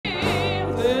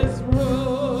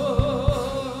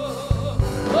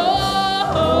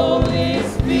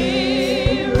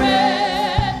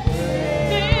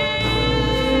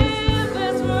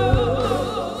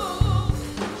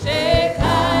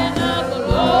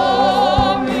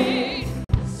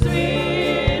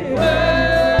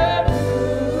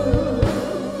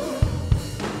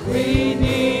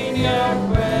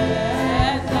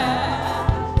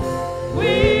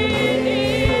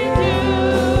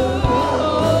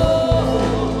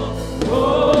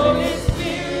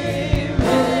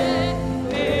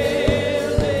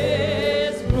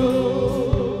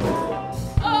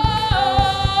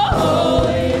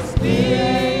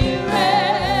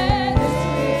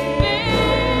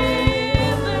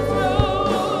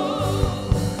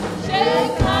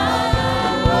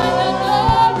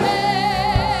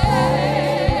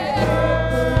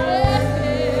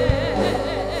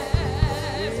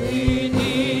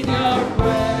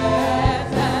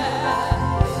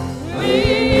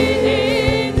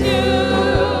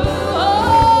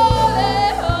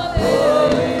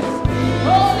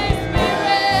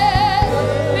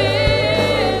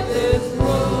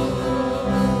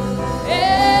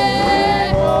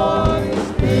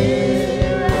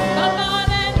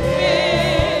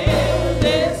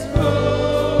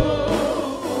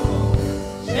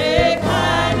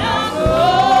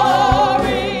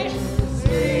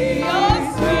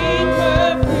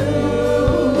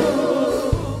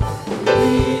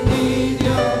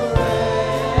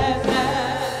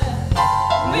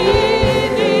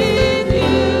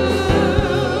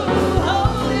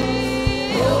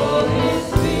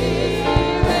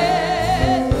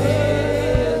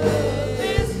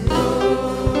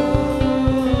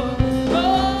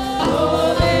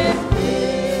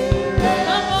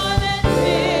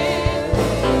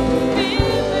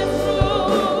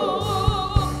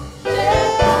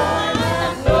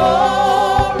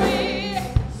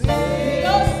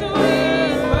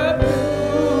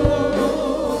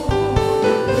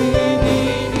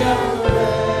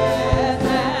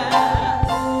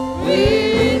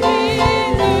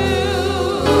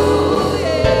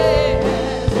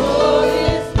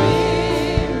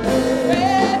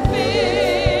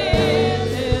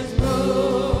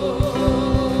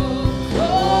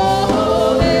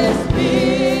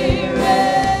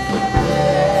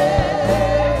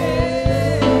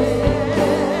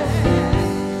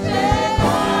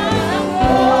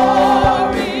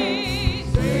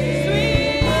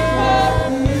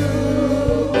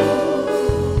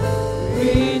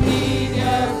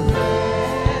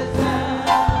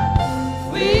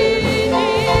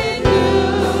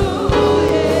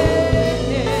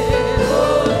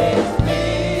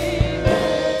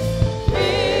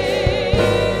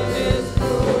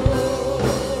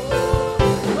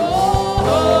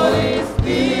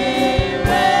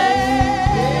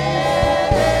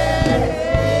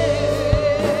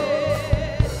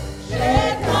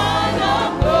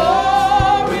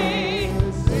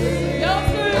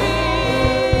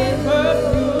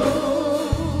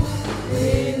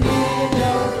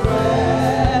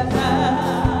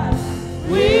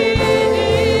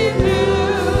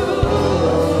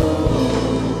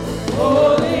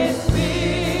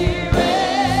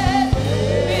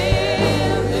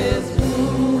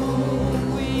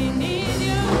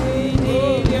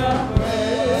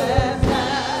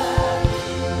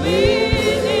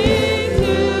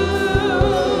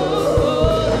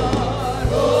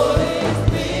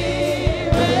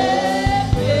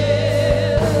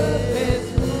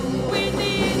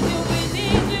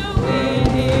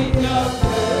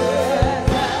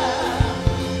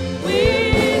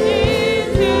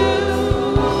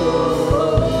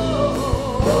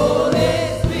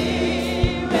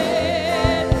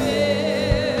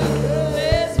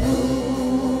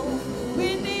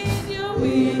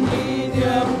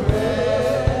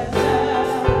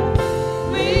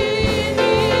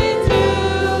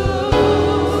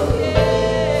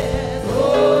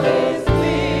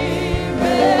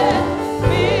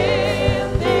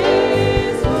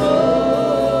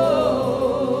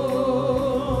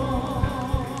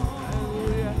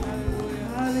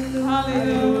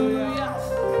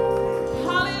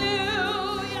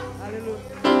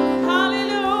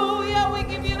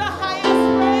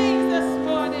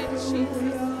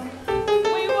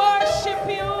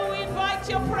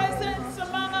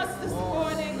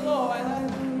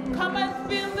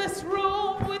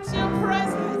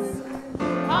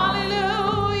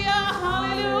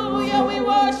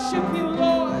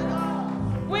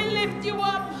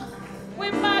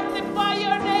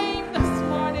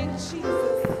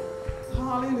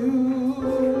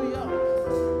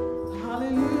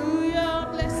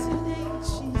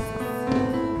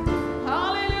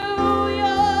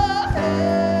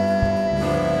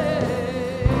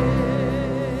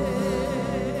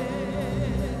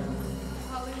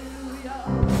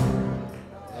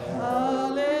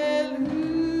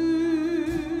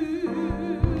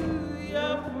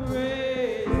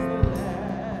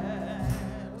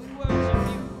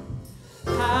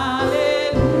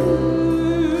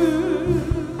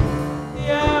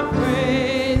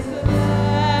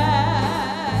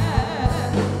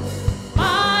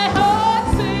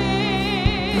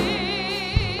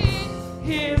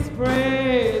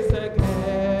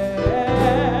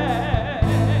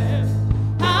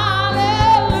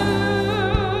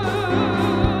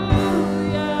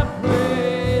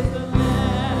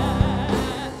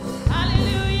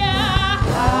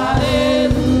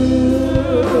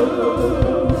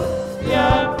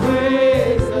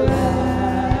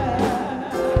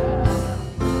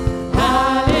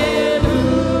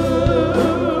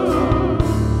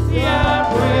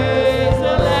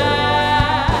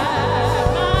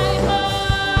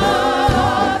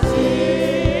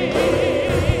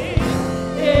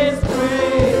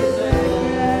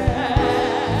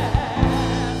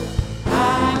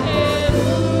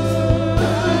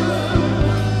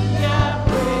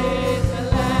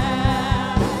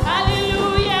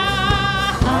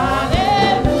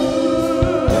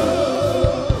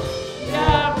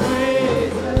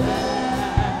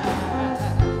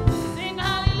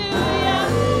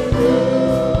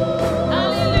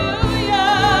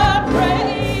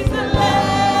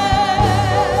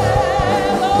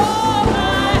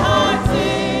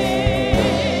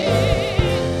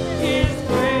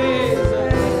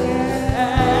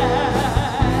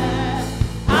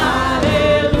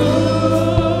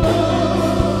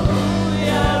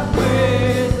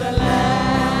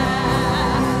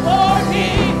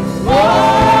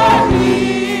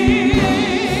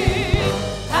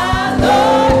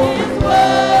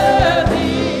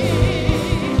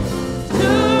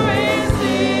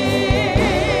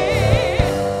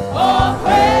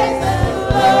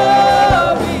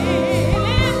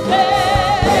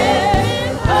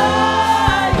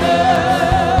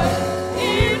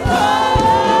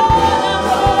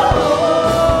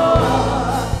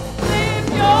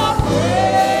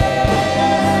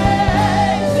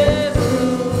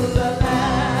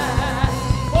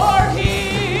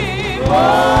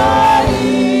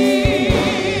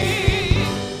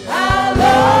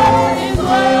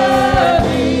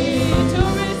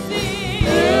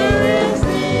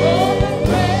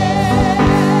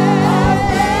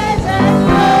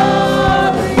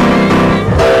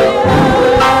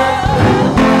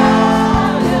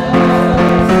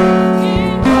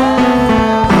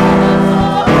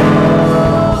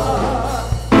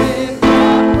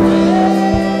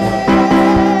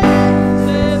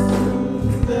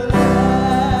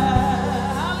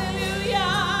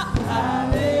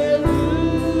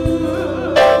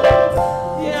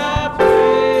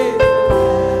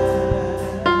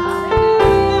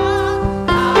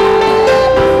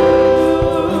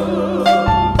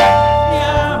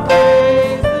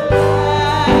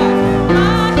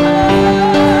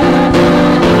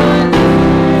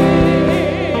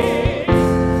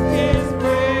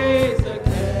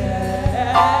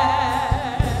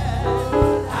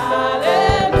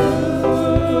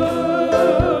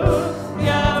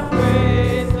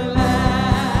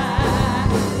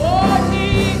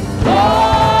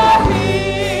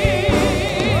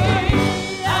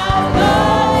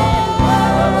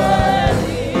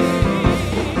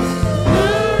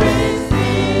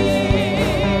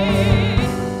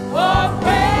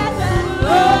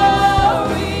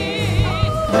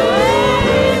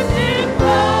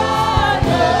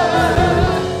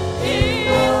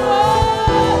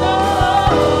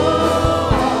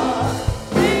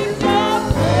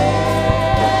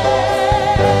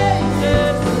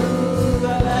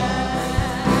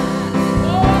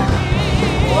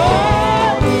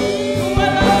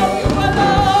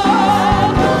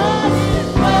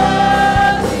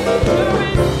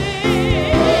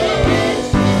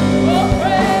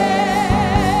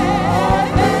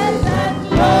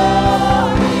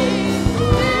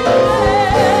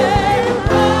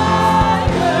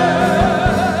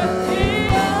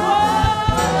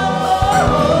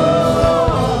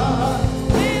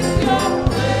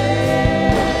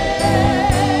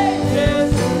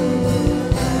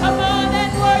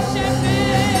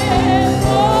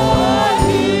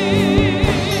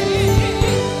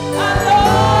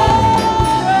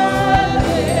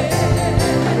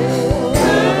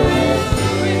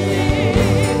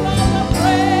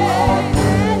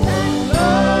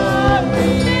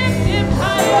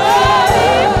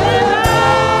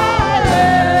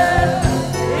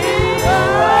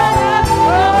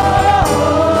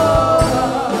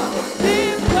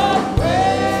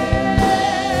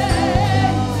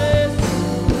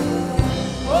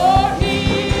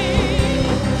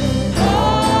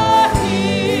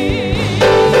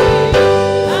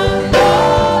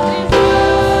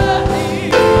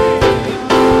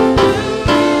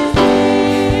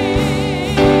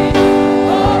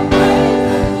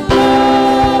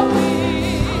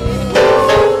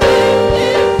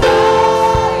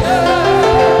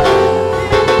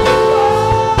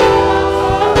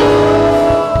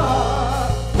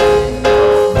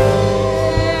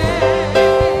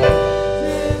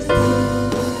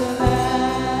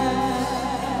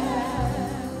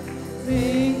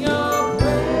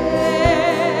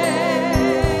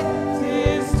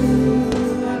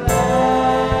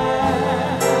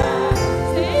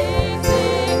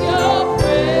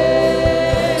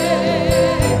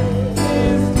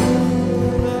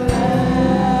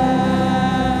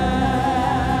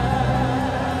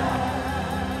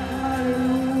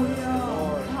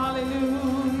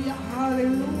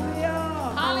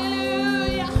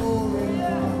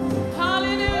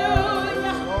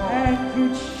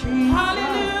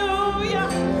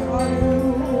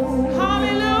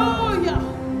Hallelujah.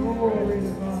 Glory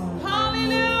to God.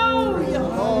 Hallelujah.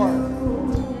 Lord.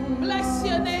 Bless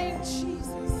your name,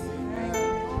 Jesus.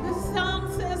 The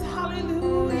song says,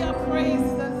 hallelujah, praise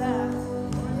the Lamb.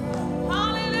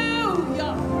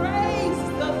 Hallelujah, praise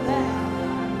the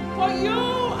Lamb. For you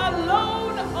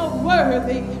alone are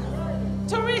worthy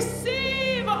to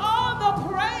receive all the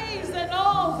praise and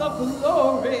all the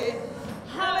glory.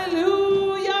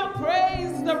 Hallelujah,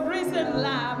 praise the risen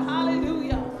Lamb.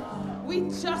 Hallelujah. We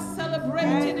just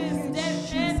celebrated his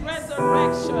death and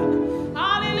resurrection.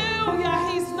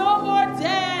 Hallelujah. He's no more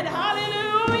dead.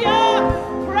 Hallelujah.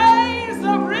 Praise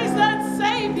the risen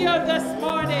Savior this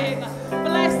morning.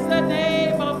 Bless the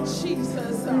name of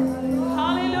Jesus.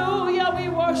 Hallelujah. We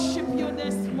worship you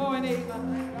this morning.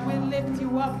 We lift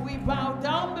you up. We bow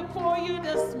down before you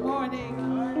this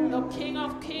morning. The King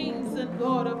of Kings and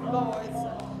Lord of Lords.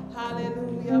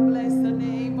 Hallelujah. Bless the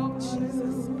name of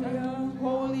Jesus.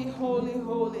 Holy, holy,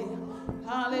 holy.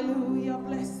 Hallelujah.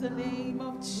 Bless the name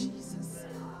of Jesus.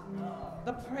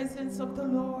 The presence of the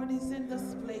Lord is in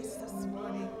this place this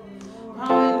morning.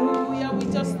 Hallelujah. We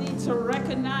just need to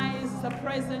recognize the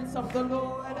presence of the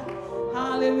Lord.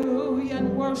 Hallelujah.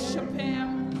 And worship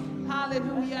him.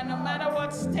 Hallelujah. No matter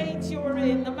what state you're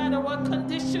in, no matter what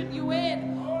condition you're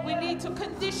in, we need to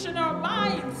condition our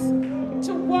minds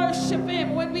to worship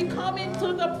him when we come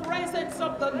into the presence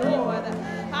of the Lord.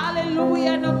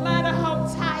 Hallelujah. No matter how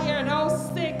tired, how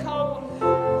sick, how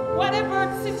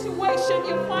whatever situation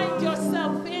you find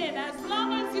yourself in, as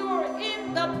long as you are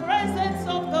in the presence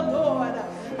of the Lord,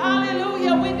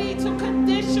 hallelujah, we need to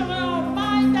condition our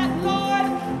mind that, Lord,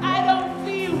 I don't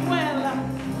feel well.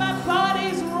 My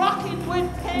body's rocking with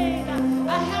pain.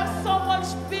 I have so much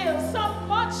bill, so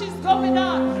much is going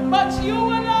on, but you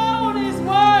alone is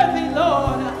worthy,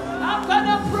 Lord. I'm going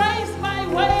to praise my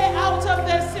way out of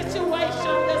this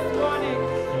situation this morning.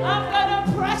 I'm going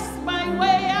to press my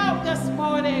way out this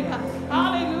morning.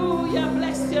 Hallelujah.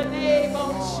 Bless your name,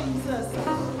 oh Jesus.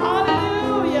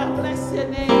 Hallelujah. Bless your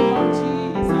name, oh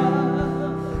Jesus.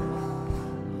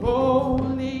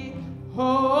 Holy,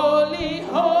 holy,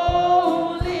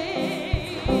 holy.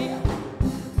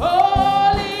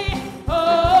 Holy,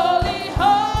 holy,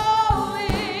 holy.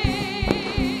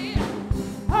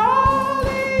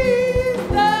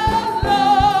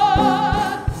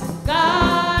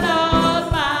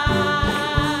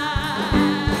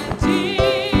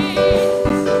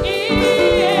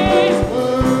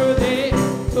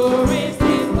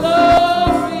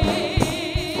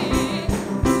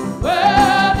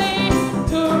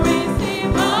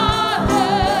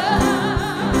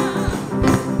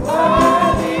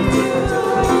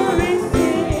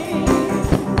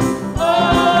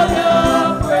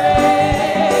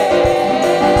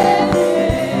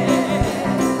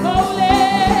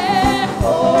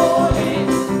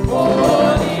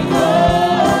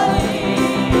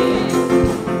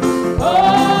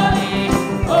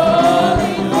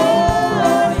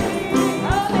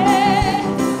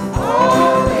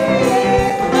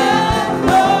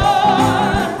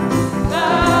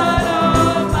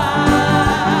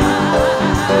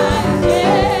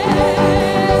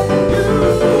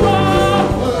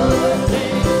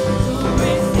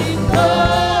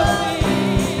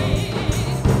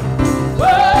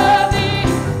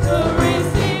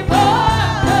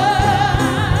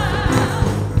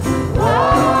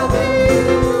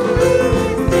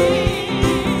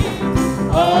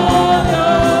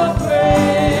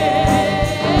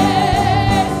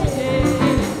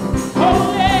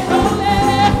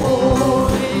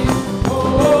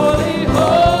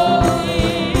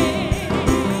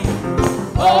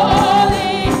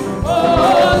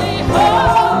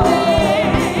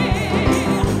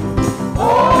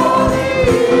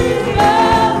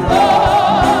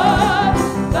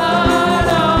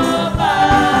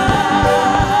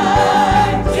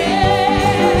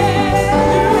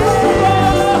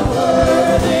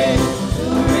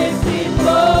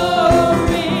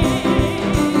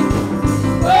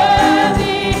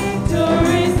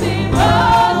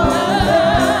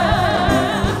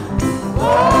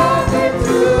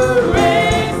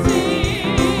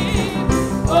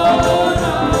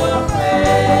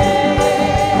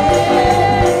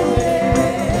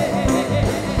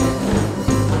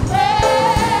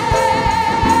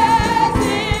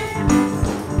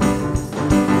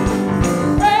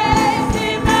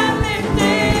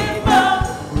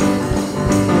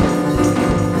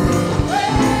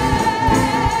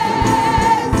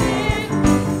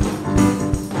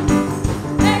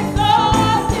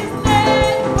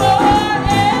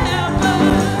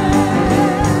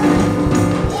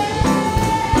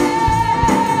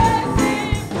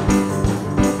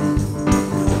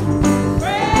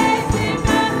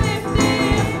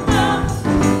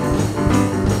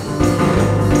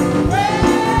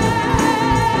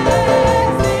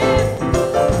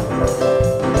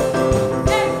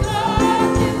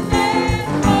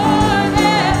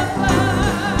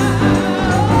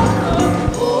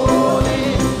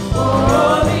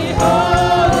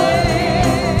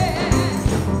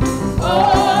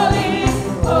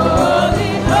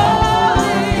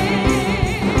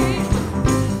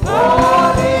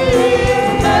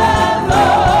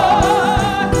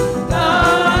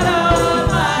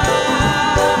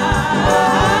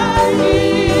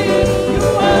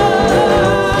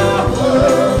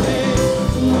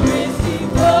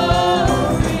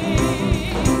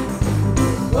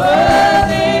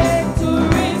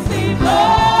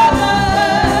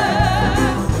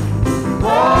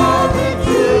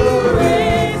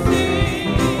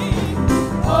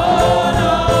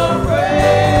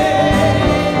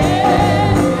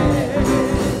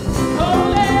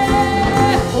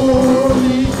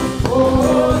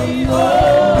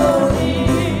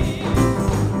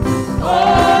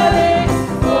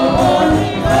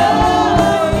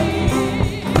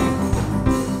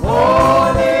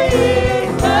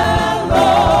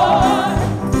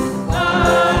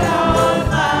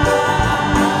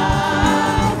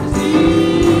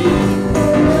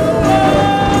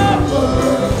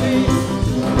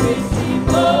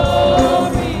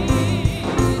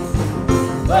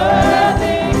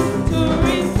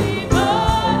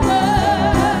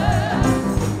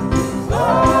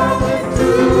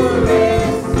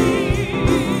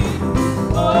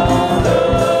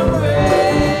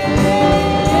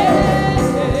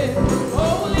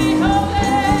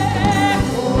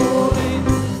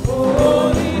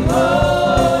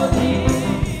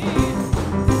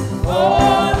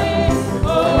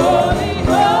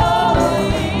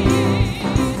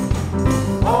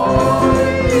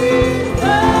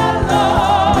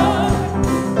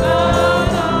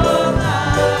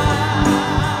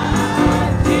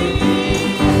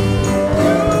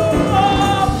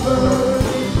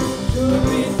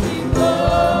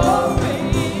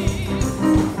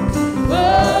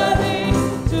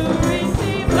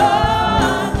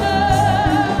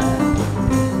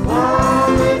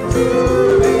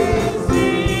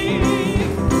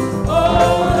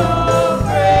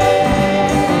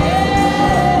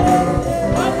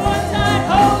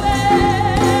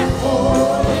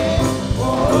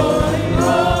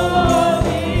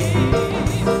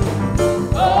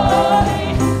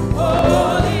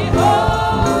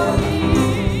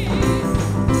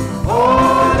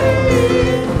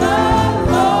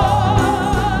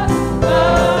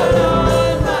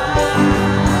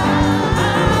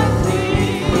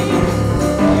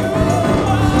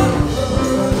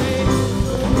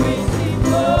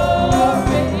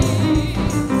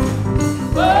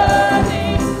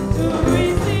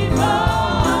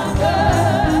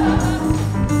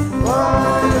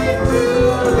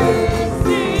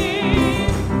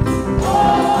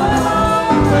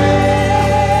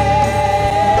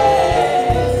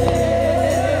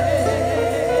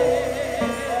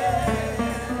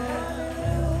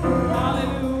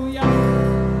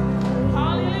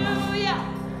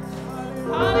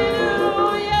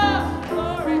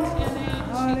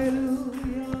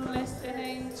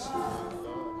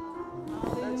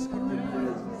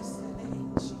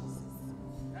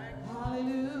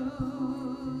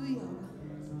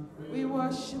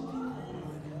 worship you,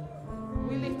 Lord.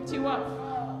 We lift you up.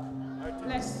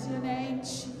 Bless your name,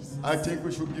 Jesus. I think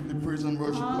we should give the praise and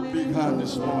worship a big hand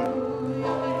this morning.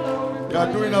 They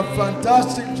are doing a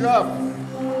fantastic job.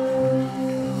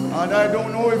 And I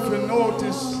don't know if you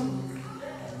notice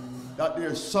that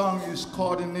their song is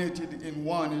coordinated in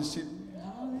one. You see,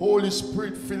 Holy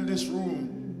Spirit, fill this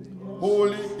room.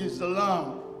 Holy is the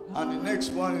Lamb. And the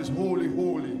next one is Holy,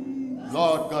 Holy,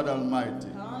 Lord God Almighty.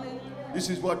 This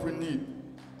is what we need.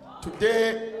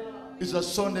 Today is a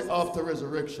Sunday after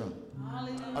resurrection.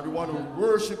 And we want to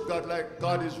worship God like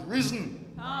God is risen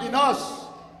in us.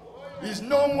 He's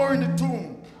no more in the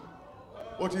tomb,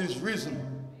 but he is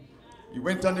risen. He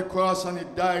went on the cross and he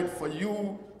died for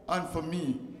you and for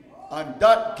me. And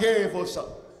that gave us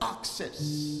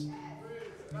access.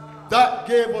 That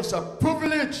gave us a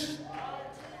privilege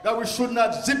that we should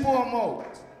not zip our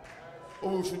mouth,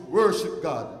 but we should worship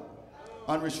God.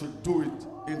 And we should do it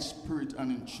in spirit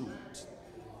and in truth.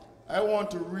 I want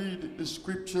to read the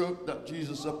scripture that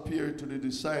Jesus appeared to the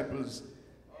disciples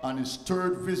on his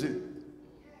third visit.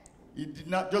 He did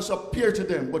not just appear to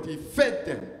them, but he fed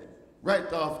them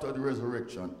right after the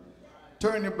resurrection.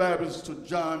 Turn your Bibles to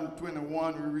John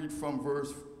 21. We read from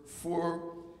verse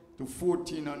 4 to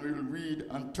 14, and we'll read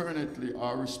alternately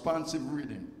our responsive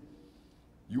reading.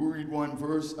 You read one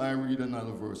verse, I read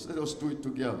another verse. Let us do it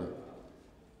together.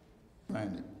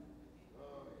 Find it.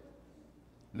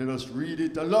 Let us read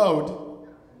it aloud.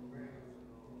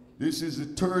 This is the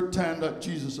third time that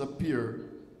Jesus appeared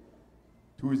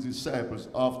to his disciples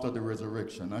after the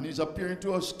resurrection. And he's appearing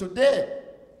to us today.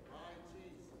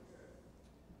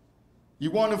 He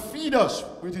wants to feed us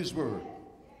with his word.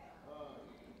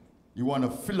 He wants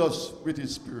to fill us with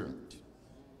his spirit.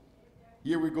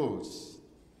 Here we go.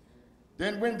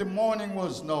 Then when the morning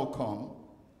was now come,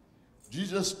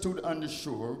 Jesus stood on the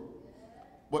shore,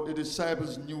 but the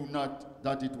disciples knew not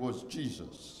that it was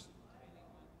Jesus.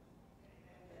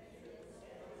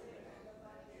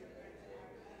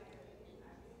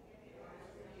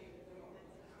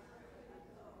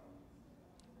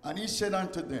 And he said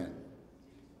unto them,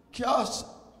 cast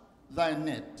thy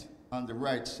net on the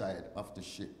right side of the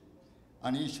ship,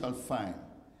 and ye shall find.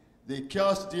 They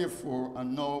cast therefore,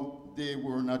 and now they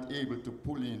were not able to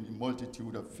pull in the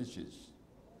multitude of fishes.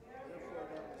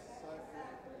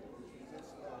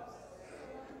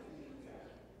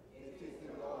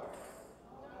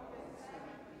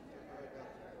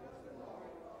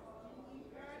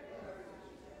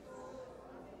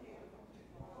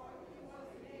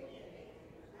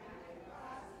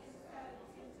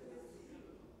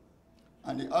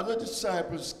 And the other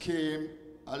disciples came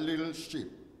a little ship,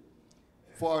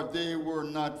 for they were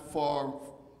not far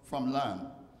from land,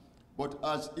 but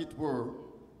as it were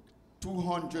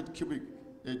 200 cubits,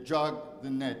 they jogged the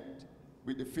net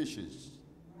with the fishes.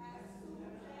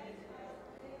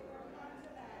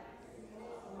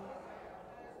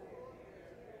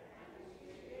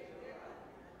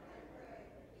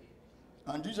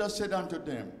 And Jesus said unto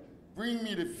them, bring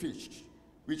me the fish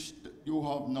which you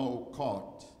have now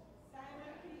caught.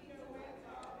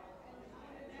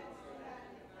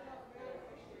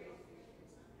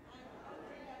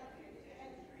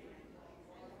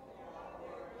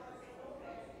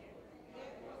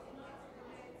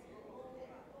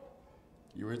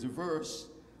 Here is the verse.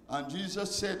 And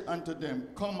Jesus said unto them,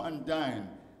 come and dine.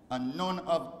 And none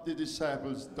of the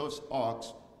disciples thus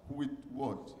asked who it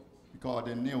was, because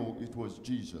they knew it was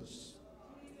Jesus.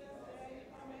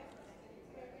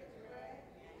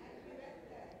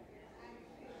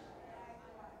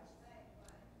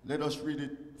 Let us read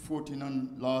it 14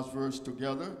 and last verse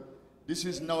together. This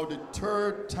is now the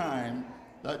third time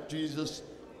that Jesus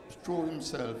showed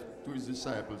himself to his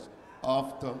disciples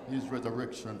after his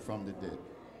resurrection from the dead.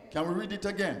 Can we read it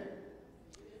again?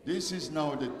 This is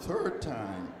now the third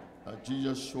time that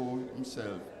Jesus showed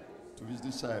himself to his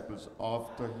disciples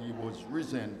after he was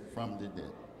risen from the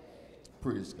dead.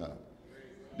 Praise God.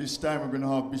 This time we're going to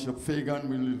have Bishop Fagan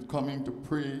will coming to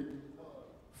pray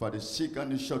for the sick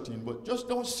and the shut-in. But just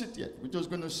don't sit yet. We're just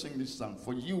going to sing this song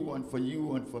for you and for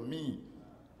you and for me.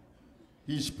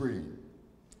 He's praying.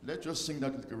 Let's just sing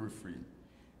that little refrain.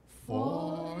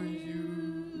 For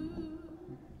you,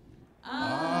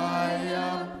 I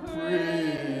am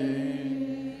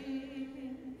praying.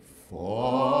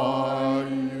 For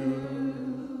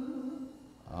you,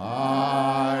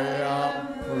 I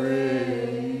am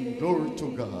praying. Glory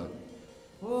to God.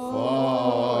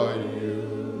 For you,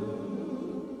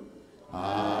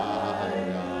 I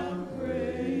am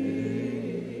praying.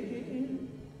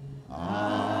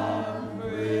 I'm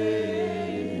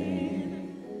praying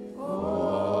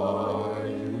for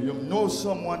you. You know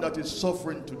someone that is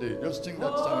suffering today. Just sing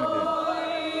that song again.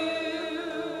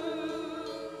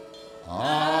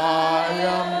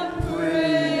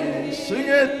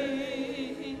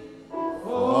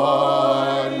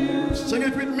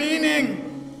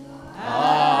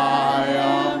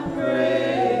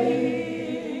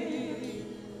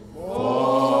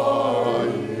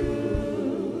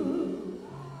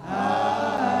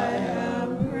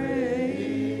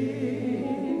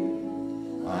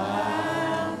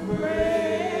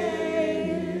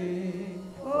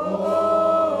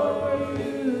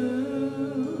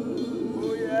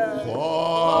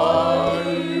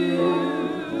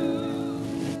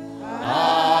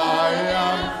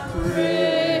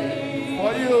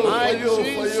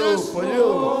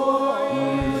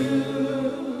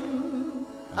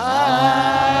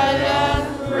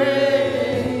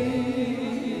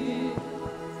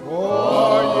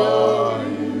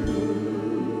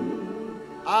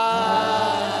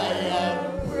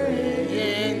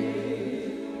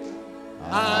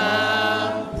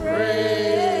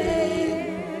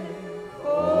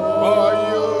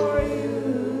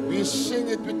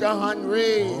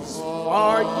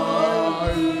 for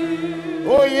you.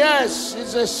 Oh yes,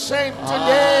 he's the same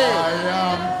today. I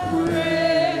am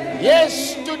praying.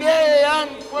 Yes, today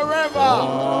and forever.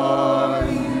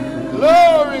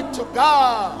 Glory to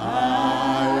God.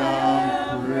 I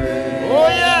am praying. Oh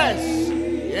yes.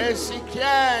 Yes, he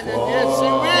can and yes, he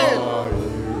will.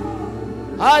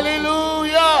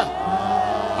 Hallelujah.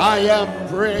 I am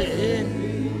praying.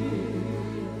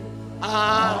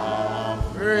 I'm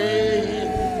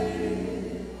praying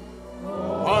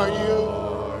for you.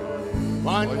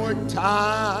 One more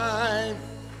time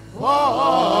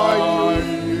for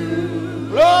you.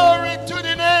 Glory to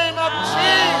the name of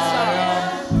Jesus.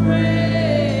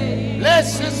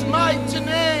 Bless his mighty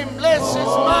name. Bless his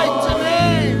mighty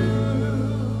name.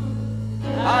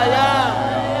 I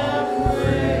am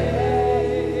praying.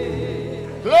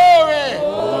 Glory.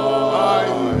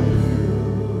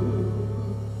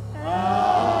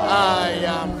 I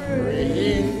am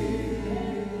praying.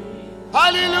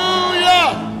 Hallelujah.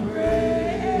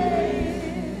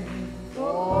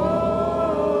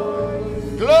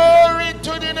 Glory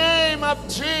to the name of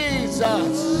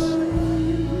Jesus.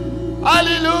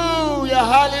 Hallelujah.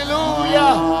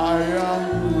 Hallelujah.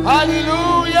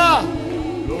 Hallelujah.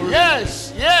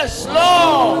 Yes, yes,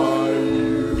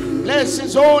 Lord. Bless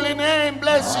his holy name.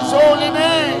 Bless his holy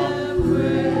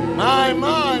name. My,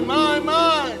 my, my,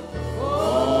 my.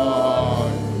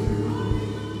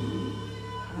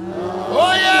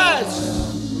 Oh, yes.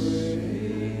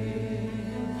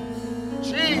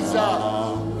 Jesus.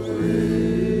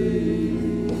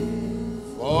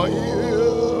 For you.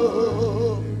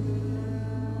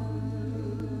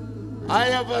 I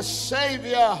have a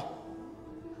Savior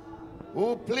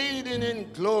who pleading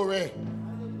in glory.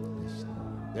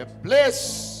 The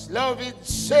blessed, loved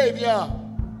Savior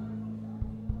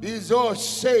is our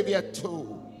Savior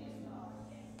too.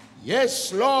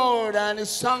 Yes, Lord, and the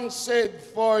song said,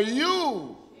 for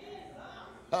you,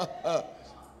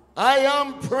 I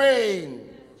am praying.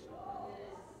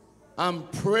 I'm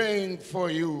praying for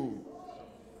you.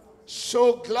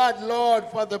 So glad, Lord,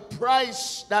 for the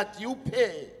price that you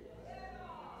pay.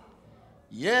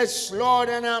 Yes, Lord,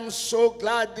 and I'm so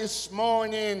glad this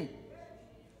morning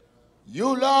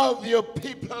you love your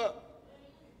people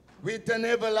with an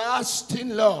everlasting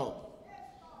love.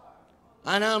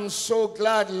 And I'm so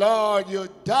glad, Lord, you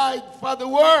died for the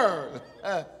world.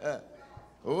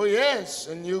 Oh, yes,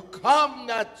 and you come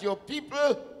that your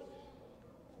people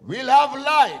will have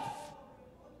life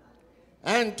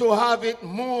and to have it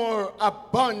more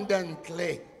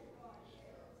abundantly.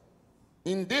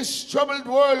 In this troubled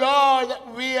world, Lord,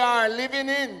 that we are living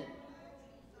in,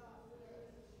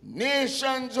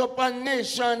 nations upon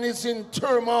nation is in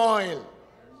turmoil.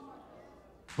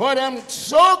 But I'm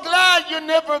so glad you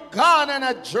never gone on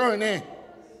a journey.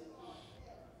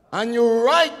 And you're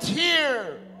right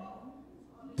here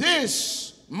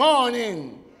this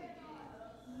morning.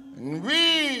 And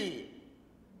we,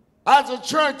 as a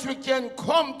church, we can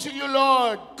come to you,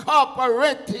 Lord,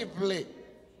 cooperatively.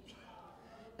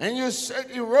 And you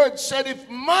said, your word said, if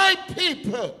my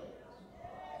people,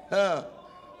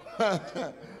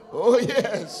 oh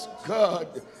yes,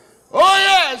 God, oh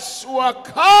yes, who are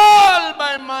called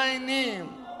by my name,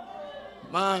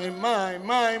 my,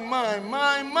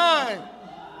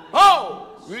 oh,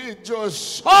 we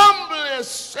just humble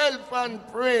yourself and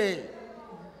pray,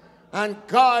 and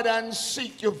God, and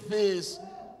seek your face,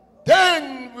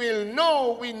 then we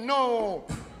know,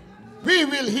 we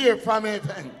will hear from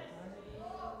heaven.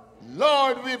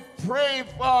 Lord, we pray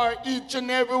for each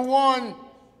and every one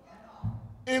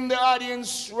in the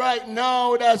audience right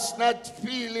now that's not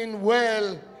feeling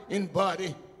well in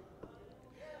body.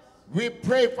 We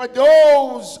pray for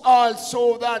those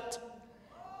also that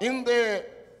in the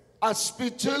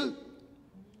hospital.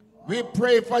 We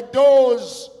pray for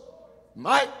those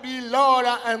might be, Lord,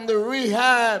 and the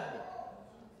rehab.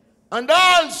 And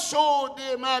also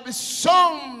there might be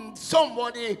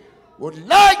somebody would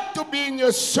like to be in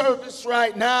your service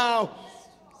right now,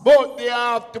 but they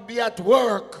have to be at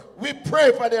work. We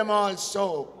pray for them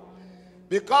also.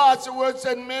 Because the word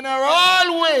said men are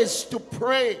always to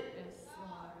pray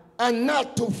and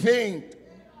not to faint.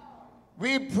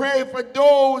 We pray for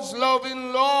those,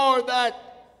 loving Lord, that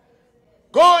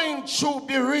going through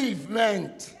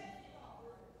bereavement.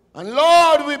 And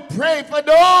Lord, we pray for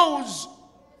those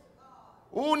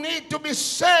who need to be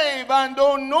saved and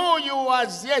don't know you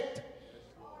as yet.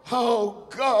 Oh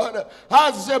God,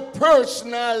 as a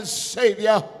personal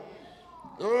Savior.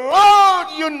 Lord,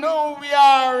 you know we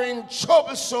are in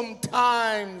troublesome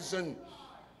times and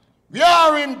we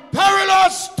are in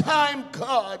perilous time,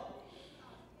 God.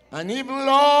 And even,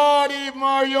 Lord, even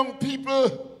our young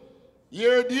people,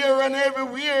 here, there, and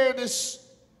everywhere this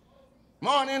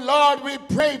morning, Lord, we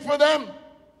pray for them.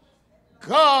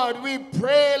 God, we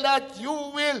pray that you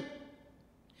will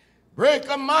break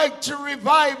a mighty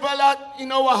revival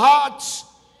in our hearts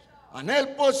and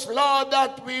help us, Lord,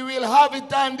 that we will have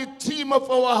it on the theme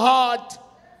of our heart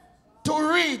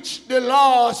to reach the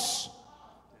lost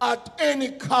at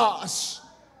any cost.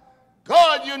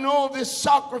 God, you know the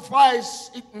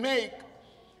sacrifice it makes.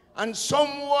 And some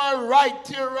who are right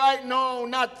here right now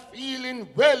not feeling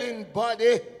well in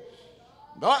body,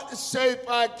 but say if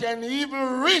I can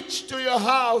even reach to your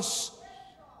house,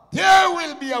 there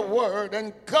will be a word.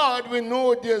 And God, we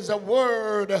know there's a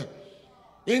word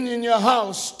in your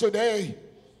house today.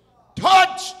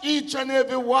 Touch each and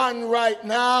every one right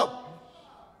now.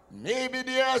 Maybe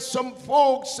there are some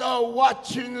folks are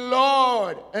watching,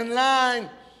 Lord, in line.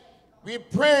 We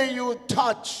pray you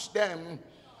touch them.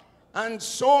 And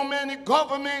so many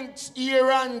governments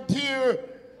here and there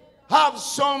have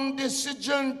some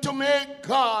decision to make,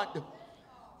 God.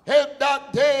 Help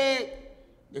that day,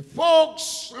 the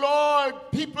folks, Lord,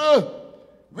 people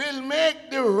will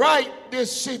make the right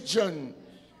decision.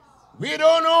 We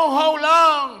don't know how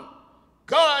long,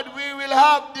 God, we will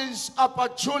have this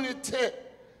opportunity.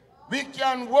 We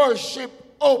can worship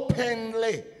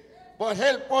openly. But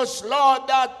help us, Lord,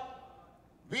 that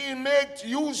we make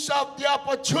use of the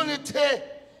opportunity,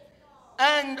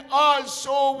 and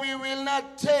also we will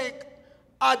not take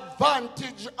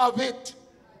advantage of it,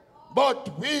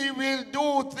 but we will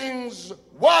do things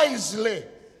wisely,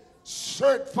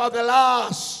 search for the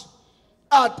lost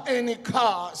at any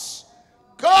cost.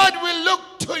 God will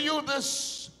look to you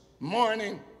this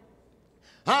morning,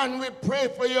 and we pray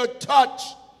for your touch.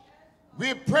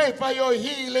 We pray for your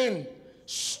healing.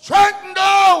 Strengthen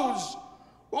those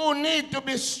who need to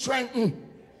be strengthened.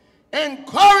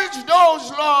 Encourage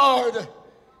those, Lord,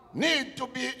 need to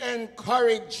be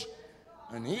encouraged.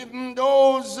 And even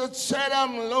those that said,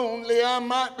 I'm lonely, I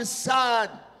might be sad.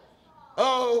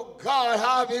 Oh, God,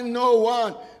 having no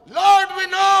one. Lord, we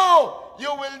know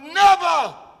you will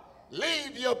never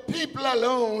leave your people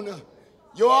alone.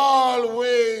 You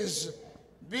always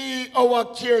be our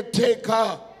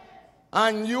caretaker.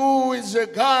 And you is a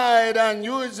guide, and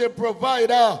you is a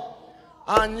provider,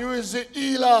 and you is the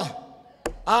healer,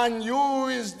 and you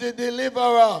is the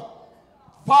deliverer.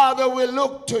 Father, we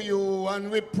look to you,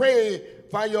 and we pray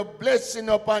for your blessing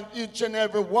upon each and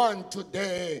every one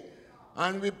today.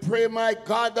 And we pray, my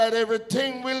God, that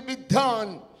everything will be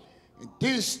done in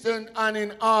distant and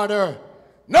in order.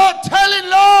 Not telling,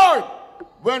 Lord,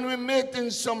 when we meet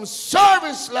in some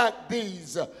service like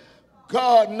these,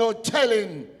 God, no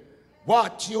telling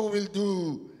what you will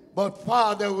do. But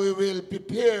Father, we will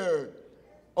prepare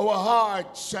our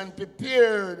hearts and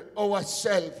prepare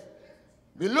ourselves.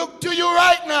 We look to you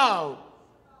right now,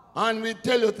 and we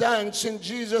tell you thanks in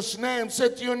Jesus' name. Say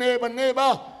to your neighbor,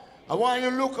 neighbor, I want you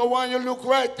to look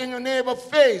right in your neighbor's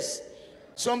face.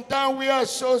 Sometimes we are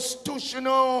so stush, you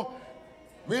know,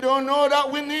 we don't know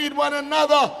that we need one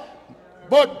another.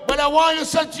 But I want you to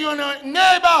say to your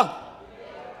neighbor,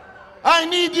 I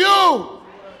need you.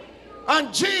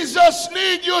 And Jesus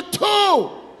needs you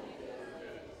too.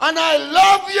 And I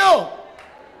love you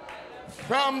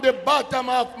from the bottom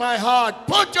of my heart.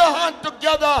 Put your hand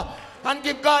together and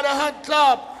give God a hand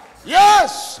clap.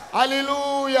 Yes,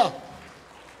 hallelujah.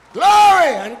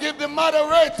 Glory. And give the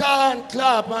moderator a hand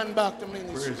clap and back to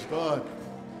ministry. Praise God.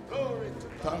 Glory to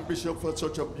God. Thank Bishop for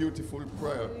such a beautiful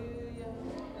prayer.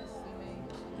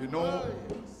 You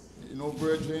know,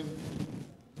 brethren,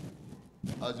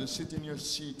 as you sit in your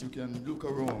seat, you can look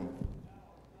around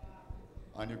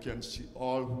and you can see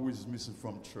all who is missing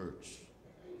from church.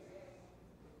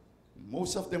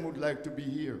 Most of them would like to be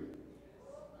here,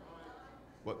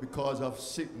 but because of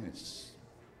sickness,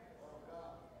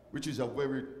 which is a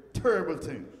very terrible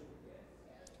thing,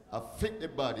 affect the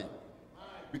body,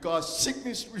 because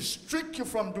sickness restricts you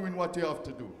from doing what you have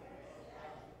to do.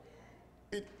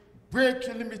 It breaks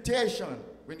your limitation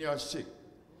when you are sick.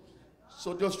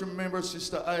 So just remember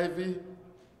Sister Ivy,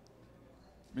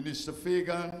 Minister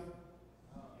Fagan,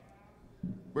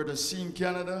 Brother C in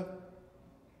Canada,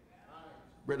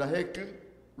 Brother Heckle,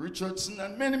 Richardson,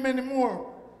 and many, many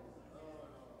more.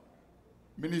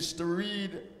 Minister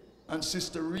Reed and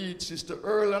Sister Reed, Sister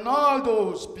Earl, and all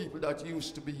those people that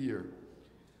used to be here.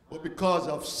 But because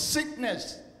of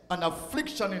sickness and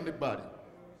affliction in the body,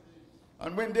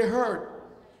 and when they hurt,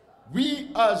 we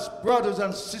as brothers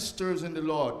and sisters in the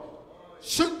Lord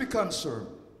should be concerned,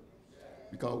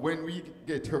 because when we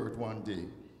get hurt one day,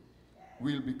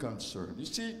 we'll be concerned. You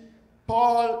see,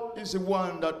 Paul is the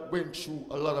one that went through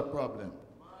a lot of problems.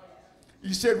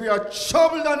 He said, we are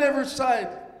troubled on every side,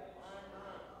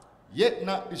 yet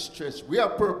not distressed. We are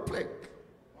perplexed,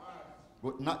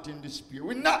 but not in despair.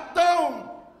 We're not down,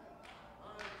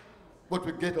 but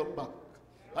we get up back.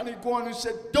 And he go on and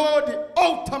said, though the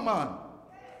outer man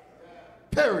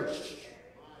perish,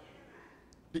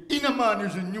 the inner man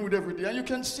is renewed every day. And you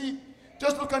can see,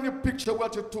 just look at your picture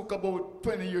what you took about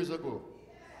 20 years ago.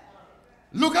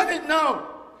 Look at it now.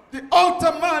 The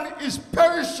outer man is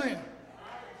perishing.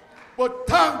 But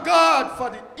thank God for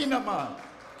the inner man,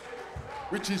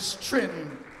 which is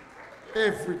strengthened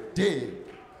every day.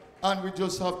 And we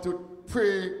just have to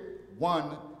pray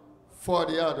one for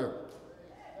the other.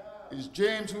 It's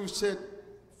James who said,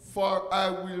 for I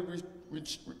will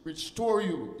restore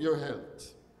you your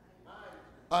health,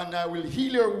 and I will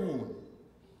heal your wound,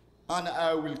 and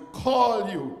I will call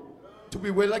you to be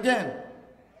well again.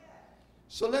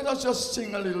 So let us just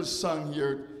sing a little song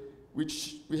here,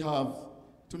 which we have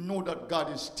to know that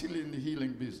God is still in the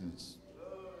healing business.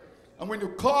 And when you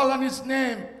call on his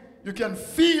name, you can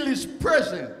feel his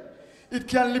presence. It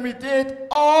can eliminate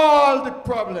all the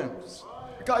problems.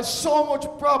 Because so much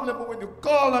problem, but when you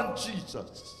call on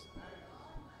Jesus,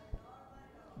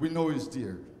 we know he's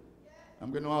there.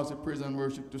 I'm going to ask the praise and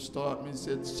worship to start. He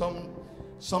said,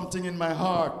 something in my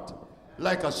heart,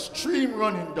 like a stream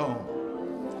running down,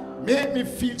 made me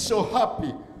feel so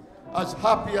happy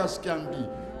as can be.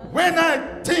 When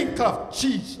I think of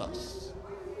Jesus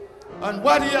and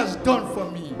what he has done for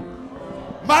me,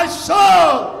 my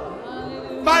soul,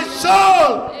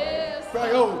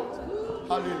 cry out,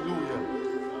 hallelujah.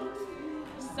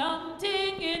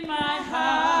 Something in my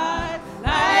heart,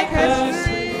 like a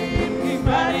stream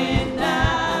running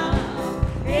down.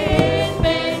 It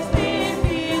makes me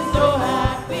feel so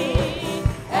happy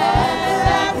as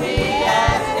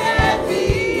can be.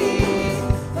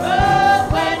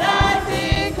 But when I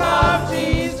think of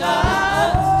Jesus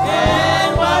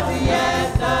and what he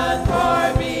has done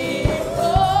for me,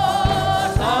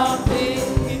 oh, something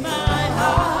in my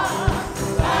heart,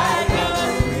 like a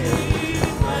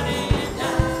stream running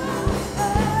down.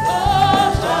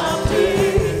 Oh,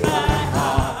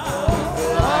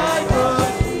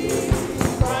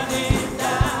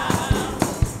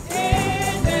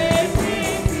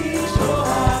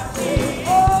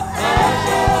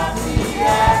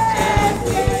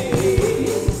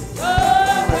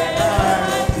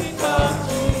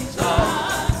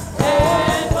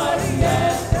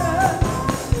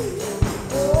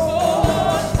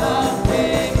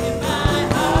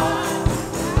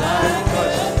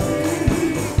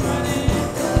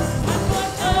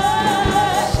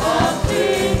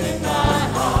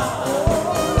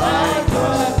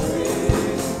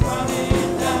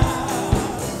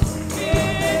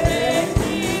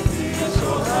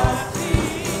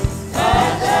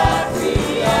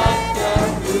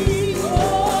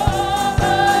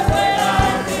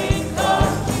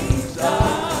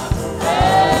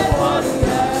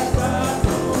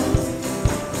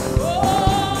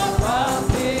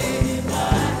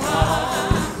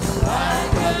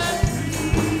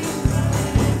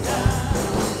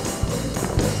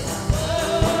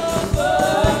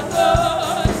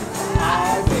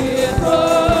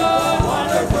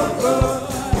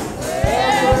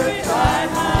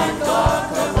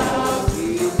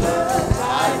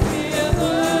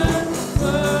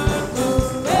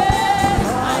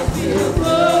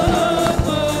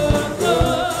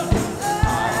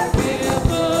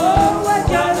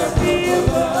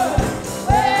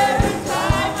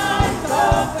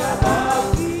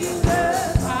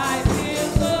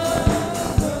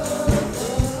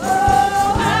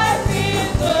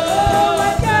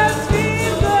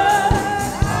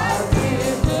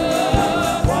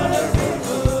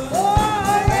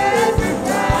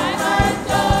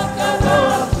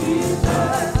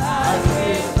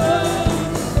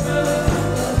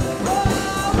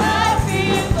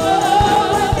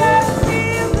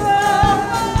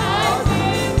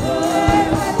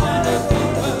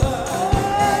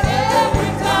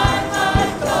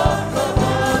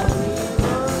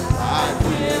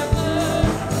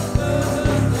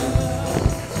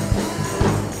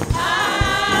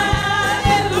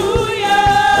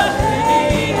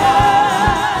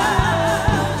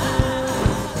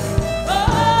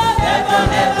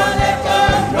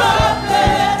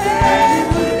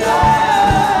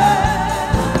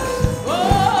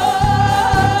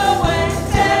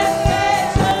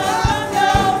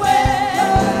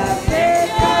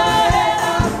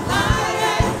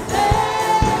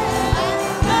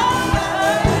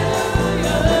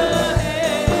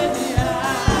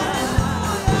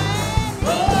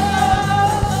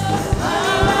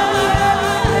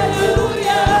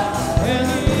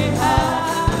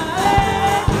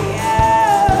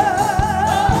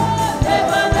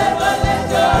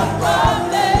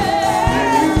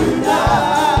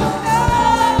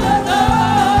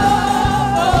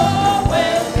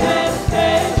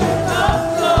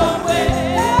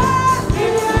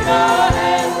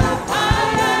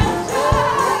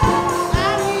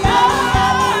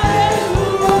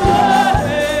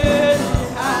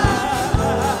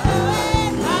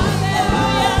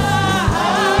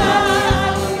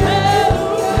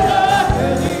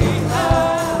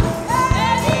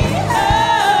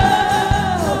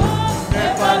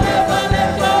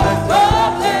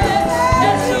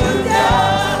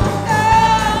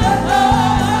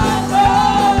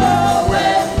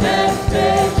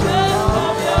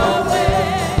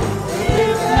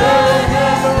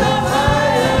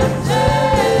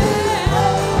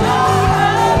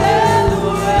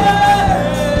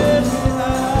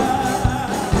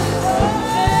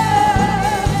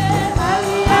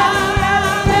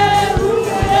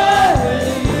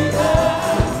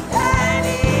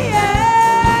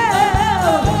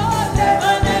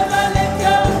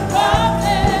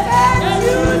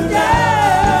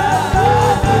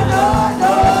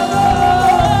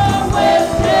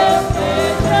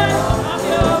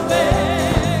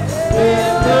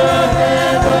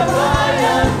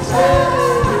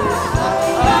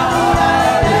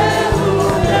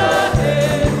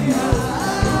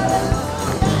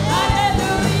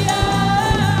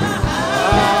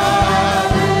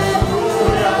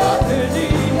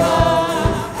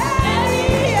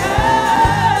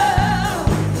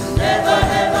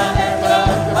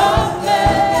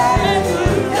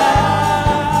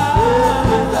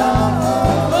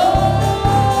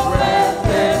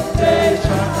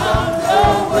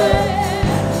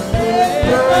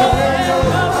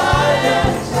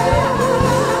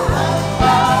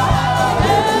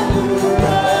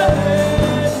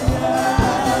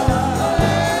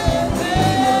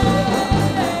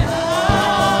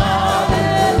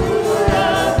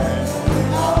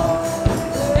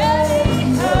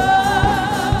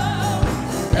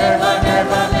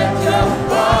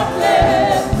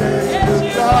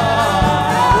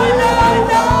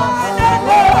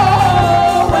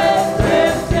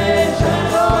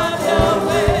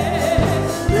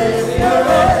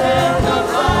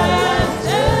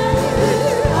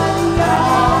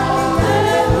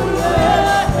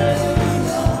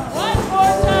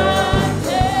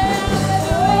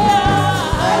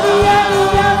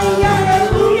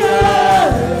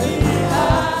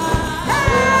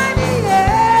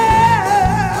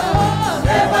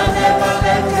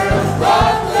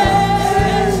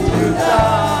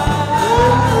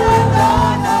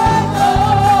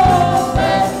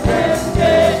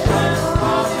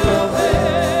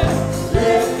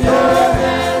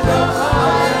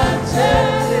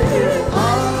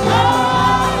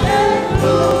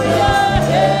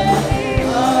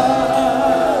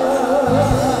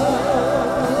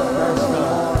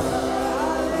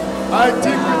 I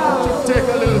think we should take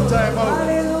a little time out.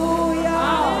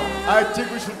 I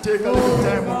think we should take a little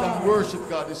time out and worship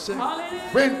God. He said,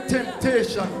 when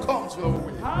temptation comes your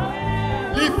way,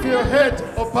 lift your head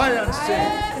up high and say,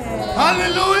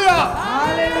 hallelujah!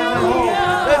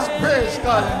 Hallelujah! Let's praise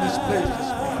God in this place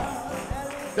this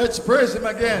morning. Let's praise Him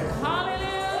again.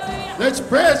 Hallelujah! Let's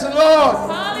praise the Lord.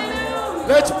 Hallelujah!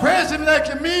 Let's praise Him like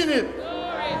you mean it.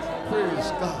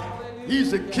 Praise God.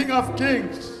 He's the King of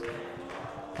Kings.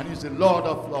 And He's the Lord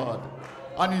of Lords.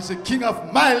 And He's the King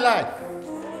of my life.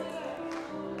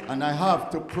 And I have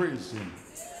to praise Him.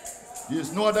 There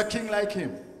is no other king like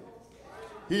Him.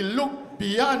 He looked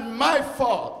beyond my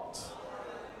fault.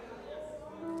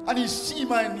 And He see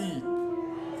my need.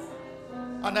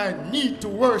 And I need to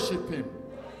worship Him.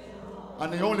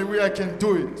 And the only way I can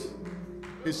do it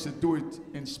is to do it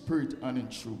in spirit and in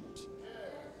truth.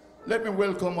 Let me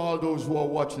welcome all those who are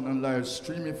watching on live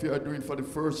stream. If you are doing it for the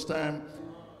first time,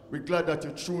 we're glad that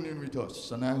you're tuning in with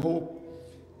us. And I hope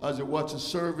as you watch the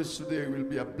service today, it will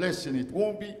be a blessing. It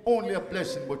won't be only a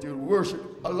blessing, but you'll worship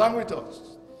along with us.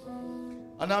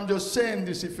 And I'm just saying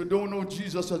this, if you don't know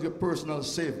Jesus as your personal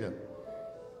Savior,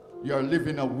 you are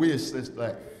living a wasteless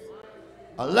life.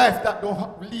 A life that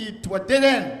don't lead to a dead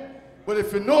end. But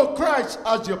if you know Christ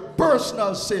as your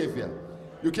personal Savior,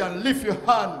 you can lift your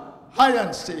hand high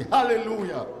and say,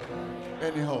 hallelujah.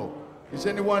 Anyhow, is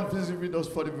anyone visiting with us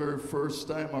for the very first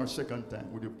time or second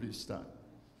time? Would you please stand?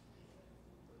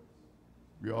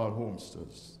 We are all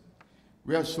homesteads.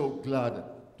 We are so glad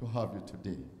to have you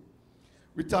today.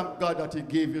 We thank God that He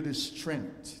gave you the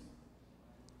strength.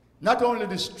 Not only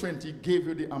the strength, He gave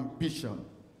you the ambition.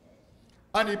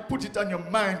 And He put it on your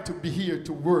mind to be here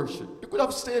to worship. You could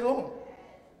have stayed home.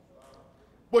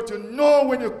 But you know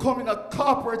when you come in a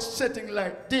corporate setting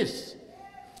like this,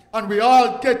 and we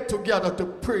all get together to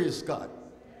praise God,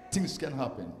 things can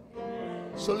happen.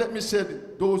 So let me say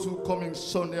that those who come in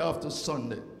Sunday after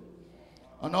Sunday,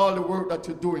 and all the work that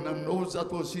you're doing, and those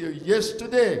that was here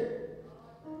yesterday,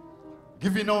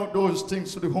 giving out those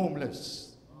things to the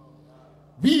homeless.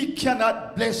 We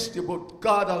cannot bless you, but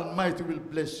God Almighty will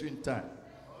bless you in time.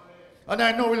 And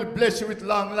I know He'll bless you with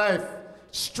long life,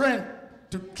 strength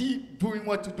to keep doing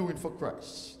what you're doing for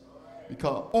Christ.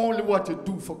 Because only what you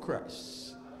do for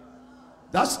Christ.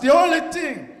 That's the only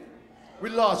thing we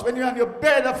lost. When you're on your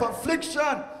bed of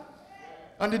affliction,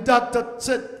 and the doctor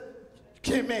said, you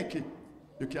can't make it.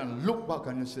 You can look back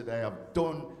and you say, I have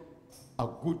done a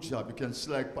good job. You can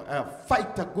say, like, I have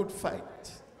fight a good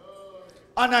fight.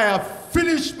 And I have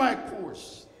finished my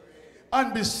course.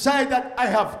 And beside that, I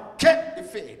have kept the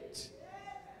faith.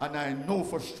 And I know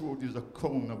for sure there's a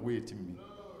crown awaiting me.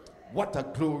 What a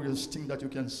glorious thing that you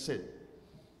can say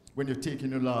when you're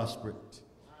taking your last breath.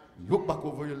 Look back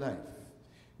over your life.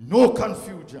 No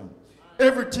confusion.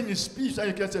 Everything is peace. And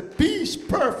you can say, peace,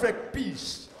 perfect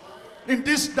peace. In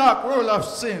this dark world of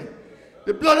sin,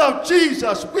 the blood of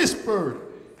Jesus whispered,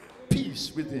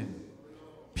 peace within,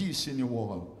 peace in your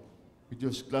wall, We're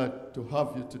just glad to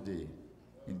have you today.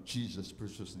 In Jesus'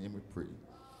 precious name we pray.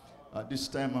 At this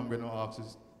time, I'm going to ask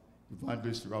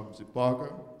Evangelist Ramsey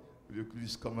Parker, will you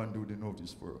please come and do the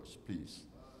notice for us, please?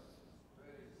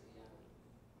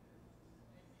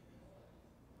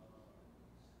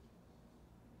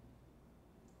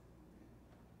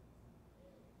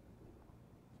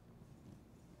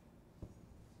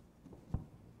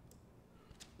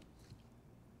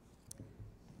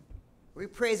 We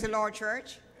praise the Lord,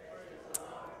 church.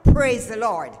 Praise the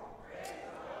Lord.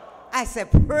 I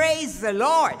said, praise the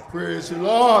Lord. Praise the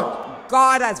Lord.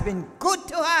 God has been good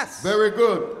to us. Very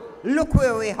good. Look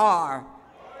where we are.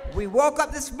 We woke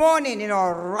up this morning in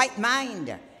our right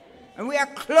mind. And we are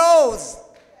clothed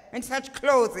in such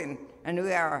clothing. And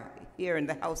we are here in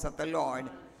the house of the Lord.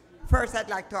 First, I'd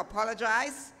like to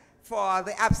apologize for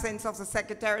the absence of the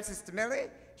secretary, Sister Millie.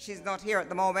 She's not here at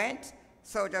the moment.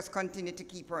 So just continue to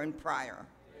keep her in prayer.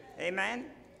 Amen.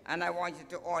 And I want you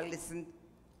to all listen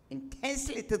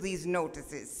intensely to these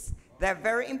notices. They're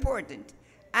very important.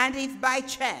 And if by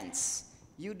chance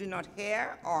you do not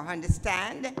hear or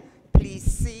understand, please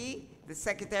see the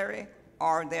secretary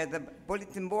or the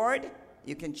bulletin board.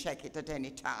 You can check it at any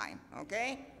time,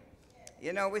 okay?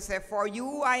 You know, we say, for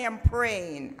you I am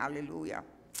praying. Hallelujah.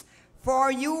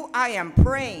 For you I am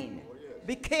praying.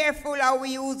 Be careful how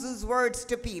we use these words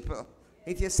to people.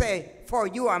 If you say, for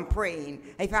you I'm praying.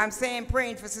 If I'm saying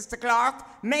praying for Sister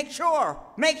Clark, make sure,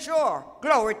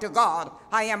 glory to God,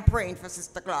 I am praying for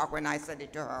Sister Clark when I said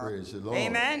it to her. Praise the Lord.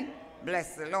 Amen.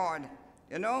 Bless the Lord.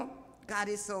 You know, God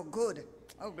is so good.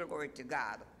 Oh, glory to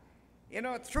God. You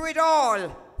know, through it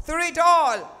all,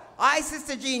 I,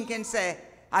 Sister Jean, can say,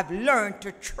 I've learned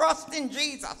to trust in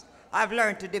Jesus. I've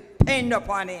learned to depend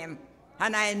upon him.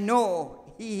 And I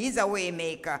know he is a way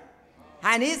maker.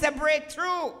 And he's a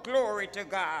breakthrough. Glory to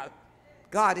God.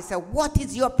 God, he said, what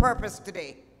is your purpose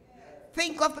today?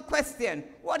 Think of the question.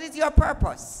 What is your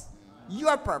purpose?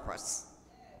 Your purpose.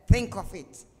 Think of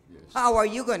it. Yes. How are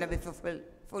you going to be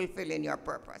fulfilling your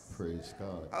purpose? Praise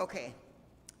God. Okay.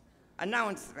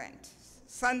 Announcement.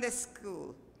 Sunday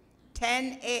school.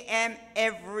 10 a.m.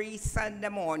 every Sunday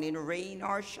morning, rain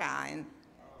or shine.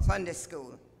 Sunday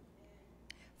school.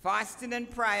 Fasting and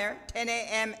prayer, 10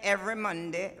 a.m. every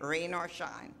Monday, rain or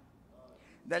shine.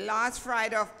 The last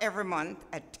Friday of every month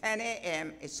at 10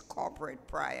 a.m. is corporate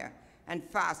prayer and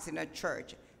fasting at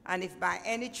church. And if by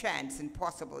any chance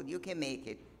impossible you can make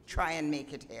it, try and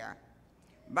make it here.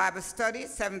 Bible study,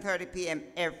 7:30 p.m.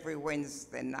 every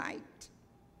Wednesday night.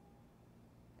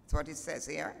 That's what it says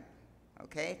here.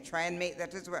 Okay, try and make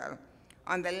that as well.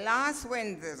 On the last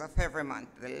Wednesdays of every month,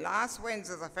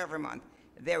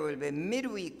 there will be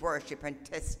midweek worship and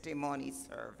testimony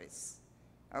service.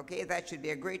 Okay, that should be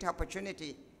a great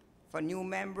opportunity for new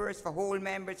members, for whole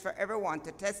members, for everyone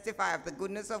to testify of the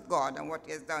goodness of God and what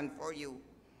he has done for you.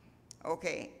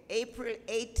 Okay, April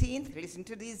 18th, listen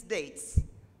to these dates.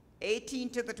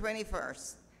 18th to the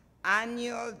 21st,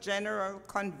 Annual General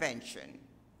Convention.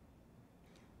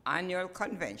 Annual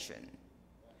Convention.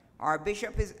 Our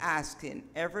bishop is asking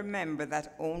every member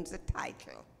that owns a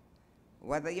title,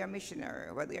 whether you're a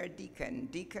missionary, whether you're a deacon,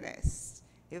 deaconess,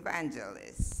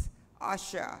 evangelist,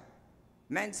 usher,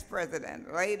 men's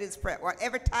president, ladies president,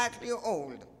 whatever title you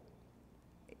hold,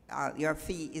 your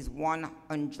fee is $100.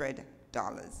 $100.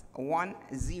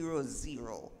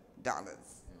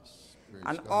 Yes,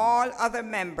 And God. all other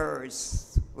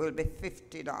members will be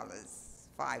 $50,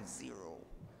 50.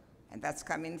 And that's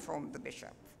coming from the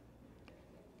bishop.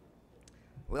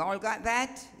 We all got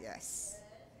that? Yes.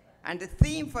 And the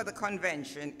theme for the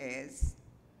convention is,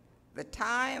 the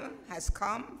time has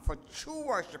come for true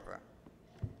worshiper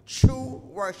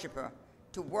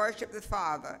to worship the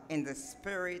Father in the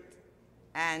Spirit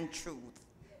and truth.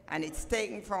 And it's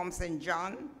taken from St.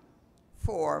 John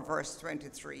 4, verse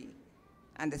 23.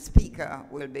 And the speaker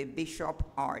will be Bishop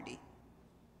Hardy,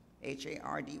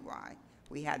 Hardy.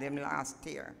 We had him last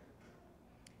year.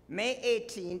 May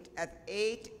 18th at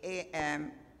 8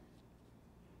 a.m.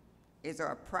 is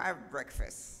our private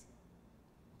breakfast.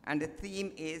 And the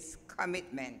theme is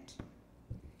commitment.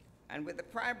 And with the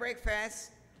private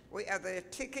breakfast, we have the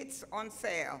tickets on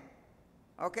sale.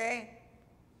 Okay?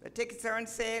 The tickets are on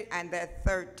sale and they're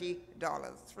 $30,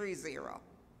 30.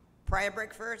 Private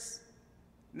breakfast,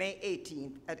 May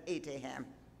 18th at 8 a.m.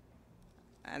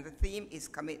 And the theme is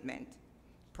commitment.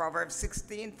 Proverbs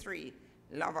 16:3,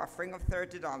 love offering of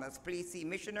 $30. Please see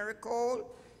Missionary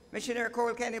Cole. Missionary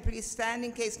Cole, can you please stand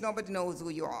in case nobody knows who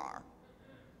you are?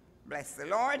 Bless the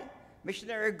Lord.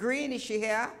 Missionary Green, is she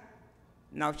here?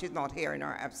 No, she's not here in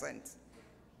her absence.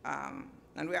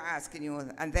 And we're asking you,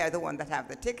 and they're the one that have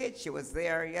the ticket. She was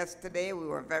there yesterday. We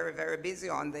were very, very busy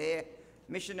on the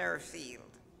missionary field.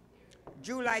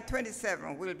 July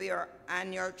 27 will be our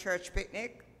annual church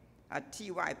picnic at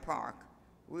TY Park.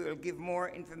 We will give more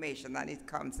information when it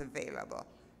comes available.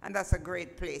 And that's a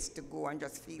great place to go and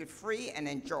just feel free and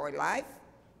enjoy life.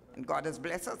 And God has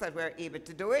blessed us that we're able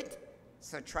to do it.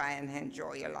 So try and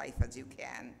enjoy your life as you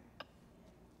can.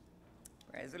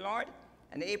 Praise the Lord.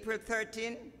 And April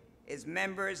 13 is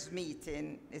members'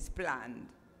 meeting is planned.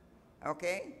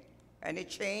 Okay? Any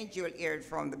change, you'll hear it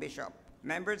from the bishop.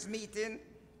 Members' meeting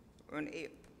on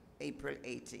April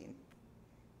 18.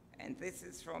 And this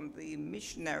is from the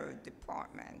missionary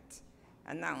department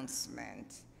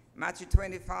announcement. Matthew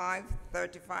 25,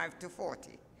 35 to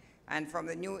 40. And from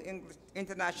the New English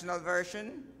International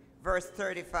Version, verse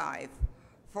 35.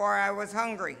 For I was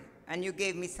hungry, and you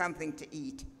gave me something to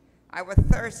eat. I was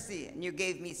thirsty, and you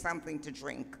gave me something to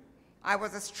drink. I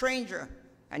was a stranger,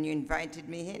 and you invited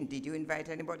me in. Did you invite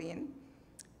anybody in?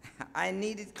 I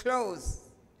needed clothes,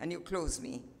 and you clothed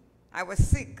me. I was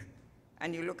sick,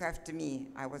 and you looked after me.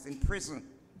 I was in prison,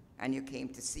 and you came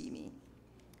to see me.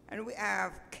 And we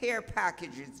have Care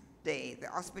Packages Day. The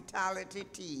hospitality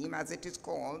team, as it is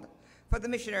called, for the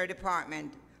missionary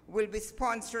department, will be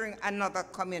sponsoring another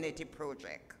community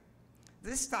project.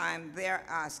 This time, they're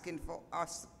asking for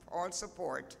us all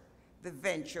support the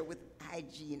venture with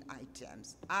hygiene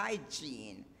items.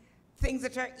 Hygiene, things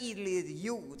that are easily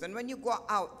used. And when you go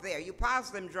out there, you pass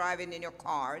them driving in your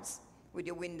cars with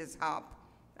your windows up,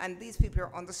 and these people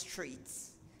are on the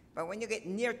streets. But when you get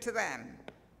near to them,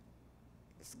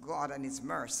 it's God and his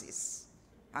mercies.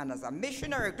 And as a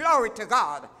missionary, glory to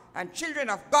God, and children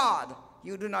of God,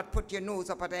 you do not put your nose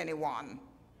up at anyone.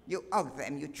 You hug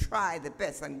them, you try the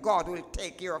best, and God will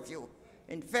take care of you.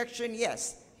 Infection,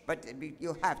 yes, but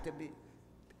you have to be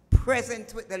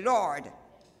present with the Lord.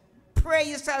 Pray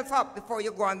yourself up before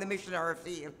you go on the missionary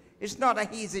field. It's not an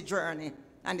easy journey,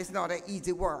 and it's not an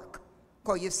easy work.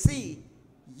 Because you see,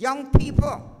 young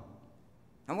people,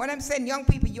 and when I'm saying young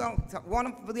people, one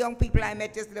of the young people I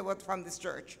met yesterday was from this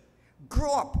church,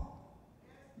 grew up,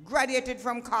 graduated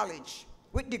from college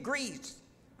with degrees,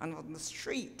 and on the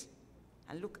street,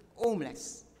 and look,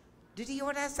 homeless. Did you hear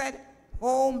what I said?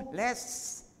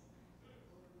 Homeless.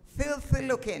 Filthy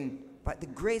looking, but the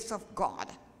grace of God,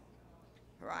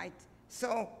 right?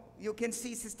 So you can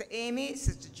see Sister Amy,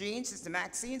 Sister Jean, Sister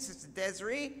Maxine, Sister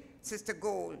Desiree, Sister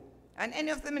Gold, and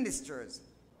any of the ministers.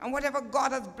 And whatever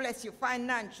God has blessed you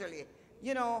financially,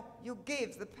 you know, you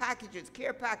give the packages,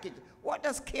 care packages. What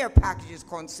does care packages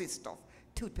consist of?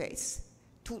 Toothpaste,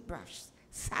 toothbrush,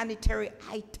 sanitary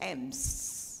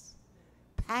items,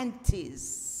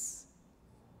 panties,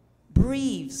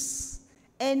 briefs,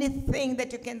 anything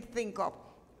that you can think of.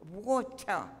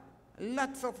 Water,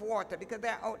 lots of water, because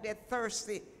they're out there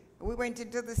thirsty. We went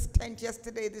into this tent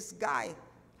yesterday, this guy,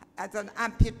 as an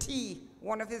amputee,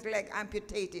 one of his legs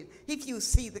amputated. If you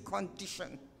see the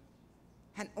condition,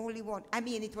 and only one, I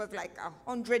mean, it was like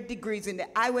 100 degrees in there.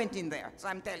 I went in there, so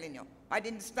I'm telling you. I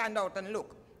didn't stand out and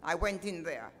look. I went in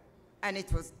there, and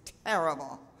it was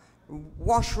terrible.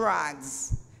 Wash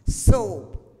rags,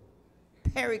 soap,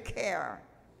 pericare,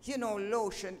 you know,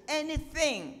 lotion,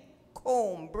 anything,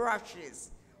 comb,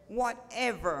 brushes,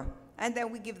 whatever. And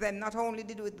then we give them, not only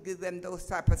did we give them those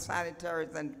type of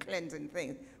sanitaries and cleansing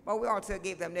things, but we also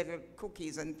gave them little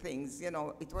cookies and things. You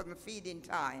know, it wasn't feeding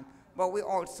time, but we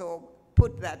also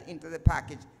put that into the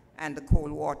package, and the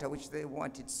cold water, which they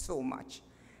wanted so much.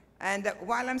 And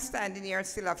while I'm standing here, I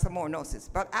still have some more notices,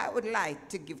 but I would like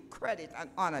to give credit and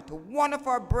honor to one of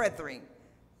our brethren,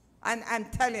 and I'm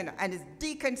telling you, and it's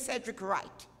Deacon Cedric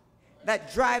Wright,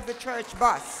 that drives the church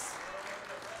bus.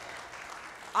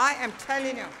 I am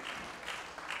telling you,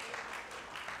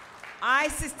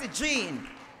 Sister Jean,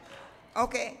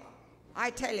 okay, I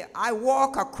tell you, I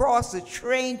walk across the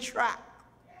train track.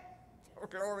 Oh,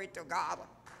 glory to God.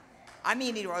 I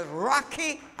mean, it was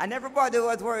rocky, and everybody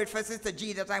was worried for Sister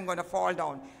G that I'm going to fall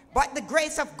down. But the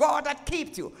grace of God that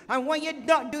keeps you. And when you're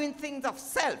not doing things of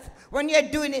self, when you're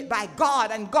doing it by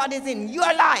God, and God is in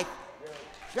your life,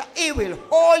 he will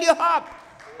hold you up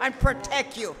and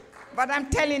protect you. But I'm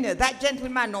telling you, that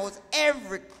gentleman knows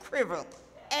every crivel,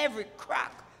 every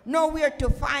crack, nowhere to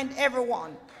find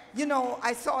everyone. You know,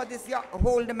 I saw this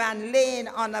older man laying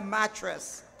on a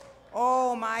mattress.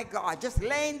 Oh my God, just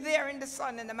laying there in the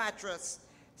sun in the mattress.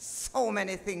 So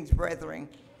many things, brethren.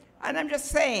 And I'm just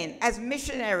saying, as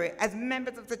missionary, as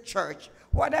members of the church,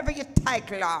 whatever your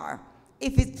title are,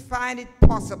 if you find it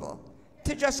possible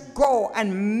to just go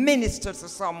and minister to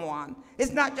someone,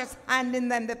 it's not just handing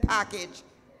them the package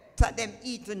to let them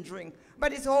eat and drink,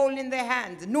 but it's holding their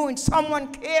hands, knowing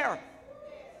someone cares.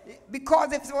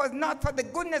 Because if it was not for the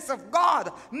goodness of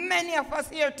God, many of us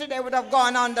here today would have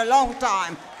gone under long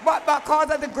time. But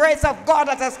because of the grace of God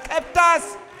that has kept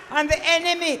us, and the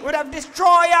enemy would have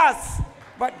destroyed us.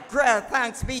 But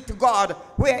thanks be to God,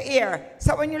 we're here.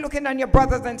 So when you're looking on your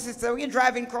brothers and sisters, when you're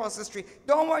driving across the street,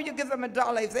 don't worry, you give them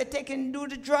 $1. If they take and do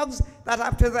the drugs, that's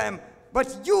up to them.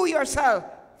 But you yourself,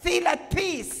 feel at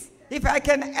peace. If I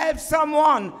can help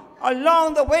someone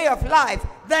along the way of life,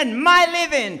 then my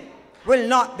living will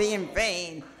not be in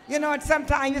vain. You know, and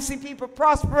sometimes you see people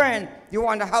prospering. You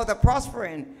wonder how they're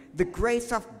prospering. The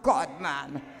grace of God,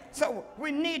 man. So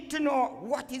we need to know,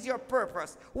 what is your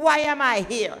purpose? Why am I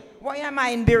here? Why am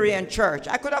I in Berean Church?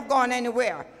 I could have gone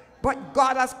anywhere. But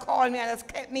God has called me and has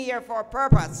kept me here for a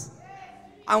purpose.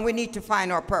 And we need to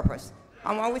find our purpose.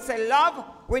 And when we say love,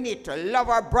 we need to love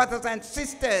our brothers and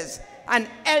sisters and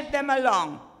help them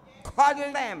along.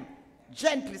 Cuddle them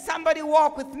gently. Somebody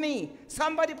walk with me.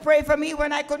 Somebody pray for me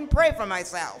when I couldn't pray for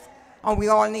myself. And we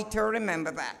all need to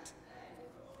remember that.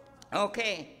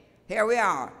 Okay, here we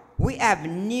are. We have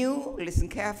new, listen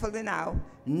carefully now,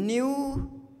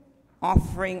 new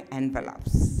offering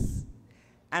envelopes.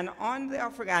 And on the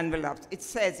offering envelopes, it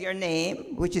says your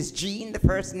name, which is Jean, the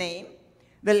first name.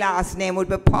 The last name would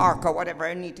be Parker, whatever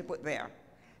I need to put there.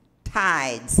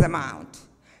 Tithes amount.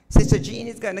 Sister Jean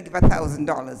is going to give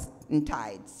 $1,000 in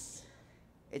tithes.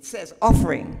 It says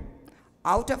offering.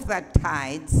 Out of that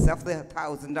tithes of the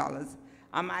 $1,000,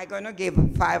 am I going to give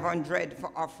 $500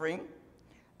 for offering?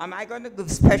 Am I going to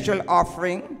give special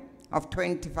offering of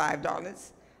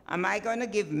 $25? Am I going to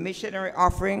give missionary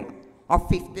offering of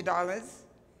 $50?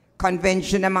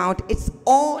 Convention amount, it's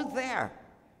all there.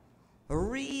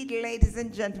 Read, ladies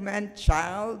and gentlemen,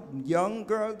 child, young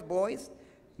girls, boys,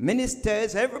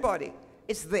 ministers, everybody.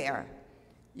 It's there.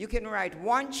 You can write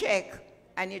one check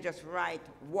and you just write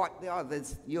what the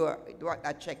others, what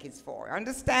that check is for.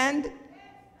 Understand?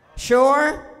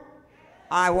 Sure?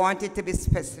 I want it to be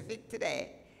specific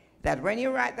today. That when you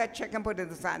write that check and put it in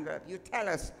the envelope, you tell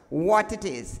us what it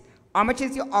is. How much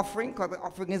is your offering? Because the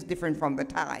offering is different from the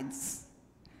tithes.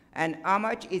 And how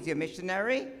much is your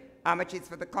missionary? How much is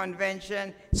for the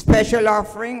convention? Special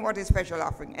offering. What is special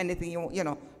offering? Anything you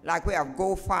know, like we have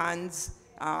Go Funds,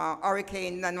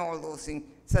 Hurricane, and all those things.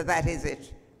 So that is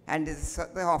it. And this is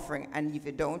the offering. And if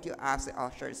you don't, you ask the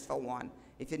ushers for one.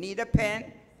 If you need a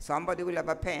pen, somebody will have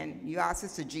a pen. You ask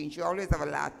Sister Jean. She always have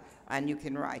a lot. And you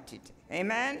can write it.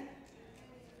 Amen?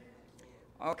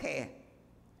 Okay.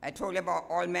 I told you about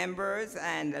all members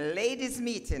and the ladies'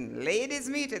 meeting. Ladies'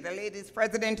 meeting. The ladies'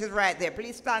 president is right there.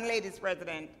 Please stand, ladies'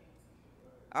 president.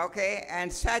 Okay.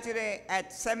 And Saturday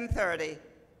at 7:30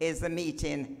 is the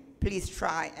meeting. Please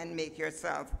try and make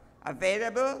yourself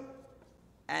available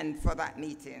and for that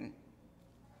meeting.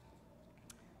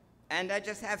 And I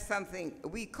just have something.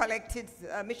 We collected,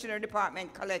 missionary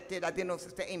department collected, as you know,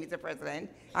 Sister Amy is the president,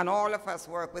 and all of us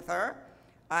work with her.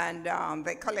 And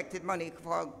they collected money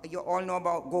for, you all know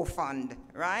about Go Fund,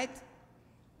 right?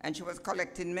 And she was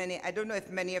collecting many, I don't know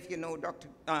if many of you know Dr.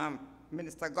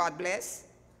 Minister God Bless,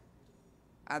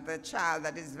 the child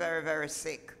that is very, very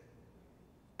sick.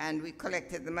 And we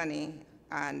collected the money,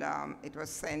 and it was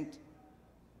sent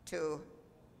to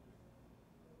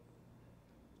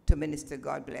Minister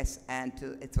God Bless, and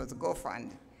it was a Go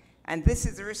Fund. And this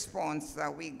is the response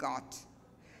that we got.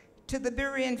 To the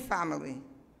Berean family,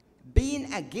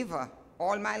 being a giver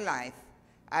all my life,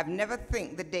 I've never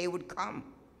think the day would come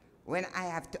when I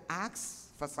have to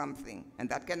ask for something, and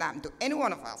that can happen to any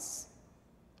one of us.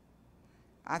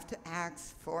 I have to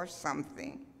ask for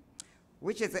something,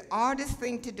 which is the hardest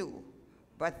thing to do,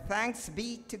 but thanks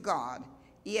be to God,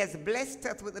 He has blessed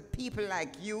us with the people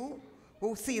like you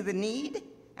who see the need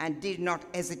and did not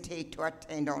hesitate to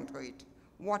attend unto it.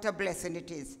 What a blessing it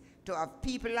is to have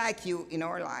people like you in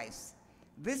our lives,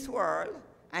 this world,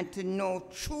 and to know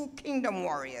true kingdom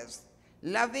warriors,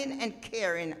 loving and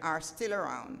caring, are still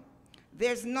around.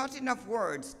 There's not enough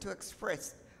words to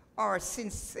express our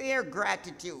sincere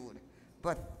gratitude,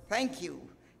 but thank you,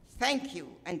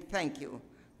 and thank you.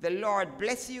 The Lord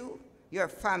bless you, your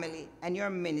family, and your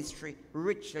ministry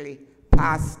richly.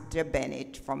 Pastor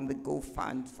Bennett from the Go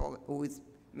Fund, who is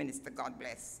Minister God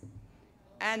Bless.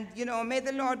 And, you know, may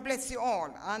the Lord bless you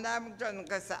all. And I'm going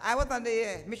to say, I was on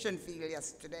the mission field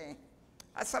yesterday.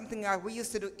 That's something we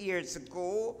used to do years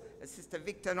ago. Sister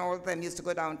Victor and all of them used to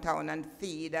go downtown and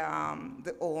feed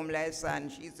the homeless,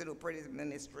 and she used to do praise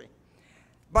ministry.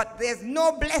 But there's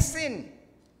no blessing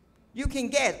you can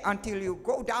get until you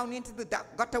go down into the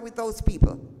gutter with those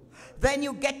people. Then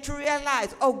you get to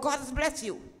realize, oh, God has blessed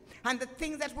you. And the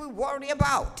things that we worry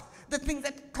about, the things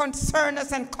that concern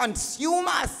us and consume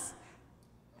us,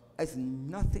 is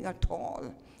nothing at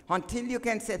all until you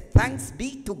can say, thanks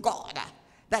be to God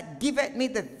that giveth me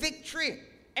the victory,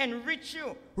 enrich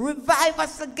you, revive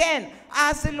us again.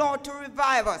 Ask the Lord to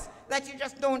revive us, that you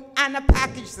just don't hand a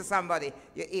package to somebody.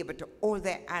 You're able to hold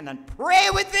their hand and pray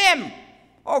with them.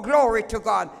 Oh, glory to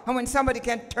God. And when somebody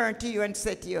can turn to you and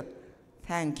say to you,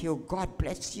 thank you, God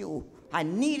bless you, I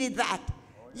needed that.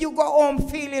 You go home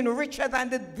feeling richer than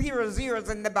the 0 zeros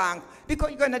in the bank, because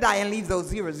you're going to die and leave those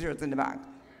 0 zeros in the bank.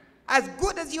 As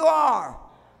good as you are,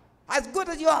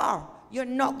 you're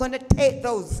not going to take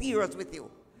those zeros with you.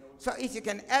 So if you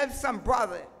can help some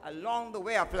brother along the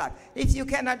way of life, if you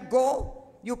cannot go,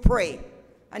 you pray.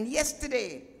 And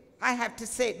yesterday, I have to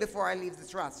say it before I leave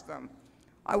this rostrum,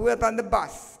 I was on the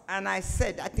bus, and I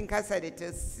think I said it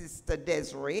to Sister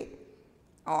Desiree,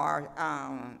 or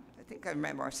I think I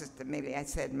remember our sister, maybe I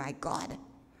said, my God,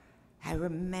 I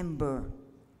remember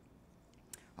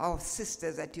our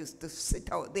sisters that used to sit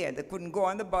out there. They couldn't go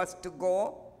on the bus to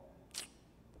go,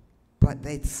 but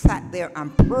they sat there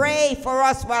and prayed for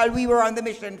us while we were on the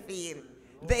mission field.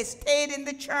 They stayed in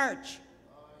the church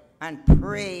and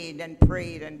prayed and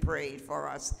prayed and prayed for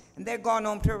us. And they're gone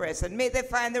home to rest. And may they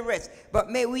find the rest. But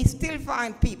may we still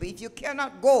find people. If you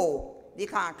cannot go, you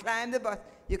can't climb the bus,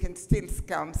 you can still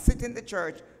come, sit in the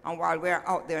church, and while we're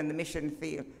out there in the mission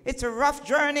field. It's a rough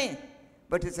journey,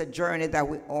 but it's a journey that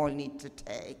we all need to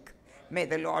take. May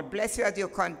the Lord bless you as you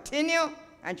continue.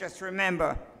 And just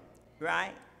remember,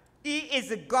 right? He is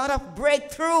the God of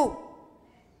breakthrough.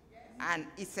 And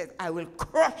he says, I will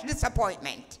crush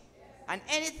disappointment. And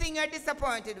anything you're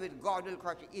disappointed with, God will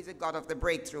crush it. He's a God of the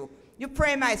breakthrough. You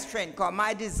pray my strength, because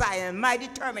my desire and my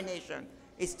determination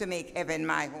is to make heaven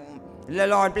my home. The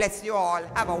Lord bless you all.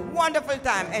 Have a wonderful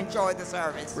time. Enjoy the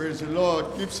service. Praise the Lord.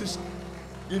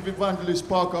 Give Evangelist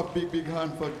Parker a big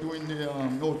hand for doing the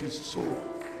notice so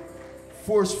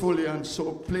forcefully and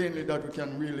so plainly that we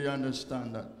can really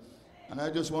understand that. And I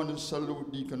just want to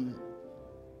salute Deacon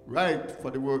Wright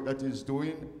for the work that he's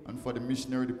doing, and for the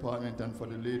missionary department, and for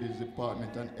the ladies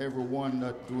department, and everyone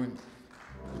that's doing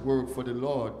the work for the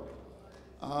Lord.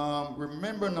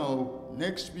 Remember now,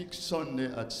 next week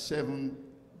Sunday at 7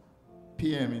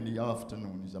 p.m. in the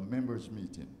afternoon is a members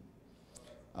meeting.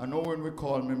 I know when we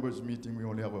call members meeting, we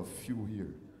only have a few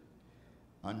here.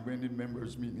 And when the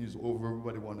members meeting is over,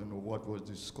 everybody want to know what was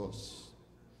discussed.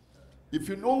 If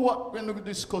you know what we're going to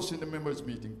discuss in the members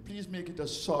meeting, please make it a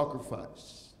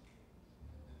sacrifice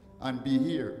and be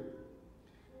here.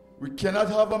 We cannot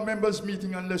have a members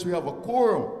meeting unless we have a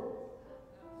quorum.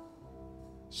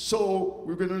 So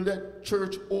we're going to let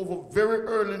church over very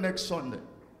early next Sunday.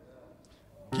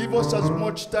 Give us as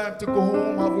much time to go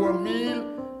home, have our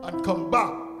meal, and come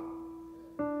back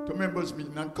to members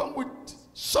meeting. And come with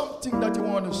something that you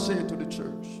want to say to the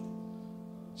church.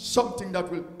 Something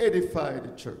that will edify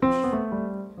the church.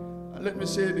 And let me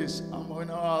say this, I'm going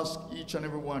to ask each and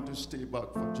every one to stay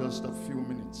back for just a few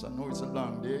minutes. I know it's a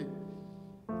long day.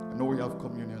 I know we have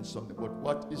communion Sunday, but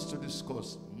what is to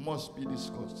discuss must be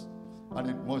discussed, and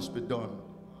it must be done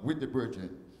with the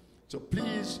brethren. So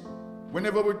please,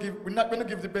 whenever we give, we're not going to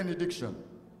give the benediction.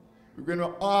 We're going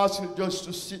to ask you just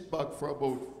to sit back for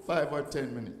about 5 or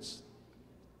 10 minutes,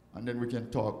 and then we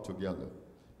can talk together,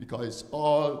 because it's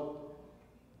all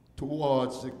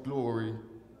towards the glory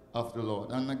of the Lord.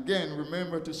 And again,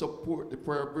 remember to support the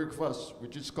prayer breakfast,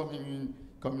 which is coming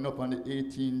up on the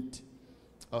 18th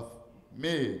of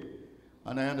May.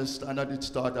 And I understand that it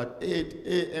starts at 8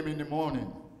 a.m. in the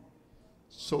morning.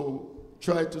 So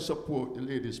try to support the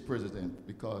ladies president,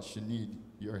 because she needs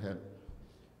your help.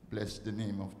 Bless the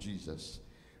name of Jesus.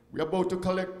 We're about to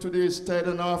collect today's tithe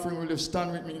and offering. Will you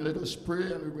stand with me? Let us pray,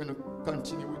 and we're going to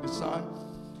continue with the song.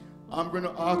 I'm going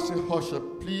to ask the usher,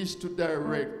 please, to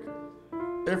direct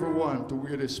everyone to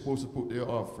where they're supposed to put their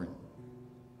offering.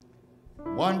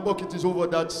 One bucket is over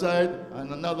that side,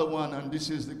 and another one, and this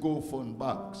is the GoFund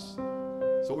box.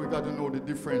 So we got to know the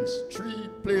difference. 3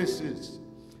 places.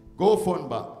 GoFund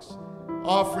box.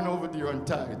 Offering over there on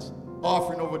tithes.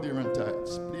 Offering over there on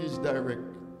tithes. Please direct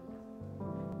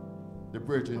the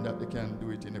brethren that they can do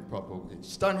it in a proper way.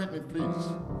 Stand with me, please.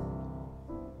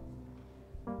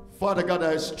 Father God,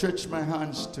 I stretch my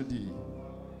hands to thee.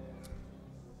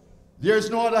 There is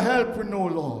no other help we know,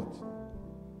 Lord.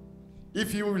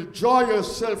 If you will draw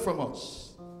yourself from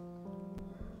us,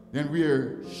 then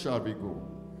where shall we go?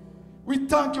 We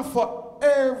thank you for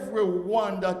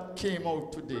everyone that came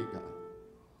out today, God.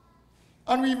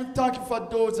 And we even thank you for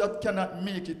those that cannot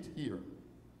make it here,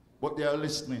 but they are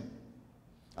listening.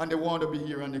 And they want to be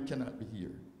here and they cannot be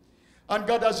here. And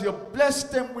God, as you bless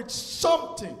them with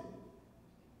something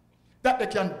that they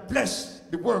can bless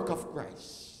the work of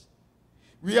Christ,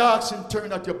 we ask in turn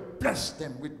that you bless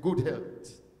them with good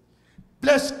health,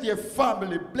 Bless their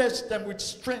family. Bless them with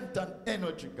strength and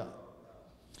energy, God.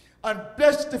 And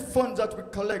bless the funds that we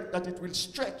collect, that it will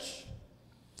stretch.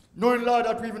 Knowing, Lord,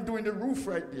 that we're even doing the roof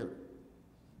right there.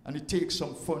 And it takes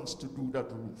some funds to do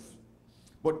that roof.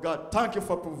 But God, thank you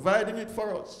for providing it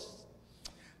for us.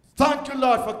 Thank you,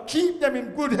 Lord, for keep them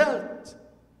in good health.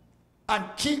 And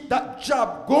keep that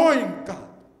job going, God.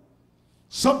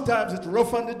 Sometimes it's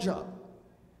rough on the job.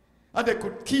 And they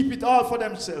could keep it all for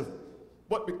themselves.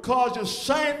 But because you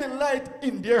shine the light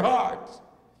in their hearts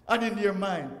and in their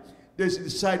mind, they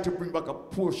decide to bring back a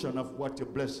portion of what you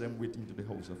bless them with into the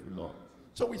house of the Lord.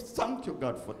 So we thank you,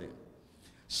 God, for them.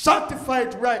 Sanctify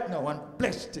it right now and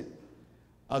bless it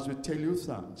as we tell you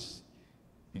thanks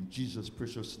in Jesus'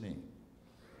 precious name.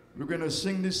 We're going to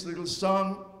sing this little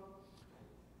song,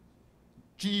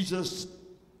 Jesus,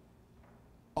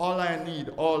 all I need,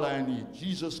 all I need.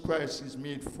 Jesus Christ is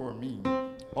made for me.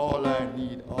 All I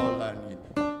need, all I need.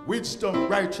 Wisdom,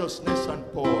 righteousness, and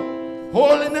power.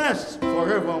 Holiness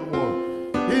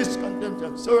forevermore. His contempt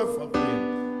and serve from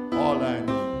pain. All I need,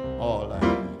 all I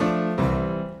need.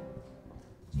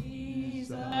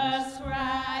 Jesus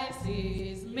Christ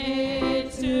is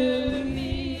made to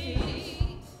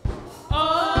me.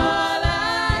 All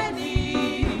I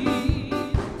need,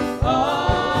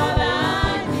 all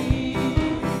I need.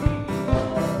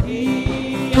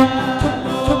 He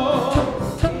alone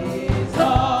is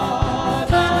all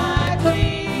I need.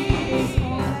 He is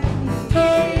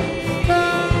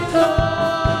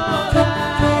all I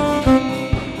need.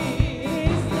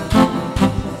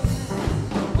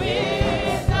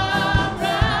 Wisdom,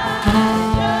 righteousness,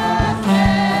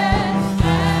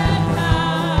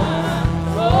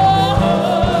 and power,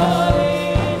 holiness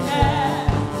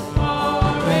forevermore.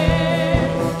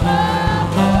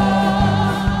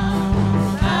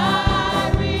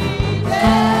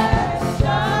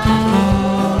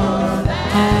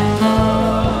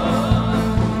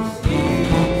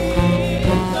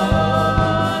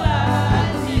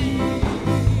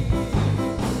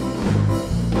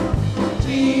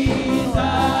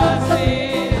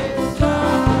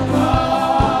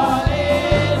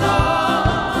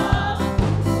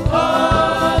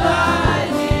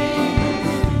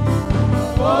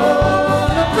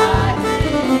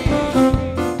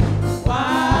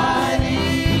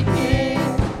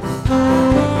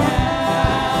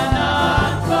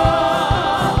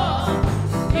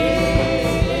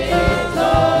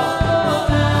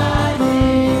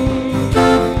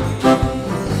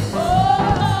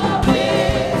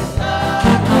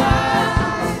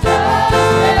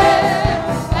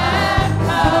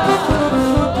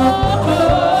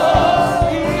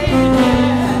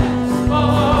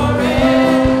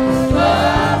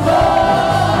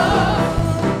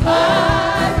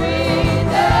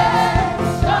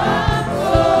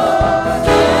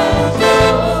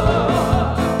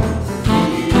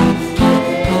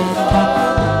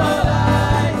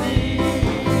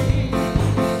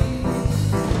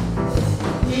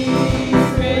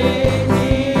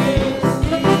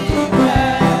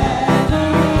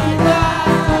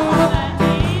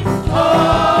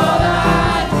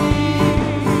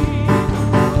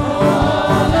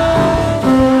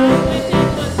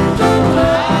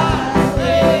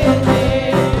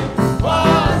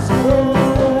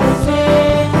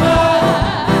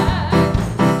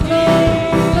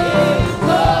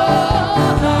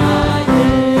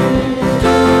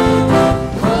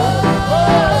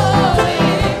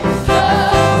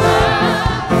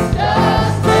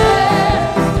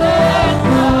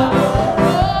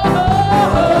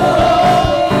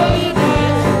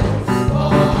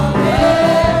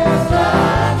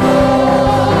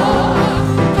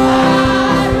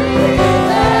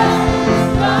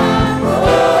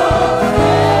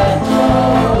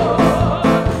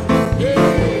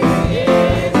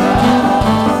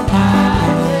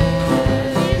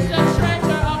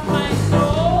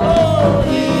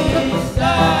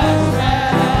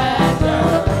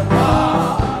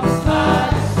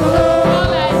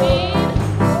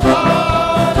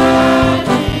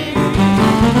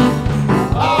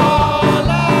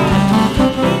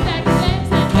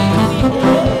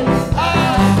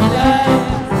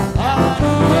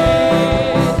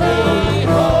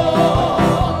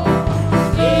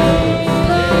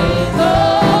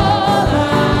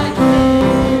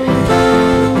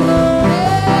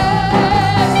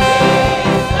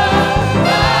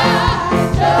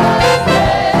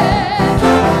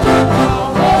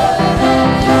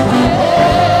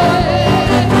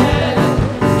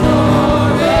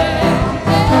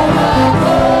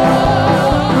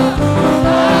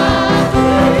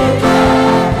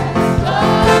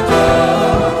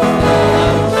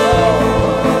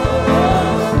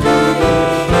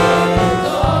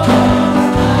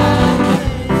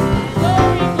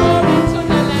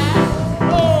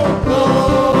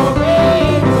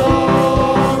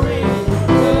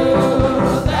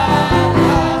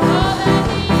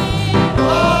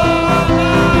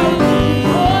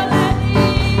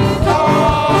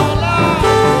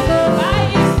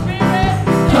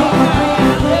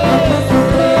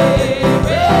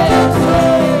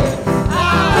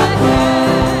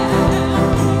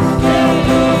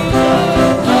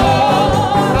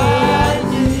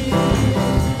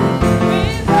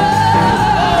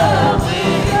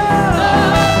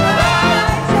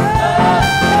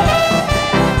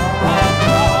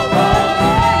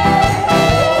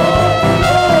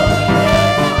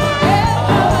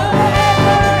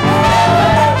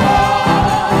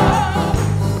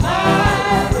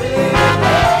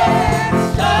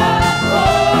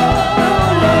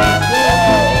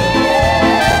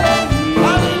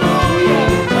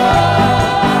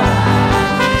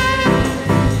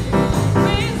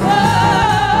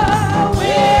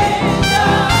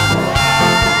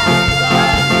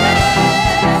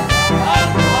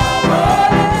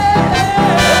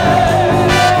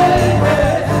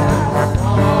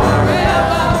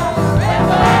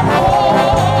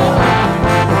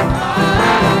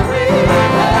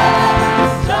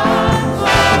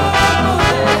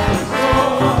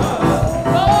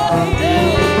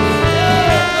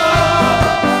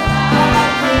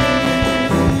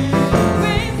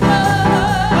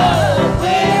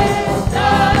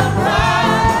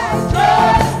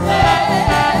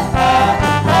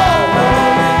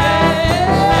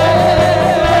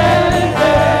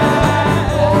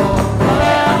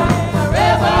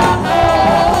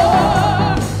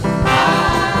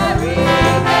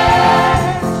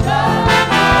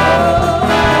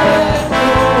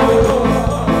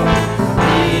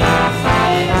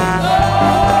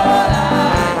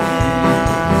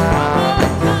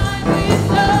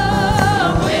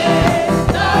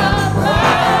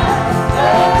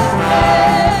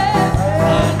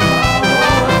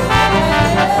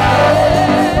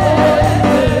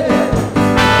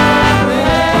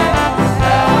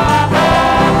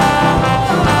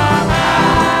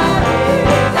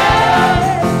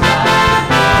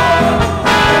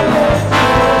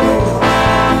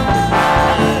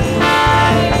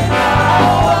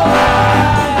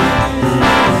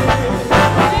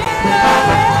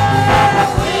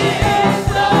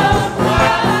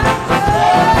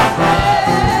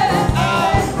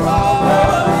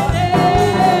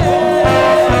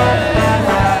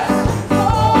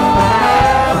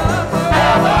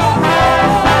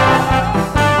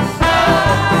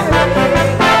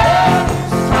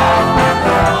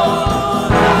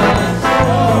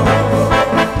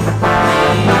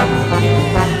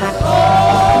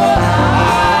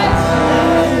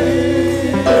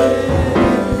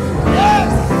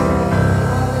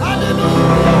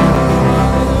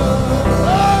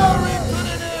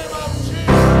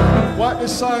 What the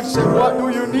song said, what do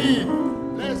you need?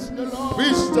 Bless the Lord.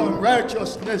 Wisdom,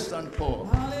 righteousness, and power.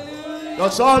 Hallelujah.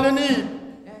 That's all you need.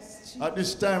 Yes, Jesus. At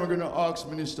this time, we're going to ask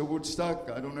Minister Woodstock,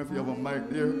 I don't know if you have a mic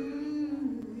there,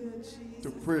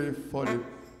 to pray for the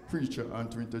preacher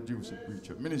and to introduce the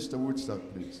preacher. Minister Woodstock,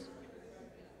 please.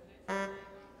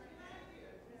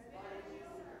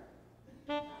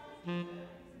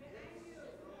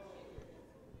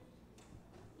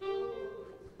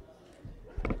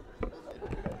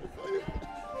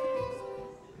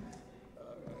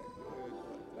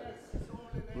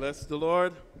 Bless the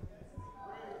Lord.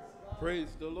 Praise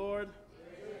the Lord.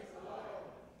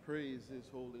 Praise his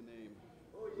holy name.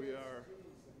 We are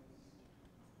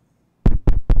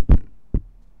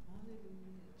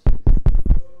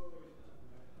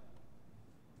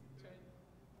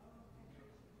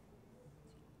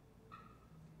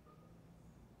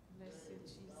Bless you,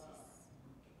 Jesus.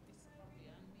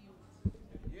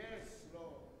 Yes,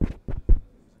 Lord.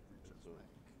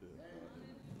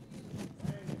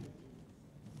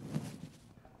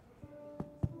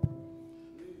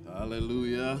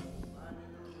 Hallelujah.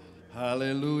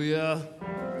 Hallelujah.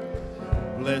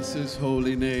 Bless his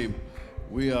holy name.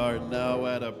 We are now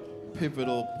at a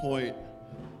pivotal point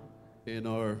in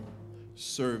our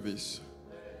service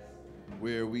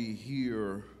where we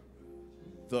hear,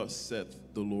 thus saith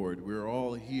the Lord. We're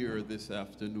all here this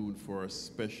afternoon for a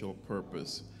special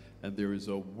purpose, and there is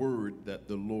a word that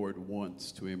the Lord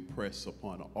wants to impress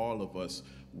upon all of us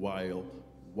why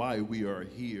we are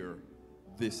here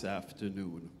this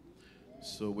afternoon.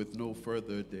 So with no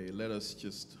further ado, let us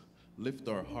just lift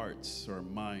our hearts, our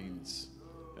minds,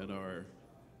 and our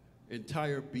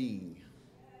entire being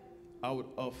out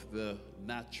of the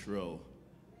natural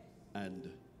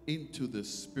and into the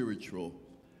spiritual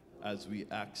as we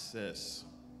access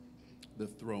the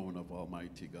throne of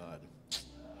Almighty God.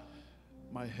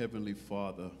 My Heavenly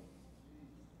Father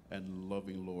and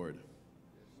loving Lord,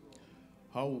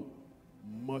 how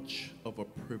much of a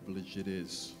privilege it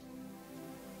is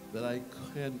that I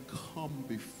can come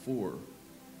before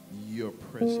your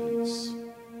presence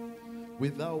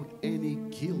without any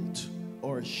guilt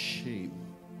or shame,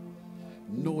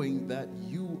 knowing that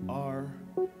you are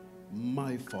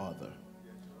my Father.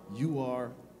 You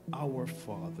are our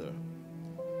Father.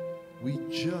 We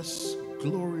just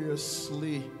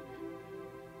gloriously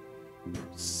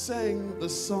sang the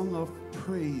song of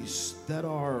praise that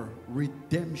our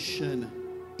redemption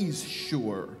is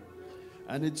sure.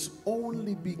 And it's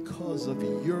only because of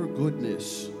your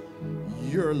goodness,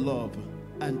 your love,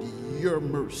 and your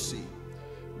mercy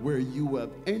where you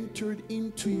have entered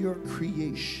into your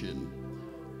creation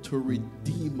to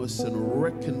redeem us and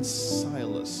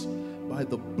reconcile us by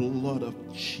the blood of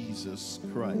Jesus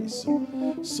Christ.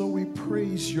 So we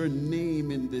praise your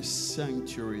name in this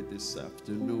sanctuary this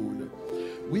afternoon.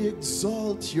 We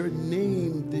exalt your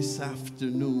name this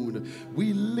afternoon.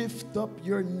 We lift up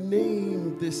your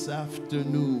name this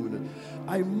afternoon.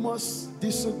 I must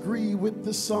disagree with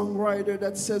the songwriter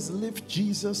that says lift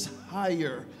Jesus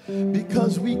higher,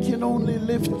 because we can only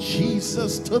lift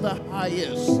Jesus to the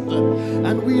highest.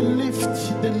 And we lift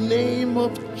the name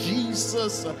of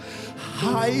Jesus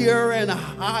higher and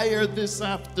higher this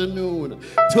afternoon,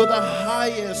 to the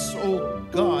highest, oh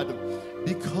God,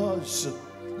 because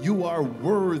you are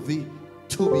worthy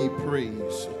to be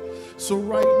praised. So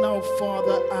right now,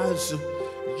 Father, as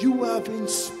you have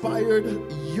inspired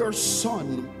your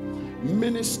son,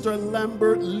 Minister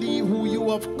Lambert Lee, who you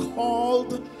have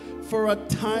called for a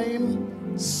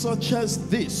time such as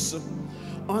this,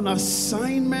 on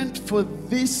assignment for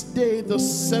this day, the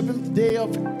 7th day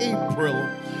of April,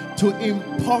 to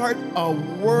impart a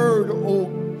word, oh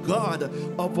God,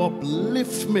 of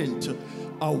upliftment,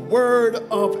 a word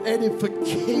of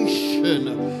edification,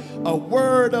 a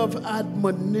word of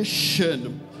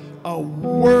admonition, a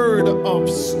word of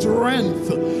strength,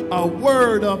 a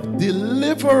word of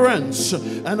deliverance,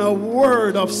 and a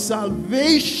word of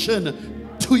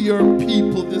salvation to your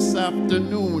people this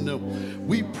afternoon.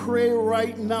 We pray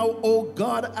right now, oh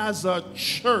God, as a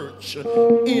church,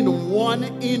 in one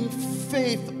in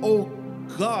faith, oh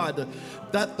God,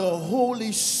 that the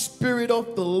Holy Spirit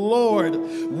of the Lord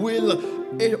will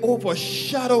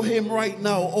overshadow him right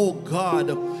now, oh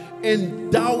God.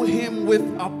 Endow him with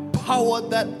a power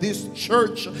that this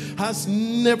church has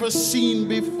never seen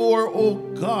before, oh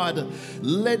God.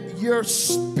 Let your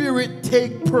spirit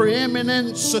take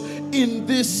preeminence in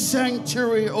this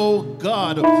sanctuary, oh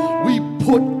God. We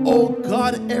put, oh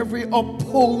God, every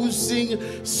opposing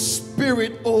spirit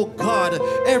spirit, oh God,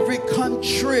 every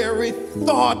contrary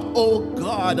thought, oh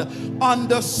God,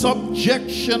 under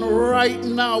subjection right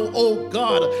now, oh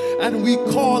God. And we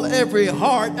call every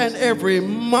heart and every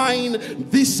mind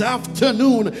this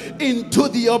afternoon into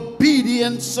the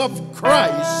obedience of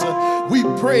Christ. We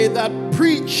pray that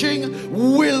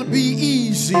preaching will be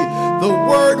easy. The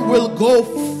word will go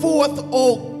forth,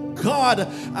 oh God,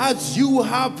 as you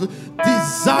have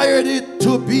desired it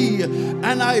to be.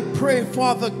 And I pray,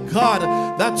 Father God,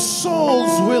 that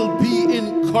souls will be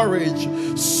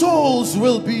encouraged, souls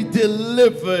will be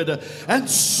delivered, and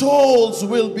souls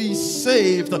will be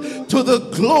saved to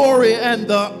the glory and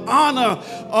the honor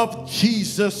of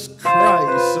Jesus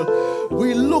Christ.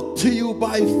 We look to you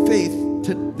by faith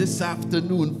this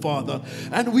afternoon, Father,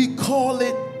 and we call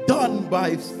it done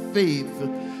by faith.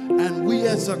 And we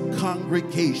as a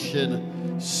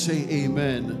congregation say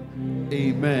amen,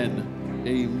 amen,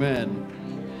 amen.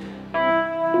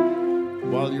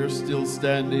 While you're still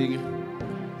standing,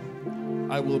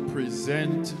 I will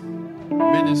present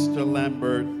Minister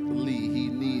Lambert Lee. He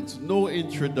needs no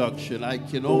introduction. I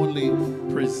can only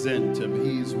present him.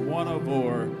 He's one of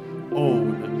our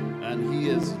own, and he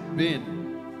has been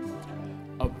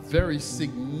a very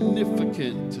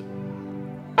significant,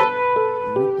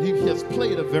 he has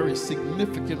played a very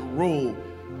significant role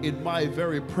in my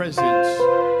very presence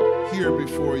here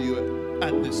before you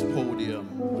at this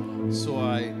podium. So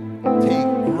I take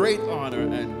great honor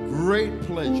and great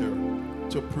pleasure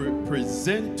to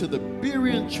present to the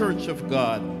Berean Church of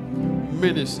God,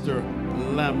 Minister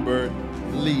Lambert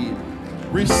Lee.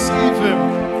 Receive him,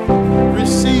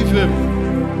 receive him,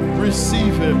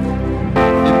 receive him in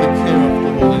the care of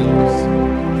the Holy Ghost.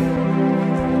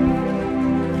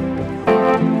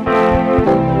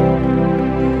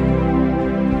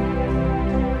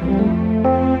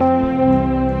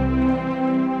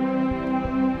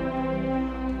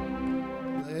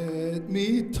 Let me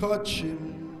touch him.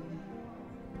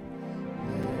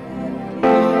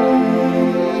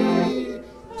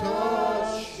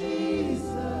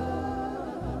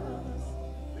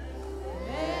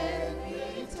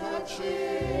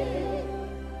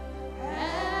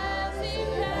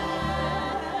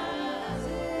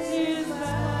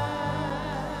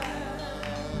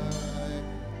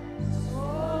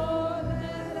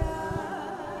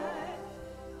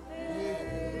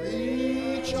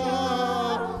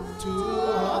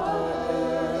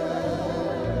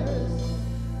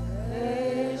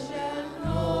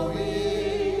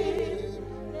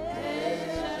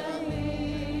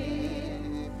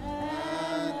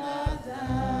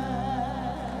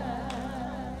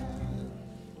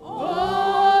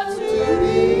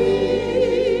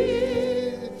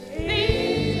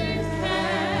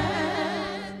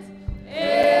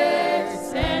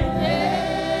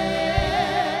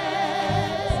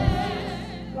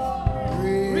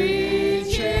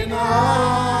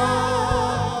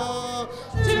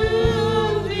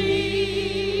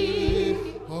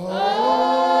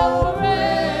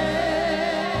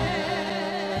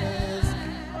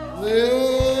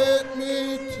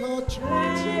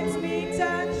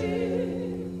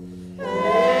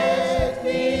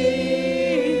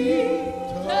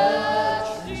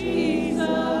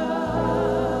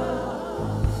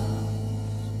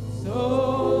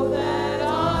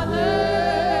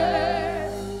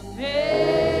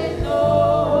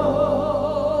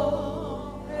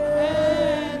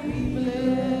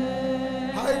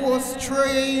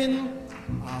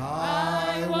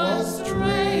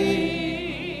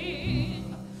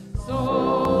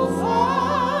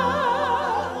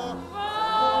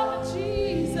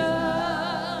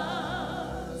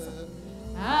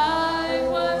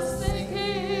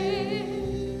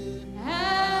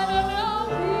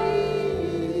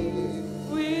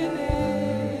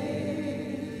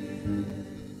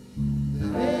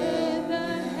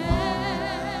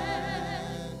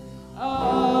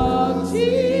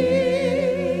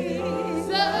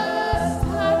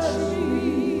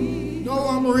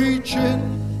 Reaching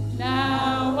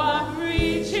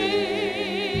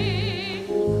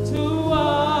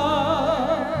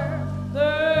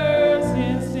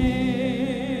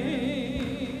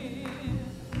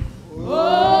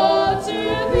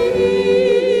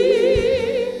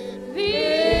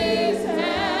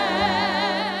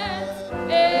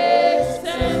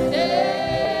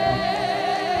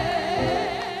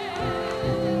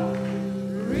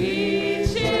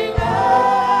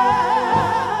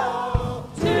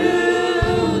out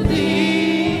to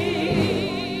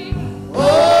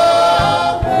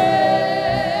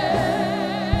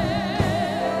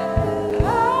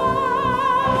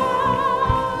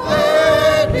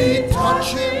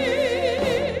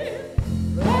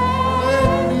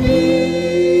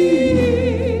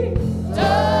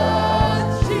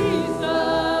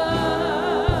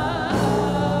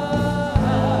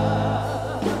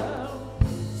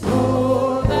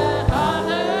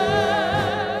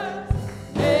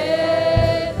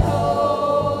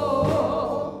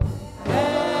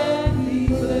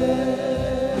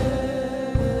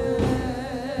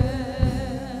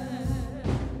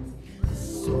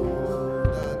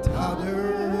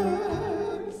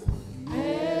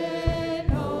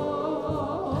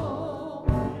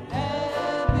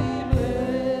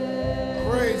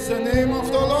name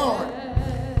of the Lord.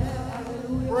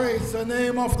 Praise the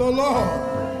name of the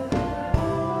Lord.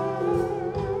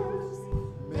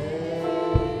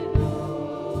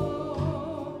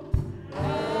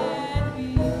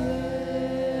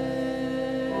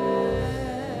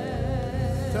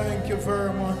 Thank you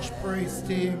very much, praise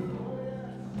team.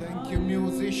 Thank you,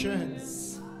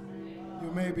 musicians.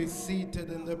 You may be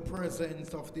seated in the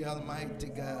presence of the Almighty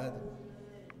God.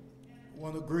 I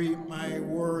want to greet my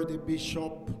worthy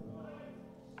Bishop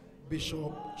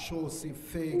Joseph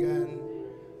Fagan,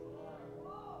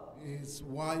 his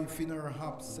wife in her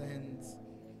absence,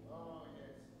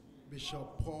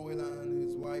 Bishop Powell and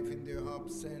his wife in their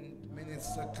absence,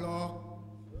 Minister Clark,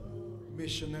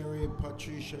 Missionary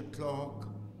Patricia Clark,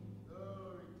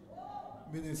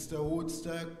 Minister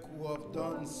Woodstock, who have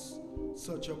done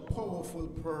such a powerful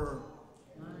prayer.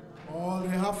 All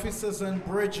the officers and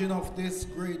brethren of this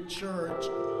great church,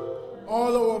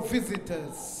 all our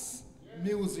visitors,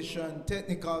 musicians,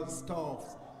 technical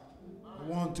staff, I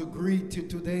want to greet you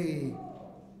today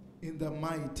in the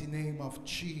mighty name of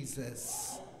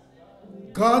Jesus.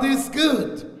 God is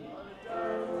good.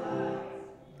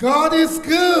 God is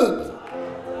good.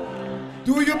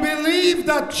 Do you believe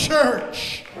that,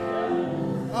 church?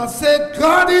 I said,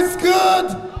 God is good.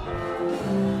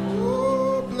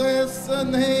 Oh, bless the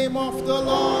name of the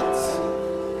Lord.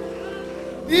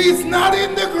 He's not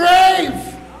in the grave.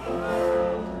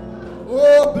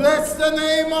 Oh, bless the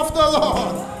name of the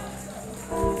Lord.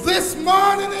 This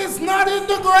morning is not in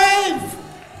the grave.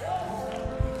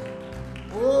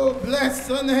 Oh, bless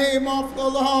the name of the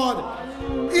Lord.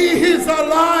 He is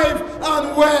alive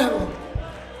and well.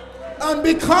 And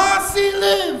because he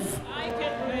lives,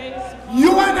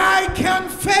 you and I can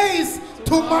face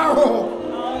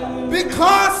tomorrow.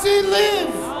 Because he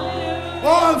lives,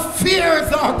 all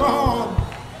fears are gone.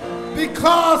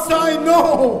 Because I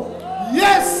know,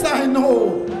 yes, I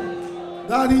know,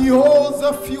 that he holds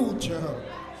a future.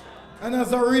 And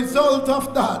as a result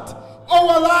of that,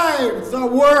 our lives are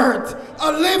worth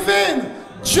a living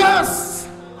just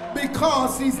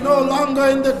because he's no longer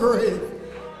in the grave.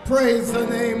 Praise the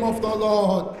name of the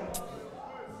Lord.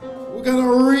 We're going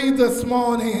to read this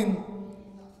morning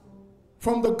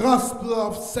from the Gospel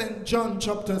of St. John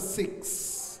chapter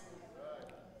 6.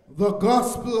 The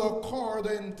Gospel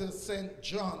according to St.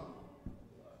 John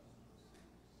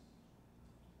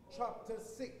chapter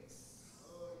 6.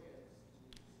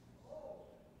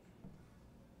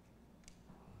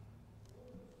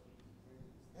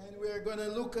 And we're going to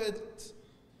look at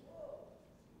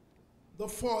the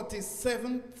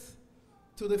 47th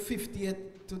to the 50th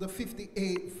to the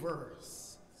 58th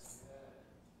verse.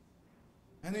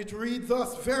 And it reads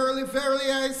thus, Verily, verily,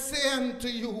 I say unto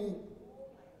you,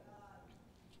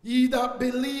 he that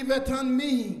believeth on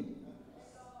me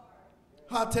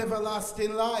hath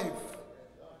everlasting life.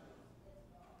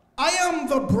 I am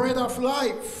the bread of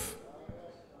life.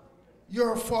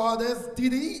 Your fathers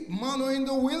did eat manna in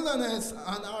the wilderness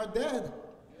and are dead.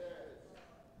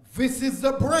 This is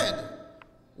the bread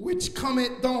which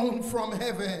cometh down from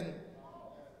heaven,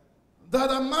 that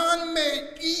a man may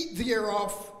eat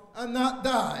thereof and not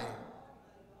die.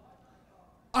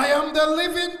 I am the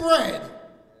living bread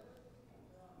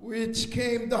which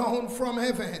came down from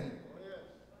heaven.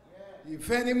 If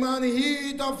any man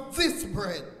eat of this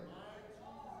bread,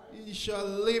 he shall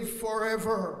live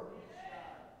forever.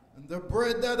 And the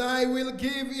bread that I will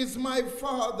give is my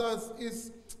Father's,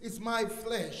 is my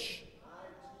flesh,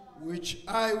 which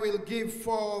I will give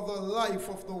for the life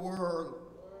of the world.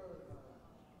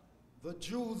 The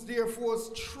Jews therefore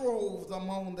strove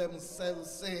among themselves,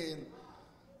 saying,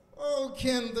 how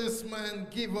can this man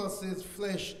give us his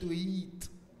flesh to eat?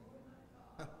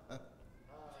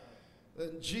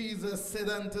 Then Jesus said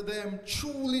unto them,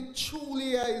 Truly,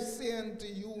 truly, I say unto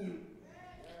you,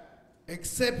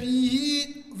 except ye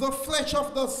eat the flesh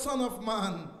of the Son of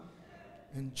Man,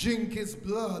 and drink his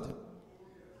blood,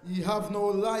 ye have no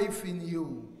life in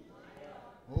you.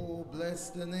 Oh, bless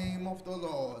the name of the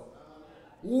Lord.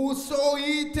 Whoso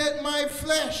eateth my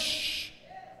flesh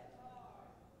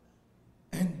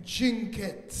and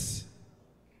drinketh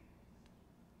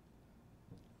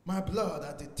my blood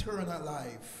hath eternal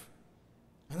life,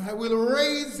 and I will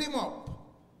raise him up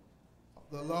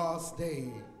the last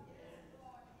day.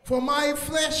 For my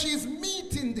flesh is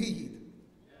meat indeed,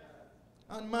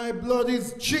 and my blood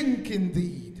is drink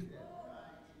indeed.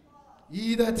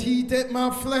 He that eateth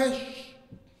my flesh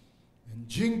and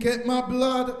drinketh my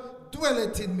blood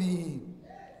dwelleth in me,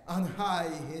 and I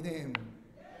in him.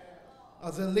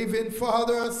 As a living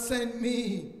Father has sent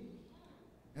me,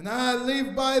 and I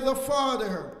live by the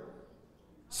Father,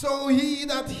 so he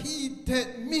that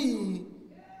eateth me,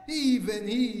 even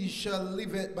he shall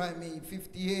live it by me.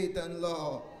 58 and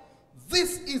law.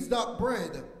 This is that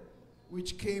bread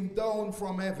which came down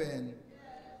from heaven,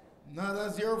 not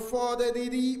as your father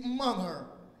did eat manna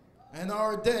and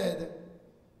are dead.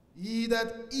 He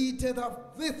that eateth of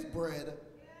this bread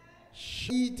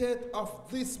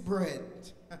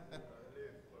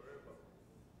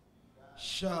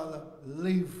shall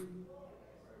live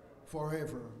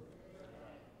forever.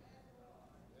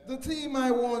 The theme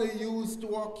I want to use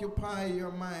to occupy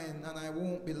your mind, and I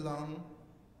won't be long,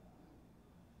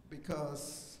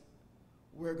 because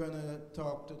we're going to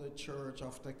talk to the church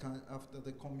after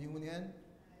the communion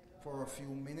for a few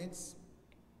minutes.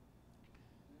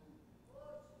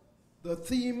 The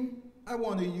theme I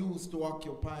want to use to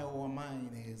occupy our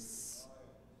mind is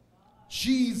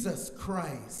Jesus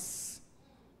Christ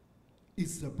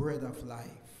is the bread of life.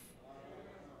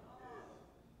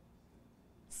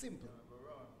 Simple.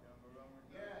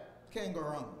 Can't go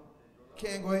wrong.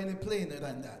 Can't go any plainer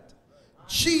than that.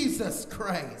 Jesus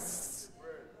Christ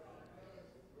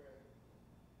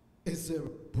is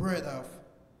the bread of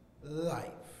life.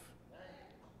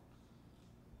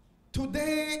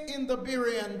 Today in the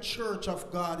Berean Church of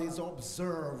God is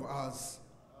observed as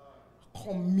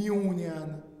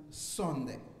Communion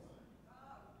Sunday,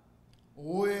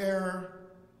 where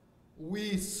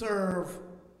we serve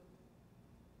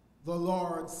the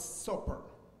Lord's Supper.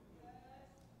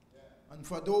 And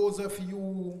for those of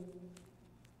you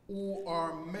who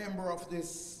are member of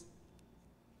this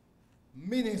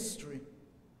ministry,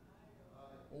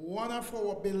 one of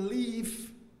our beliefs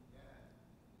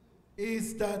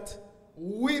is that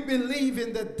we believe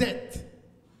in the death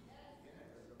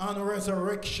and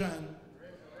resurrection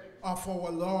of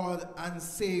our Lord and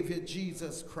Savior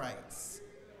Jesus Christ.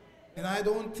 And I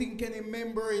don't think any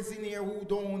member is in here who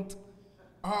don't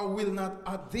or will not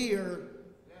adhere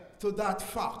to that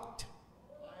fact,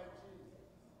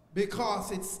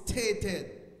 because it's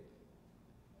stated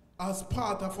as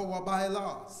part of our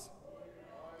bylaws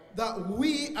that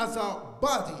we as a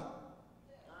body,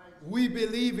 we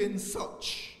believe in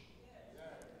such.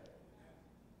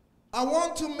 I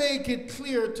want to make it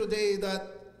clear today that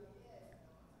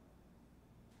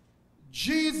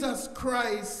Jesus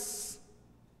Christ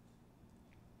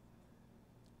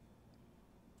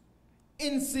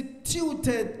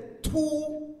instituted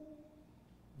two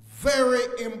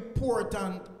very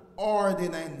important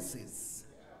ordinances.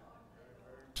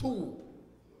 Two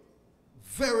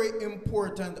very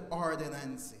important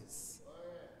ordinances.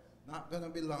 Not going to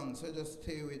be long, so just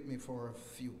stay with me for a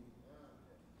few.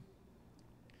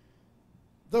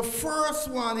 The first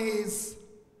one is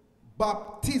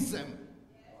baptism.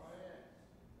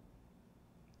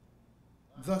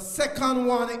 The second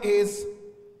one is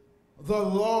the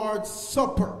Lord's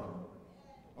Supper,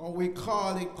 or we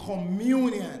call it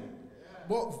communion.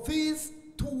 But these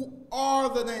two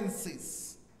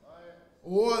ordinances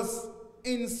was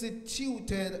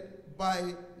instituted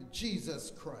by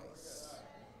Jesus Christ.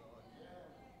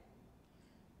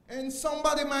 And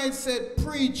somebody might say,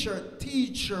 preacher,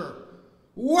 teacher,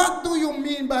 what do you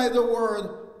mean by the word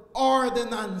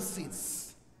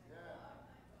ordinances?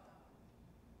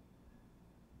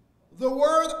 The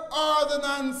word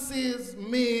ordinances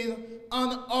mean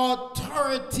an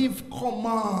authoritative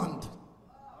command,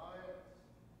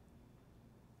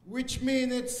 which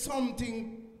means it's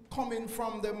something coming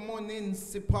from the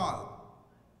municipal,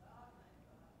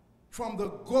 from the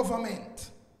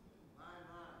government,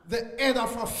 the head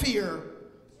of affair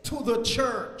to the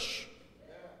church.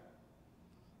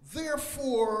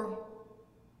 Therefore,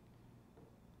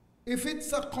 if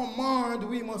it's a command,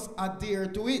 we must adhere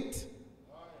to it.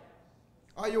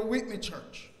 Are you with me,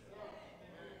 church?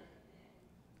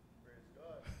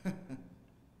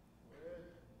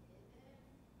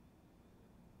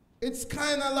 It's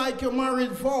kind of like your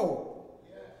married vow.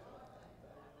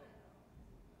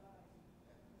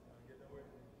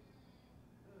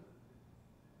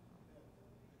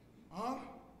 Huh?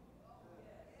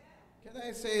 Can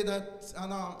I say that?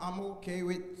 And I'm okay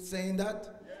with saying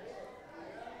that?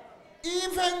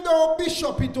 Even though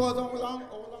Bishop, it was how long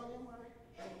you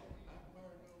married?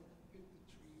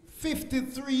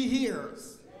 53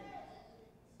 years.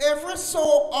 Every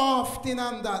so often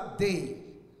on that day,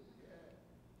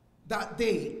 that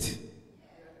date,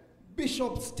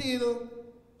 Bishop still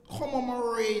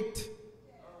commemorate,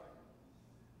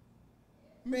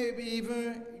 maybe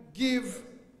even give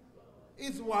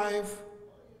his wife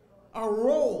a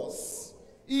rose,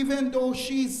 even though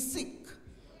she's sick.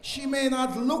 She may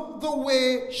not look the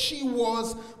way she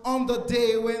was on the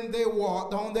day when they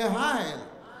walked down the aisle.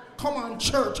 Come on,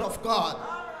 church of God.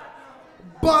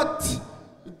 But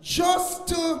just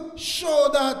to show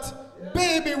that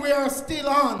Baby, we are still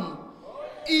on.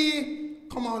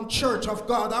 Come on, Church of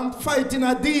God, I'm fighting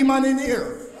a demon in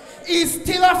here. He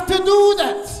still have to do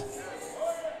that.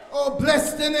 Oh,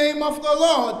 bless the name of the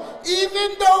Lord.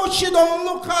 Even though she don't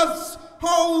look as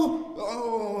how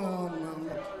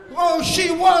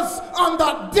she was on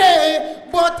that day,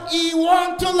 but he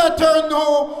want to let her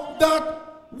know that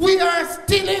we are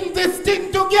still in this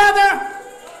thing together.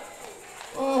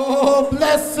 Oh,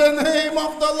 bless the name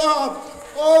of the Lord.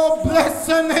 Oh, bless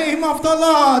the name of the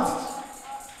Lord.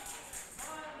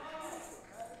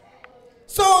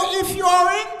 So if you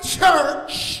are in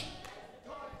church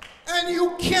and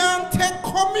you can't take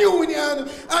communion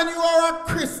and you are a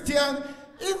Christian,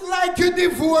 it's like you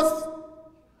divorced.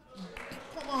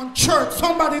 Come on, church,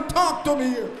 somebody talk to me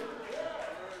here.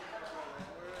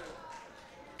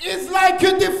 It's like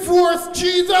you divorced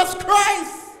Jesus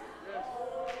Christ.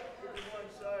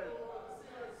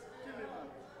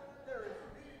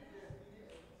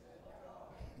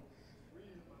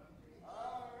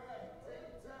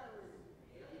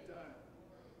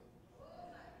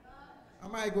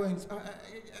 Am I going?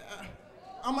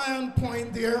 Am I on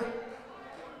point there?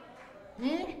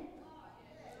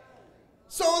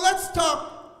 So let's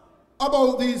talk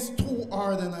about these two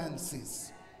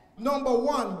ordinances. Number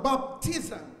one,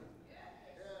 baptism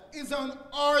is an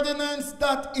ordinance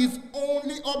that is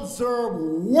only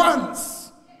observed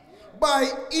once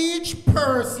by each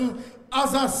person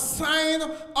as a sign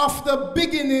of the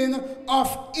beginning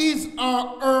of his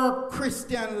or her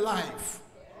Christian life.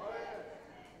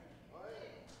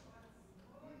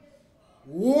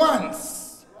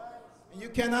 Once. You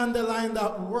can underline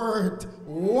that word,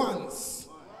 once.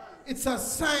 It's a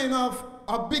sign of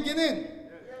a beginning.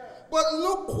 But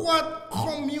look what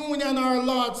communion or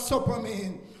Lord's Supper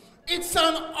means. It's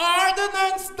an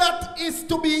ordinance that is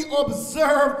to be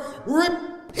observed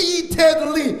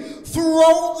repeatedly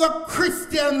throughout the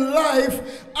Christian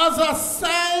life as a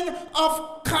sign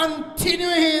of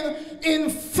continuing in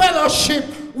fellowship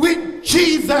with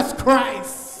Jesus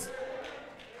Christ.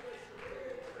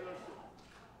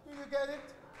 Get it?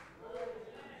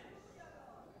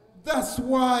 That's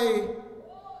why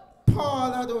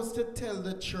Paul had us to tell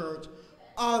the church,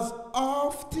 as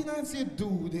often as you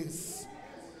do this,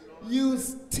 you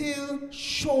still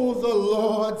show the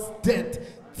Lord's death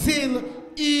till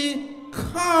he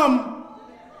come.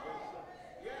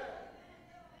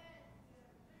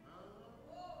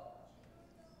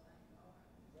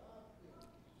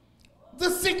 The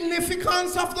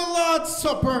significance of the Lord's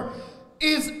Supper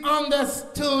is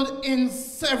understood in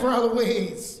several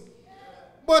ways.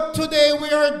 But today we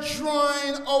are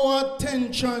drawing our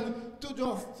attention to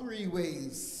just three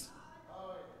ways.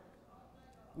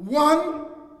 One,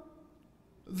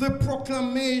 the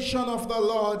proclamation of the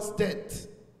Lord's death.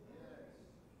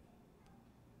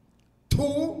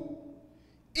 Two,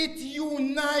 it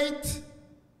unites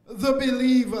the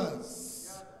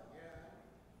believers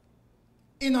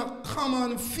in a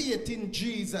common faith in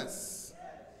Jesus.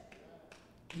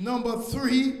 Number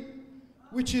three,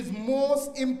 which is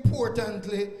most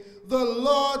importantly, the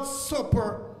Lord's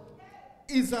Supper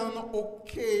is an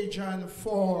occasion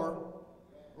for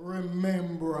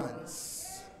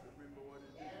remembrance.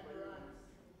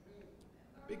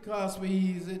 Because we're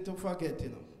easy to forget,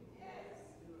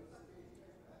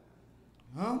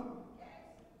 Huh?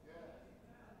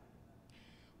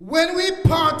 When we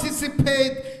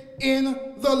participate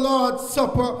in the Lord's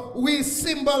Supper, we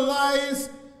symbolize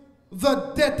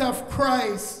the death of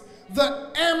Christ,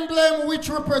 the emblem which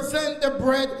represents the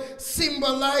bread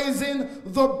symbolizing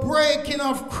the breaking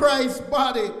of Christ's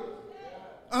body,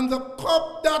 and the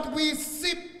cup that we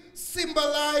sip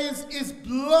symbolize his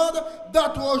blood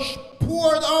that was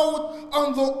poured out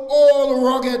on the old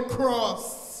rugged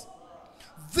cross.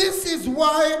 This is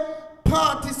why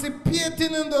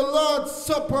participating in the Lord's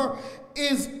Supper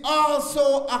is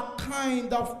also a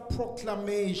kind of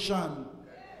proclamation.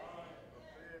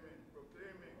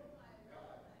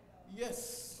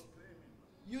 Yes.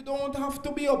 You don't have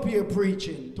to be up here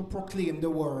preaching to proclaim the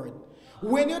word.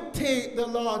 When you take the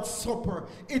Lord's Supper,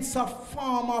 it's a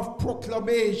form of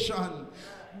proclamation.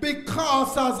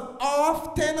 Because as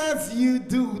often as you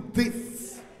do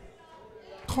this,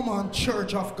 come on,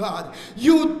 Church of God,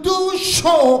 you do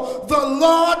show the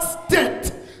Lord's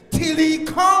death till he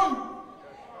come.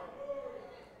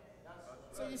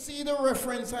 So you see the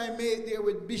reference I made there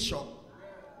with Bishop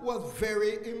was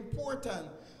very important.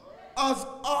 As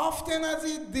often as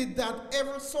he did that,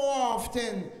 ever so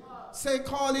often, say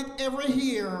call it every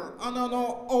year and on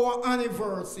our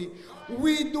anniversary,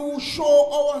 we do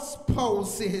show our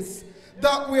spouses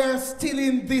that we are still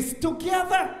in this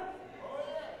together.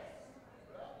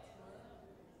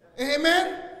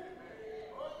 Amen?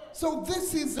 So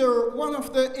this is one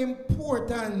of the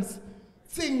important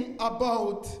thing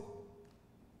about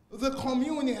the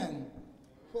communion.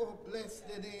 Oh, bless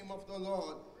the name of the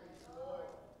Lord.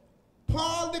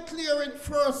 Paul declaring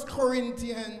 1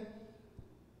 Corinthians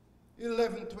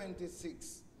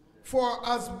 11:26. For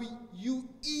as you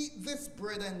eat this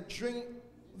bread and drink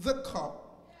the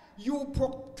cup, you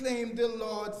proclaim the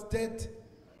Lord's death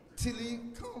till he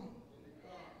come.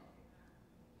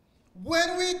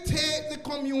 When we take the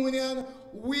communion,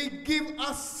 we give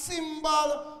a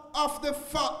symbol of the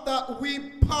fact that we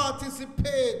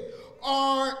participate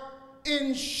or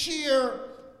share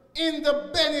in the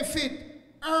benefit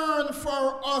earned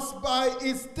for us by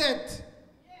his death,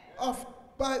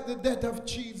 by the death of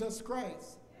Jesus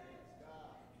Christ.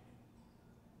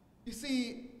 You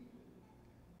see,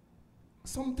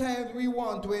 sometimes we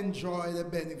want to enjoy the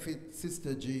benefit,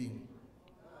 Sister Jean,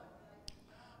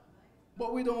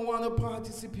 but we don't want to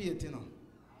participate, you know.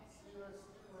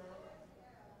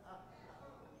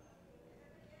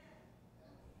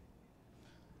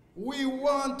 We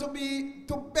want to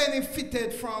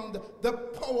benefit from the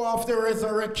power of the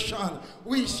resurrection.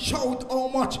 We shout how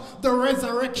much the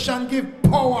resurrection gives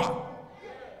power.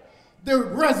 The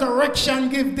resurrection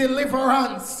gives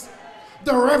deliverance.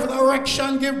 The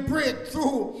resurrection gives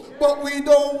breakthrough. But we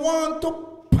don't want to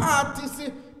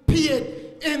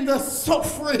participate in the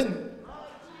suffering.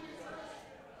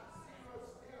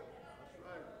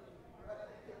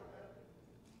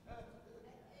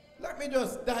 Let me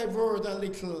just divert a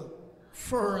little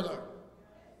further.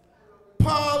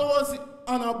 Paul was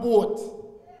on a boat,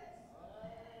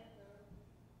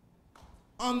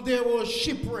 and there was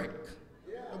shipwreck.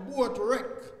 The boat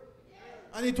wrecked,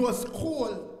 and it was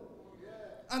cold.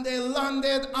 And they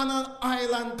landed on an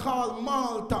island called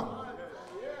Malta.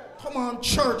 Come on,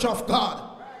 Church of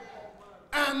God.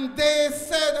 And they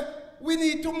said, we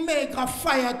need to make a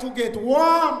fire to get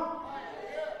warm.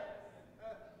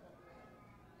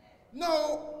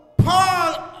 Now,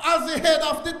 Paul, as the head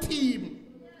of the team,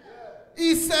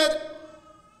 he said,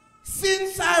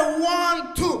 since I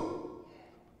want to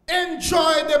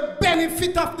enjoy the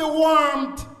benefit of the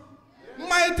warmth,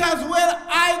 might as well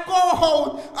I go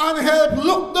out and help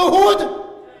look the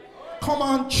hood. Come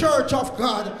on, Church of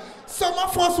God. Some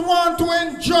of us want to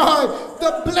enjoy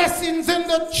the blessings in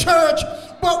the church,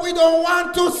 but we don't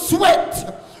want to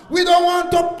sweat. We don't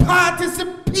want to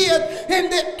participate in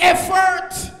the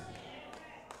effort.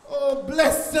 Oh,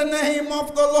 bless the name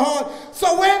of the Lord.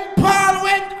 So when Paul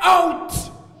went out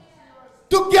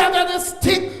to gather the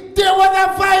stick, there was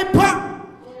a viper.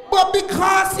 But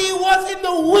because he was in the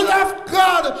will of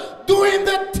God, doing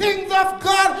the things of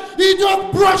God, he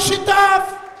just brushed it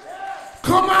off.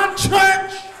 Come on,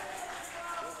 church.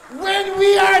 When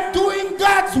we are doing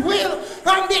God's will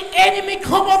and the enemy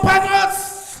come upon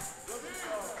us,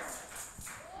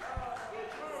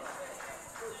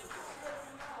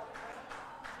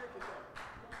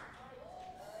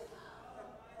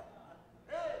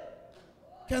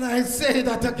 can I say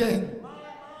that again?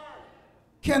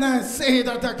 Can I say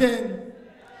that again?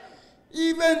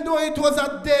 Even though it was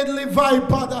a deadly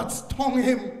viper that stung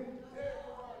him,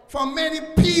 for many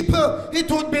people it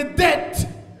would be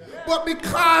death. But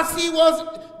because he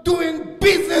was doing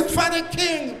business for the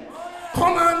king,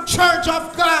 come on, Church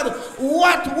of God,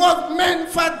 what was meant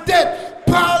for death,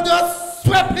 Paul just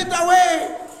swept it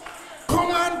away.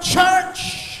 Come on,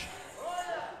 church.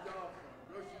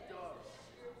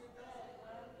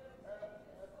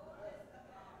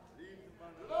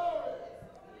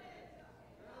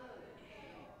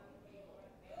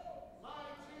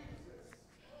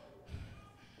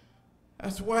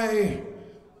 That's why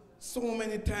so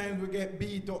many times we get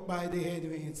beat up by the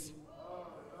enemies.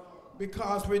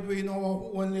 Because we're doing our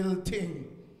own little thing.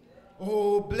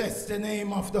 Oh, bless the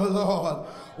name of the Lord.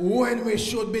 When we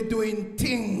should be doing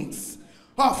things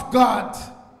of God.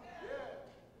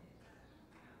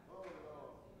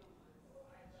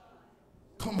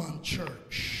 Come on,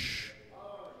 church.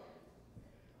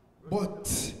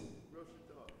 But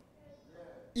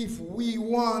if we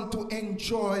want to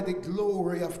enjoy the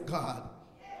glory of God,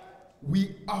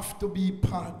 we have to be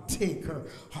partaker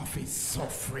of his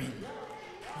suffering.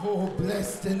 Oh,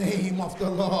 bless the name of the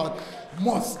Lord.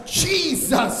 Must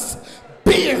Jesus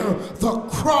bear the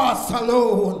cross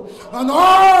alone and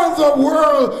all the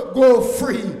world go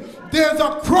free? There's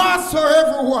a cross for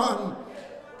everyone,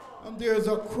 and there's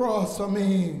a cross for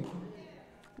me.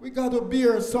 We got to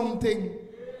bear something.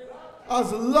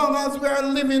 As long as we are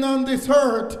living on this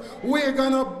earth, we're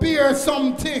going to bear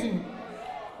something.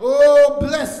 Oh,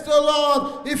 bless the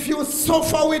Lord. If you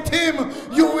suffer with him,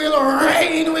 you will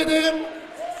reign with him.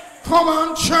 Come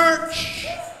on, church.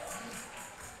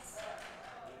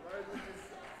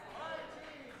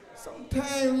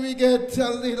 Sometimes we get a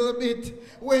little bit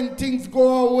when things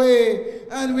go away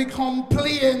and we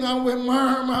complain and we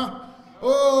murmur.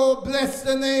 Oh, bless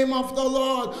the name of the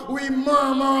Lord. We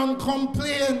murmur and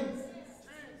complain.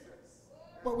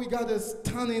 But we got to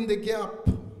stand in the gap.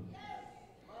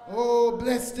 Oh,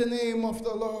 bless the name of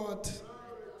the Lord.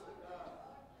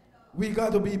 We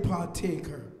got to be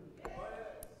partaker.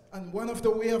 And one of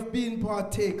the way of being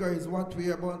partaker is what we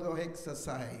are going to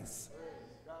exercise.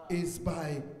 Is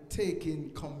by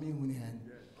taking communion.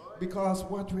 Because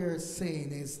what we are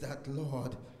saying is that,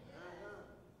 Lord,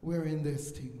 we're in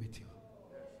this thing with you.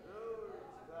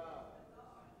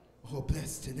 Oh,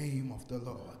 bless the name of the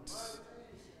Lord.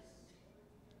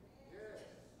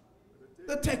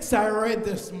 The text I read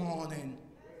this morning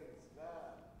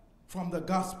from the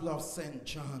Gospel of St.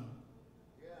 John.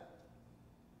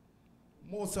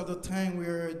 Most of the time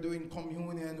we're doing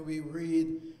communion, we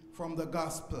read from the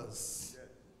Gospels.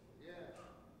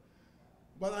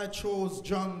 But I chose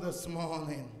John this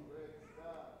morning.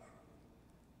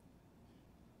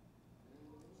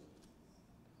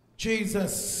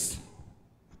 Jesus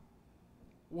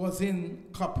was in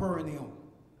Capernaum.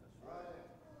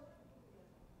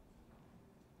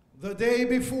 The day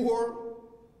before,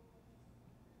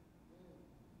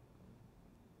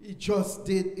 he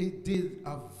did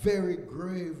a very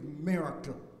grave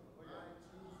miracle.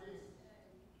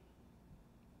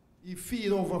 He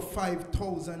feed over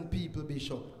 5,000 people,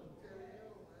 Bishop.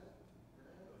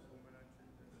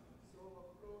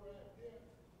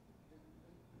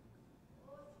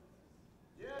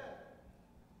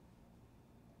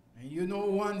 And you know,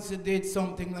 once he did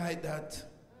something like that,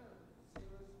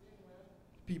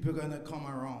 people are going to come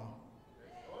around.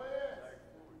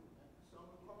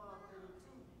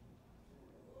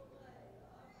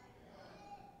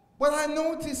 But I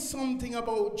noticed something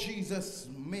about Jesus'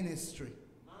 ministry.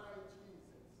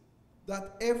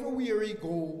 That everywhere he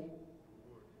go,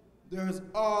 there's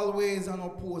always an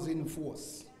opposing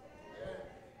force.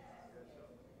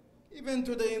 Even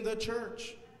today in the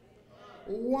church.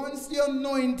 Once the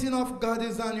anointing of God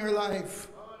is on your life,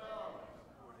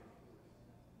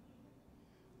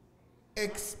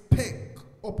 expect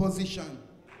opposition.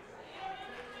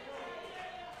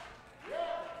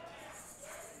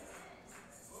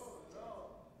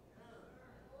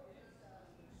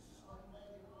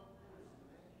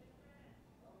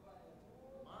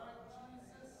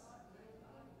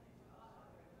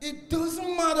 It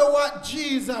doesn't matter what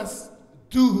Jesus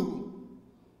do.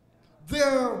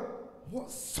 There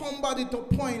was somebody to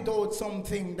point out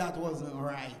something that wasn't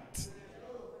right.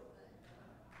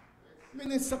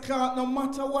 Minister Clark, no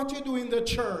matter what you do in the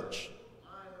church,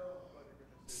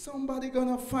 somebody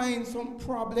gonna find some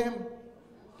problem.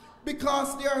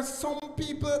 Because there are some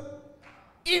people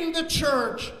in the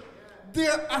church,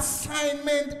 their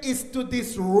assignment is to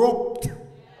disrupt.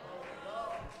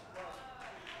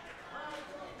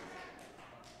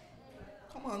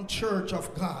 Come on, Church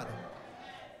of God.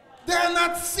 They're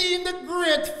not seeing the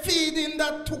great feeding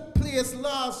that took place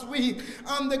last week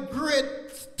and the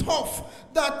great stuff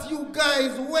that you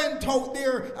guys went out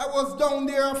there. I was down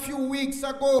there a few weeks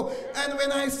ago, and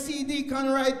when I see Deacon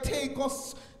Wright take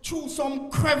us through some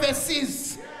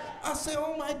crevices, I say,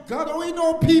 oh my God, we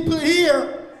know people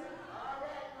here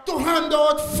to hand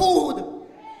out food.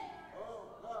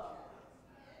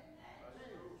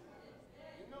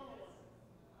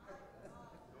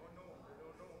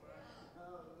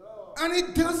 And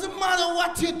it doesn't matter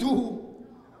what you do.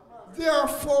 There are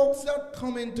folks that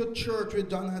come into church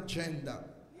with an agenda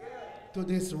to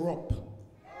disrupt,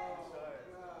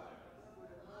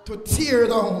 to tear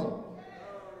down.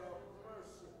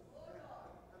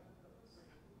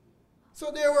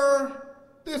 So there were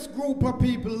this group of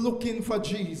people looking for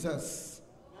Jesus.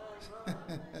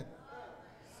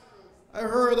 I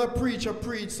heard a preacher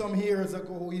preach some years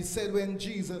ago. He said when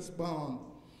Jesus born,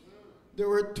 there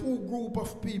were two groups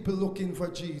of people looking for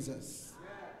Jesus.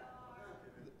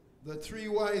 The three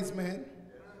wise men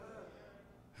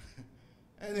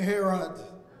and Herod.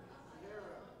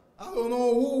 I don't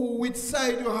know which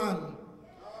side you're on.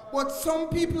 But some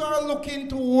people are looking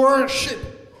to worship,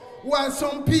 while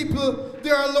some people,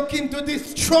 they are looking to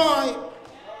destroy.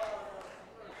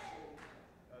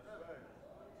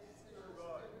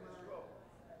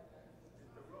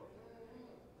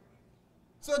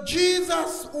 So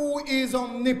Jesus, who is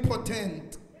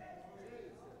omnipotent,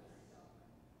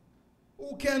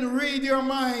 who can read your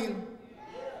mind.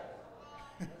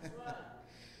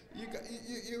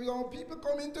 you know, people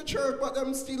come into church, but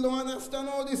them still don't understand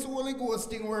how this Holy Ghost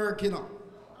thing works, you know.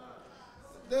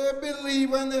 They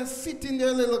believe when they sit in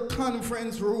their little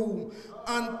conference room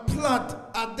and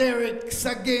plot a derricks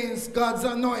against God's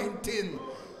anointing.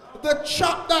 the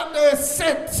trap that they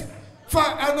set for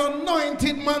an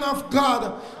anointed man of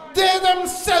God, they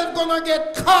themselves gonna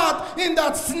get caught in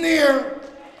that snare.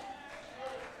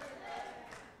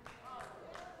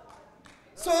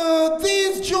 So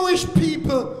these Jewish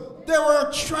people, they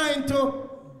were trying to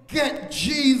get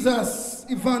Jesus,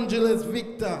 Evangelist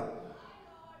Victor,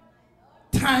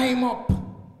 time up.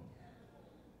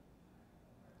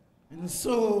 And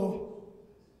so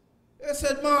they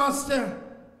said, Master,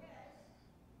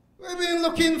 we've been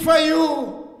looking for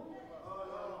you.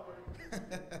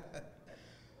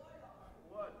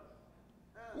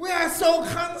 We are so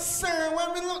concerned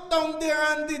when we looked down there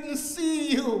and didn't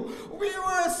see you. We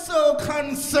were so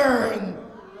concerned.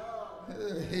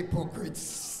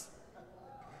 Hypocrites.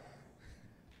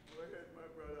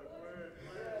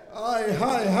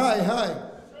 Hi.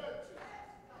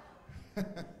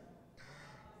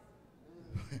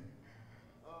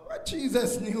 But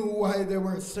Jesus knew why they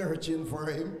were searching for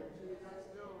him.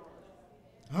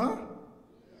 Huh?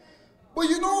 But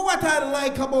you know what I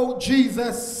like about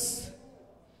Jesus?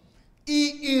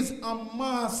 He is a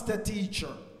master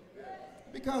teacher.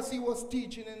 Because he was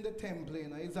teaching in the temple, you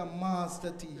know, he's a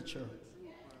master teacher.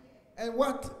 And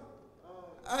what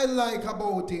I like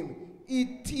about him,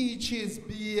 he teaches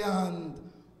beyond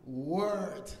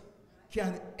word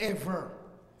can ever.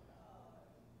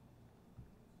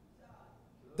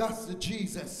 That's the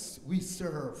Jesus we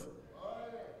serve.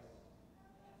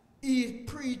 He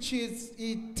preaches,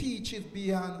 he teaches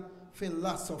beyond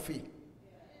philosophy.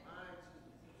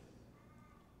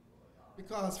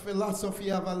 Because philosophy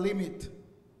have a limit.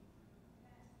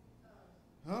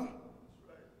 Huh?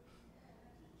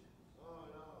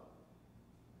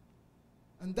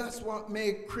 And that's what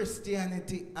makes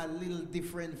Christianity a little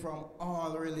different from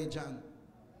all religion.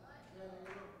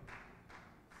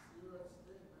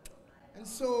 And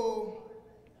so,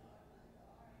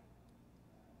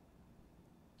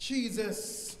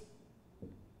 Jesus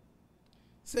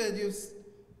said,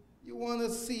 you want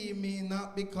to see me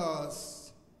not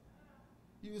because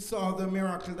you saw the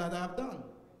miracle that I've done,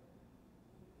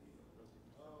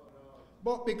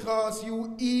 but because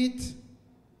you eat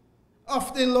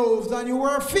of the loaves and you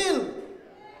were filled.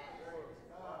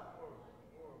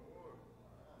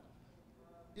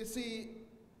 You see,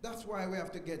 that's why we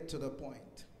have to get to the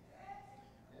point.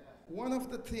 One of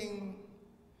the things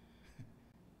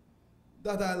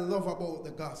that I love about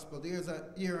the gospel, there's an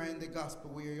era in the gospel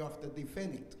where you have to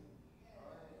defend it.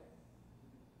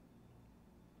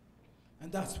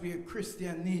 And that's where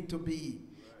Christians need to be.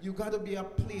 You got to be a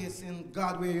place in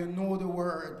God where you know the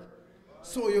word,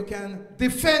 so you can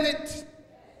defend it.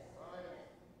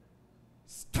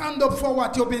 Stand up for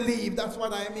what you believe. That's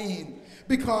what I mean.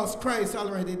 Because Christ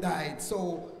already died.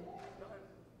 So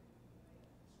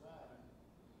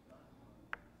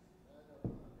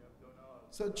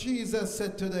Jesus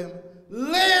said to them,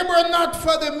 labor not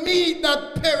for the meat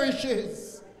that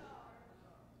perishes,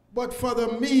 but for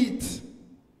the meat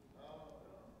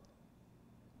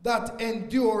that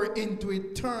endure into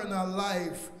eternal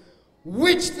life,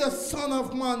 which the Son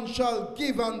of Man shall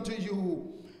give unto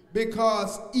you,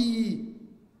 because he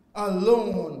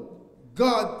alone,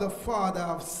 God the Father,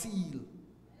 have sealed.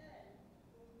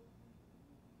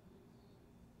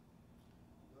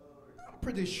 I'm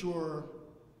pretty sure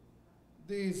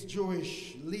these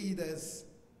Jewish leaders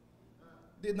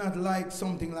did not like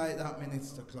something like that,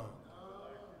 Minister Clark,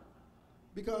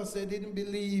 because they didn't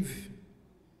believe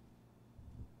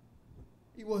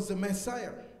he was the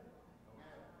Messiah.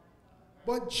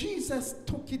 But Jesus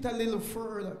took it a little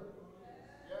further.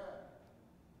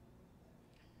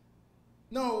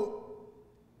 Now,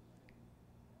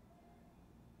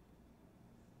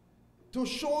 to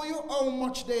show you how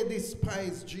much they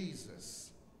despise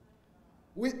Jesus,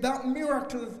 with that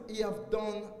miracle he have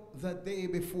done the day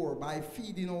before by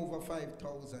feeding over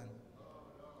 5,000.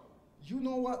 You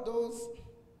know what those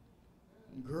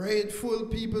grateful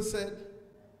people said?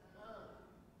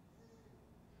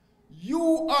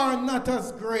 You are not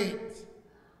as great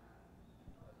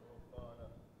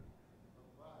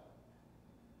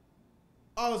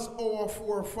as our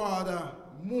forefather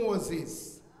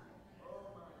Moses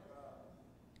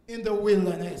in the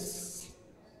wilderness.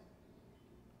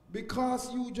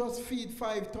 Because you just feed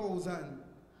 5,000.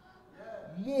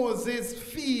 Moses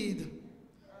feed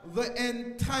the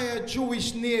entire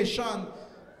Jewish nation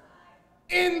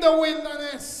in the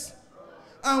wilderness.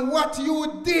 And what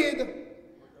you did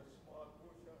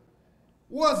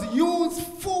was use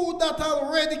food that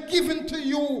already given to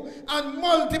you and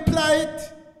multiply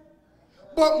it.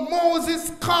 But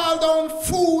Moses called on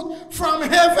food from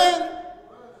heaven.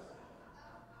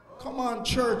 Come on,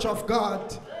 Church of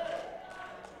God.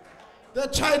 They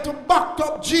try to back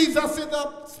up Jesus in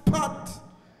the spot.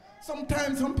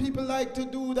 Sometimes some people like to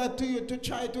do that to you to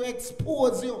try to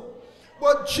expose you.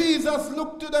 But Jesus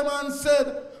looked to them and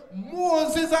said,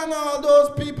 Moses and all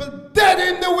those people dead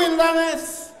in the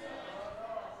wilderness.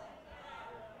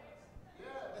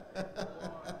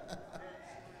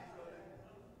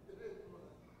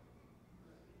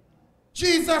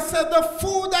 Jesus said, the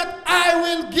food that I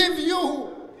will give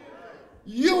you,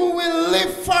 you will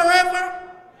live forever.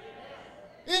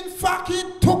 In fact, he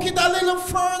took it a little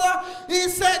further. He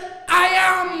said, I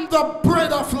am the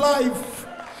bread of life.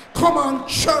 Come on,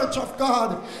 church of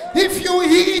God. If you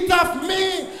eat of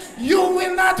me, you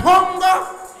will not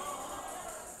hunger.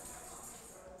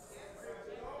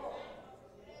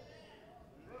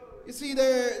 You see,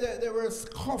 they were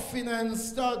scoffing and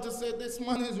started to say, this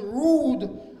man is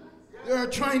rude. They were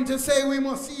trying to say we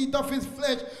must eat of his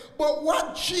flesh. But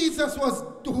what Jesus was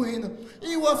doing,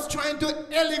 he was trying to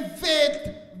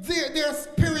elevate their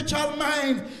spiritual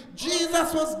mind.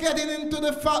 Jesus was getting into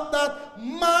the fact that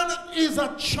man is a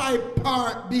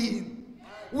tripart being,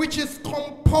 which is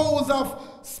composed of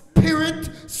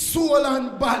spirit, soul,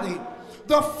 and body.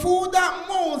 The food that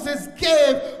Moses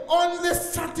gave only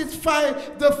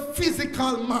satisfied the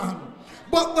physical man.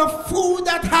 But the food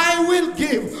that I will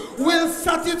give will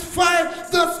satisfy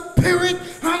the spirit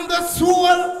and the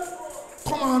soul.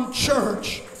 Come on,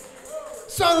 church.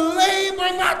 So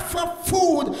labor not for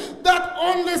food that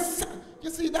only... You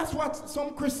see, that's what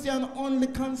some Christians only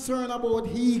concern about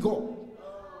ego.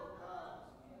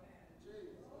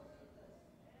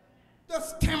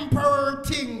 Just temporary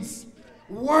things.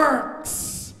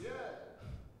 Works.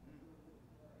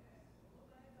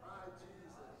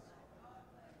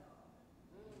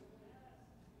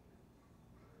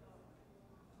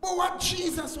 But what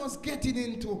Jesus was getting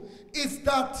into is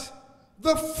that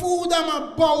the food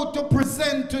I'm about to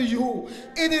present to you,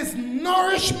 it is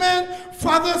nourishment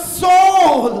for the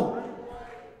soul.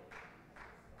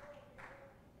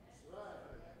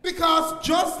 Because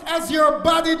just as your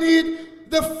body needs,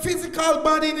 the physical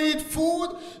body needs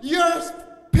food, your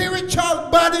spiritual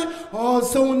body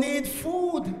also needs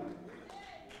food.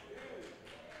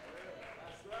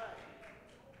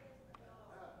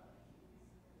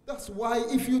 That's why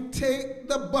if you take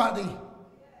the body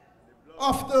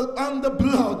and the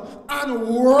blood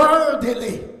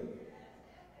unworthily,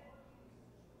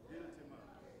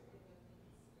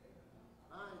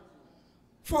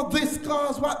 for this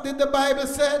cause, what did the Bible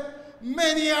say?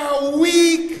 Many are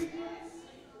weak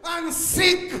and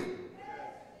sick.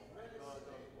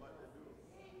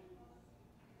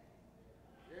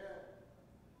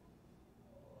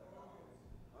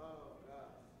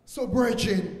 So,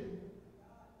 brethren,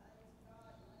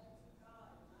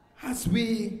 as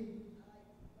we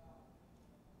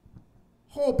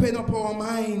open up our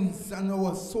minds and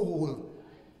our soul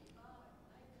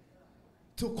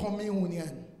to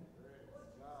communion,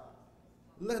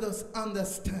 let us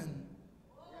understand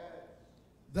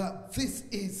that this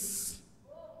is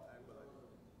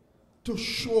to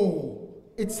show.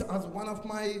 It's as one of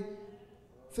my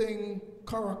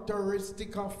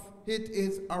characteristic of it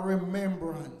is a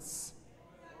remembrance.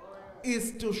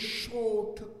 Is to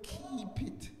show, to keep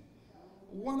it.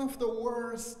 One of the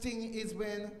worst thing is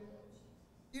when,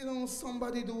 you know,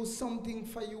 somebody do something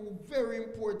for you very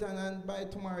important and by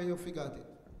tomorrow you forgot it.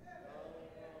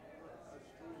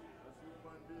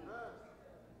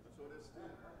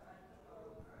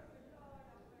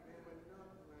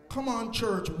 Come on,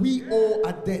 church, we owe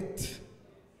a debt.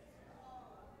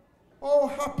 How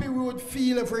happy we would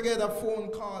feel if we get a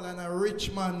phone call and a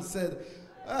rich man said,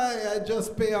 "Hey, I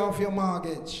just pay off your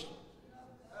mortgage."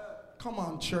 Come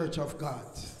on, church of God.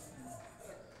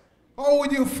 How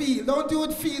would you feel? Don't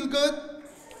you feel good?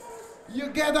 You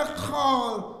get a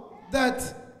call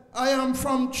that I am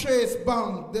from Chase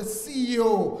Bank, the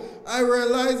CEO. I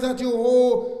realize that you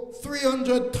owe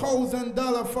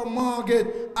 $300,000 for mortgage.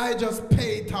 I just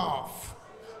paid it off.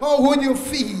 How would you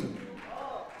feel?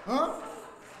 Huh?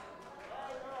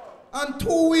 And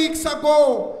 2 weeks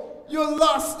ago, you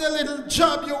lost the little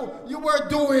job you were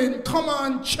doing. Come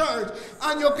on, church.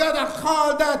 And you got a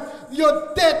call that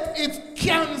your debt is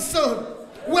canceled.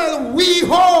 Well, we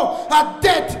owe a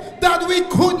debt that we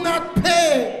could not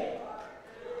pay.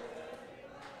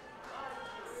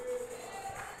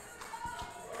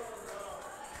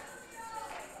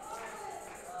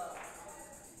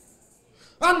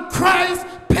 And Christ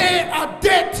paid a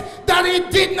debt that he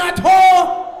did not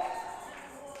owe.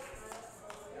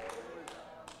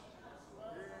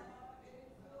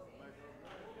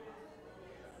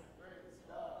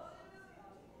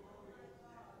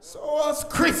 So as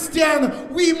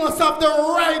Christians, we must have the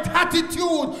right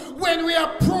attitude when we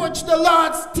approach the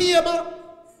Lord's table.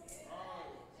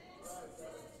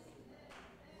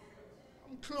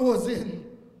 I'm closing.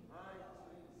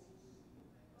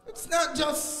 It's not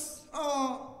just,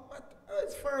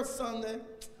 it's first Sunday.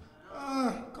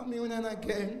 Communion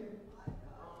again.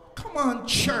 Come on,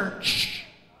 church.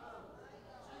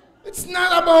 It's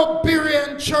not about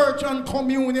Berean church and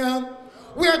communion.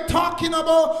 We're talking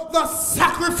about the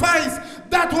sacrifice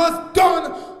that was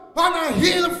done on a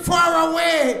hill far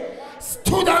away.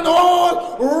 Stood an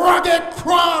old rugged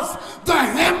cross, the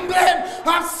emblem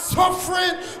of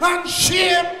suffering and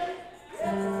shame.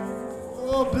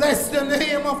 Oh, bless the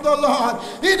name of the Lord.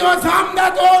 It was on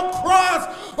that old cross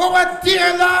our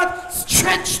dear Lord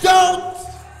stretched out.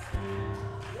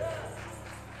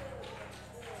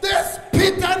 They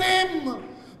spit on him.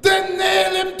 They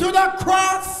nailed him to the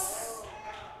cross.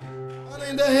 And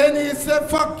in the end he said,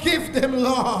 forgive them,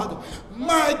 Lord.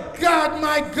 My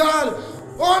God,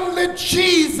 only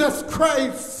Jesus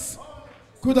Christ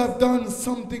could have done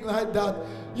something like that.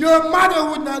 Your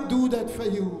mother would not do that for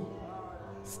you.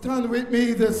 Stand with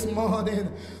me this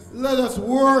morning. Let us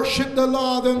worship the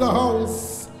Lord in the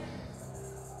house.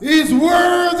 He's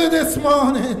worthy this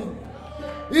morning.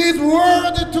 He's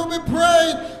worthy to be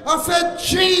praised. I said,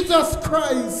 Jesus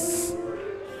Christ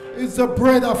is the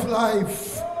bread of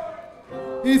life.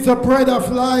 He's the bread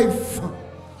of life.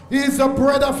 He's the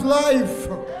bread of life.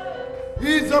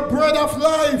 He's the bread of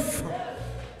life.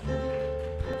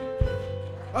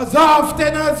 As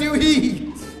often as you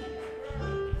eat,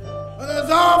 and as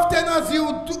often as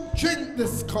you drink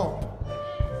this cup,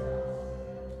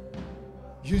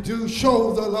 you do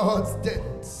show the Lord's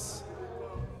death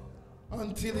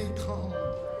until he comes.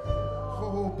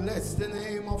 Oh, bless the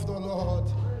name of the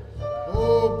Lord.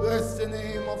 Oh, bless the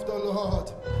name of the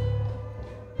Lord.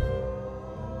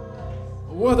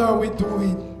 What are we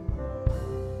doing?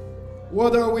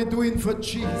 What are we doing for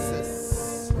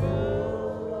Jesus?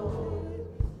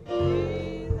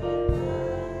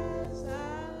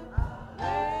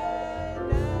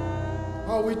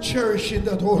 Are we cherishing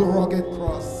that old rugged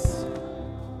cross?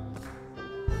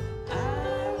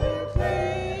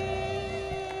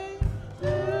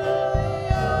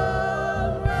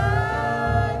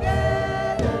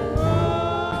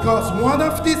 Because one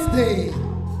of these days,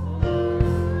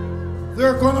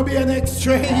 there's going to be an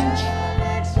exchange.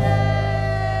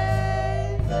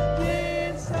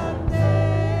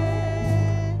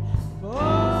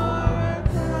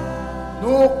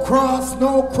 No cross,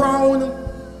 no crown.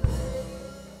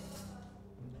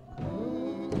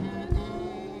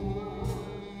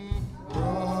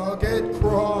 Rugged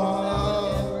cross.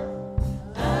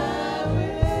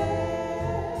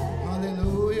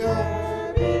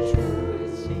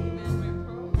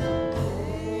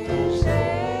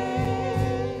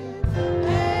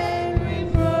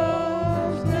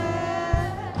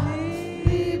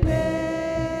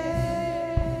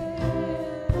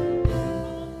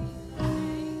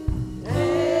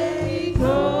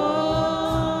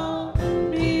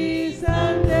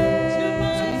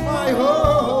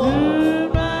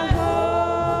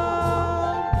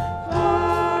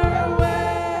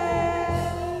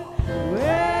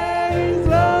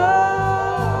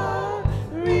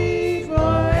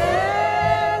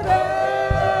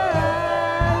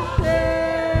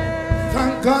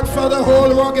 God for the whole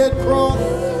rugged cross.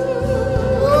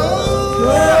 Oh,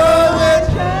 we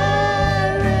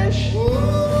cherish the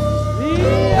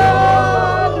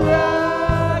old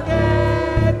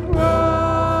rugged cross.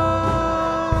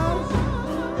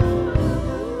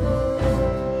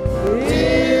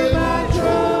 Till my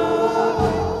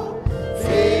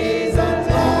trophies and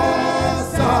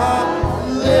loss are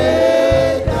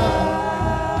laid down,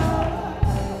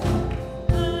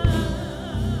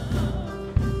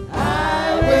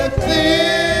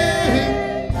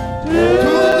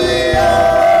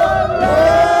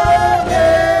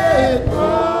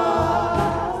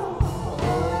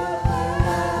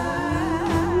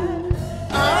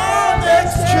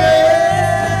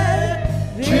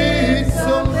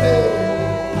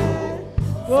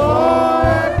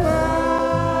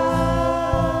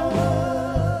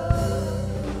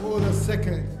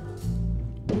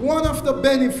 one of the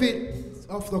benefits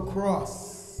of the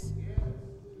cross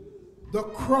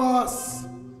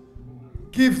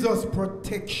gives us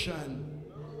protection,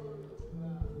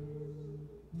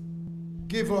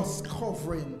 give us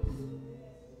covering.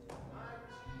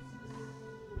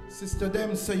 Sister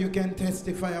Dempsey, you can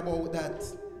testify about that.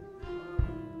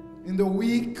 In the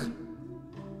week,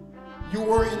 you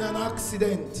were in an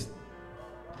accident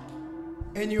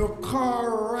and your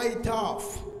car right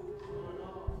off,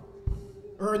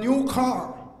 or a new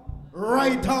car,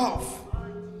 right off.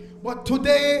 But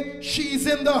today she's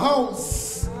in the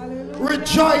house,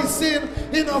 rejoicing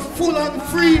in a full and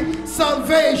free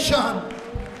salvation.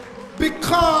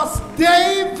 Because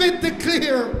David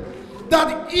declared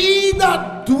that he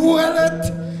that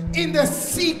dwelleth in the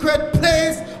secret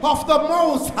place of the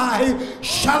Most High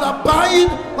shall abide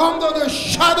under the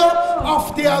shadow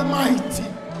of the Almighty.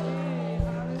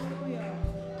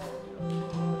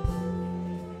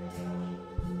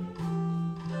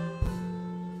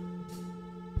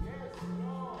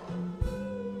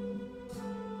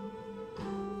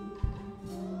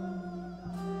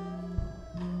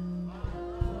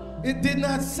 It did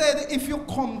not say if you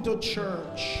come to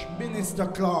church, Minister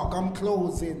Clark, I'm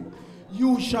closing,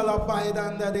 you shall abide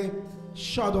under the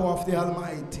shadow of the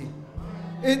Almighty.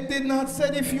 It did not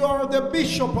say if you are the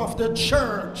bishop of the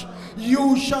church,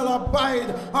 you shall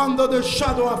abide under the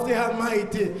shadow of the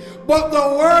Almighty. But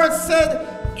the word said,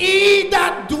 he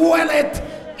that dwelleth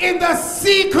in the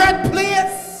secret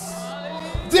place.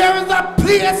 There is a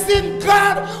place in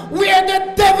God where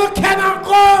the devil cannot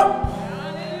go.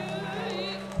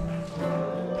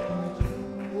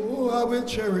 I will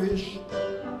cherish.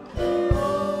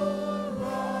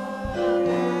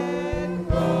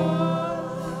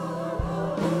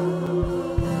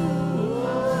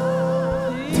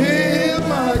 Till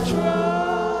my joy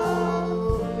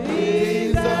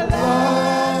is at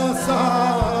last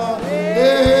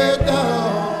laid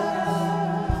down,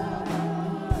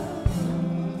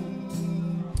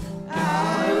 I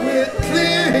will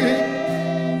cling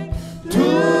to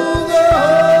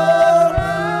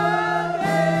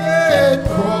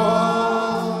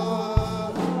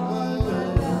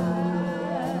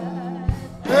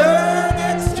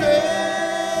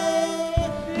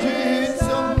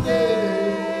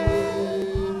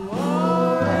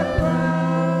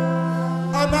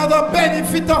the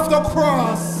benefit of the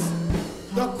cross.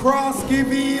 The cross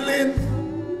gives healing.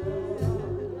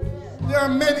 There are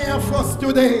many of us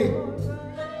today.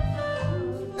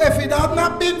 If it had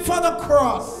not been for the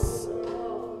cross,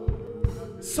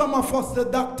 some of us, the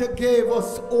doctor gave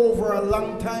us over a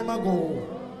long time ago.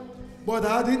 But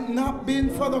had it not been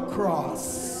for the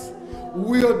cross,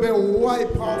 we'll be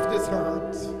wiped off this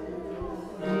earth.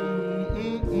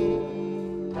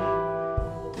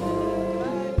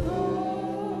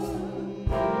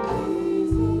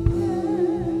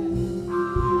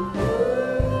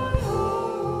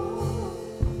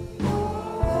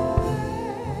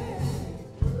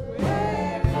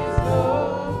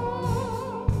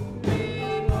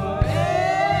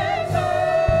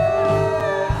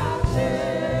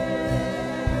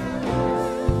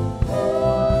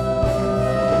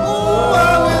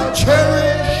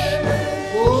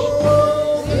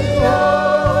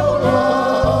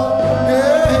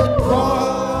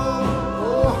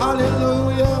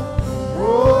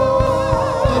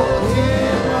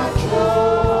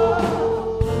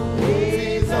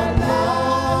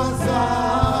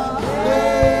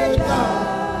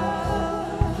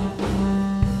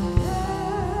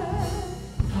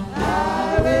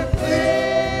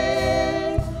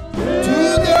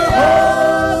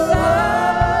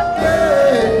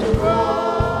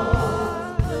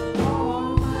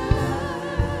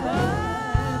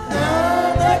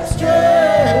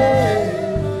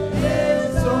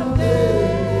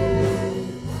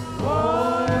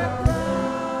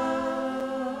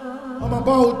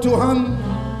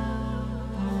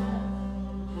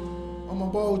 I'm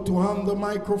about to hand the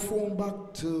microphone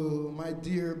back to my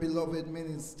dear beloved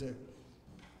minister.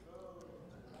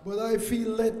 But I feel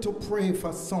led to pray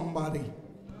for somebody.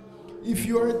 If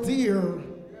you are there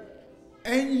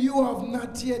and you have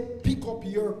not yet picked up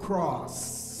your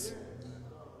cross,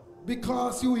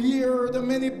 because you hear the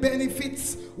many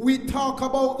benefits we talk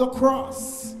about the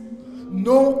cross.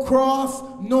 No cross,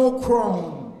 no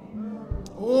crown.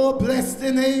 Oh, bless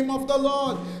the name of the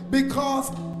Lord.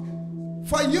 Because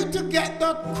for you to get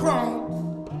that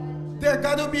crown, there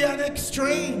got to be an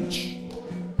exchange.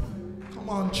 Come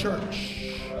on,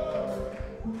 church.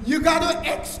 You got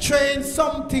to exchange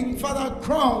something for that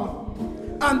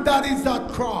crown, and that is that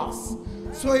cross.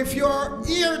 So if you're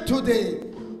here today,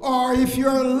 or if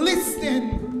you're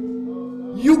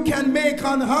listening, you can make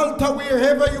an altar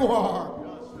wherever you are.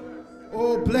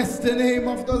 Oh, bless the name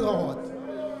of the Lord.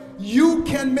 You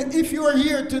can, if you are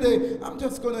here today, I'm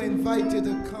just going to invite you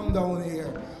to come down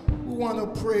here. We want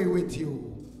to pray with you.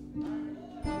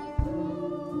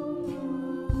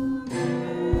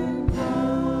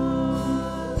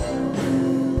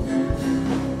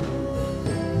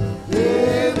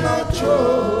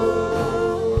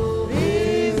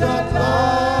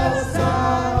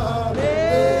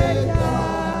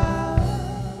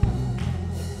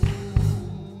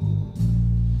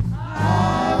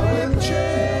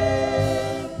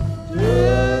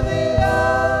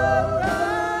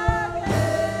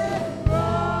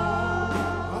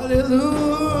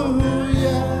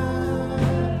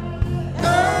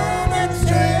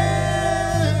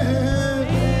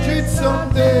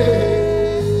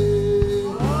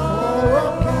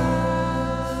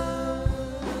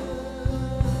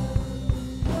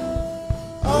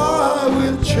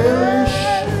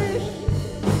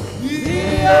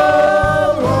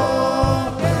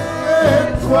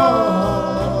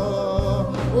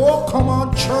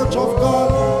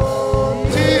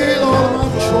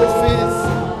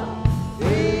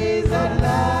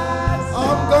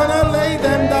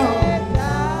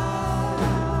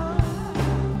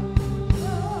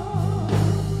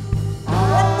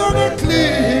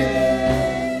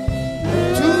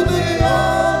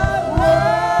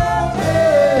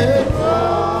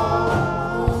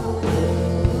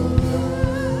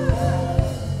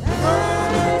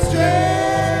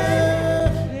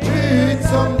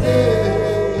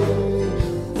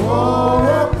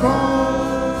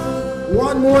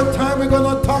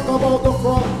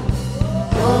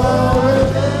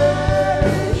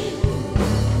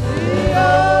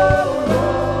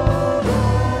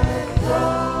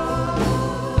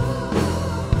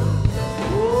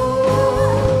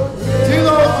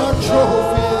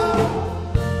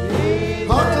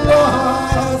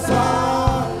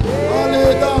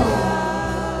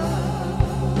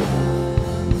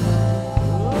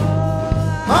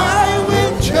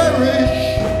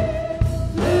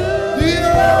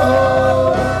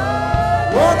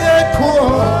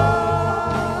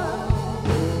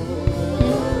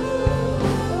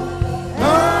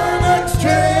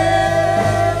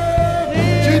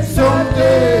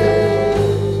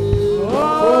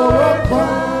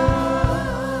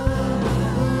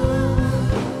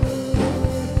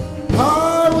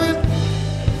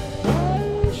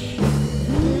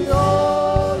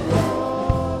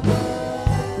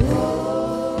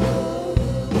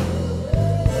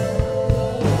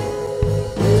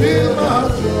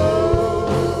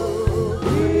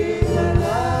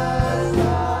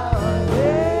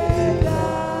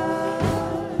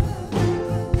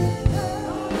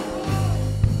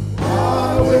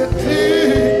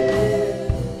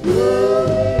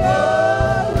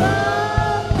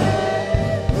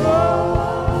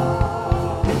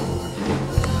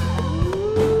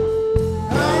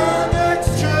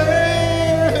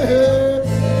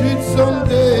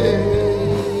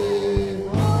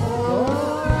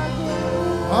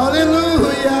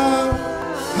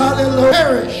 Hallelujah.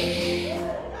 Perish.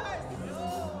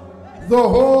 The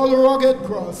whole rugged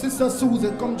cross. Sister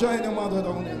Susan, come join your mother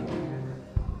down there.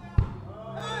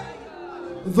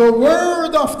 The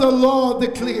word of the Lord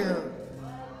declared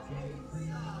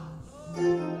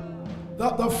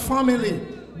that the family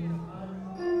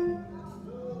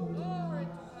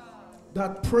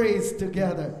that prays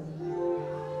together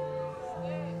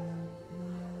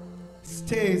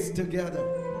stays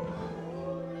together.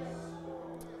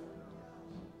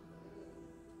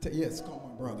 Yes, come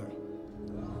on, brother.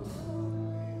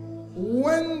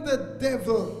 When the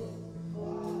devil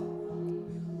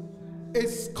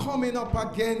is coming up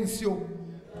against you,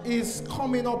 is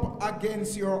coming up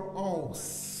against your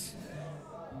house.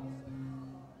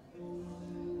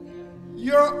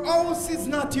 Your house is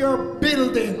not your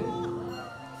building.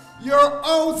 Your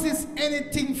house is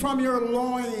anything from your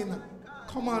loin.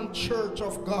 Come on, church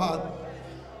of God.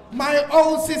 My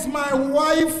house is my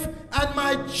wife and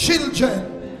my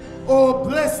children. Oh,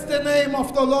 bless the name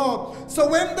of the Lord. So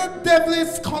when the devil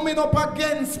is coming up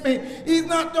against me, he's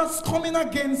not just coming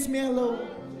against me alone.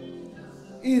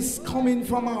 He's coming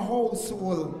from a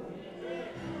household.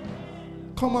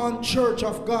 Come on, church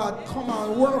of God. Come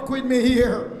on, work with me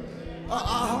here.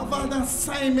 I have an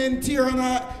assignment here,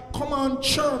 and come on,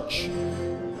 church.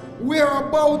 We're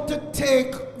about to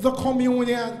take the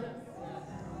communion,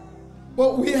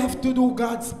 but we have to do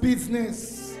God's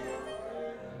business.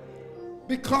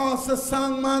 Because the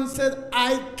songman said,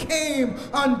 I came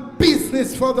on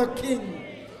business for the King.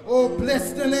 Oh,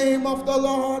 bless the name of the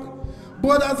Lord.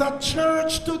 But as a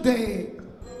church today,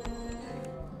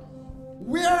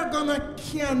 we are going to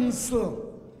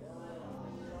cancel.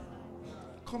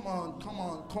 Come on, come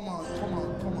on, come on, come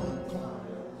on, come on, come on.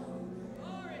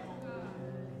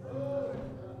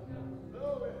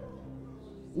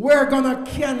 We're going to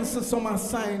cancel some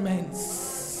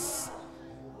assignments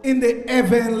in the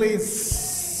heavenlies.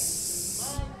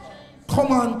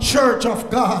 Come on, church of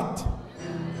God.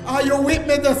 Are you with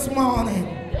me this morning?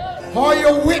 Are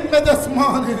you with me this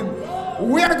morning?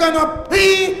 We're going to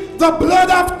plead the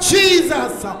blood of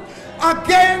Jesus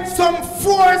against some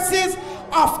forces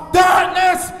of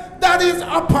darkness that is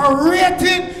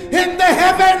operating in the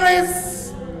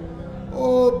heavenlies.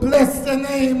 Oh, bless the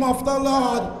name of the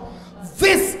Lord.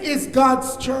 This is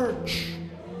God's church.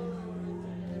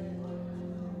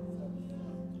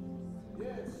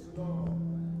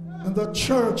 And the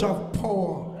church of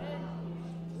power.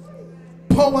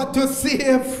 Power to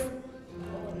save.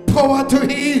 Power to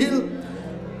heal.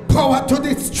 Power to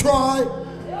destroy.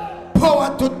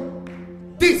 Power to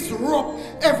disrupt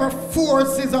every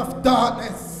forces of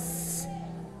darkness.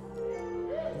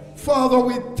 Father,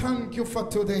 we thank you for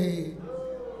today.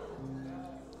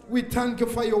 We thank you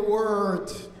for your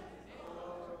word.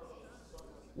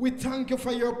 We thank you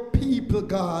for your people,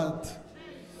 God.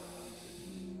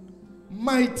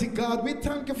 Mighty God, we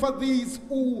thank you for these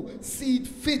who see it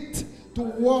fit to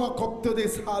walk up to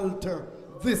this altar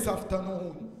this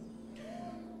afternoon.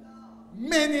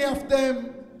 Many of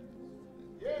them,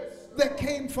 they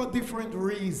came for different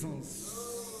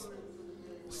reasons.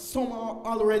 Some are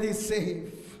already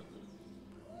saved.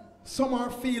 Some are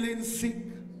feeling sick.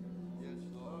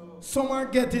 Some are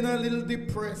getting a little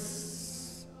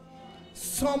depressed.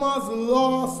 Some has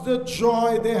lost the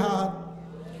joy they had.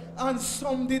 And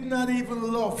some did not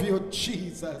even love you,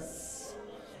 Jesus.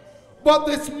 But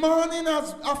this morning,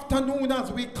 afternoon,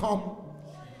 as we come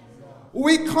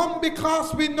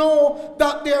because we know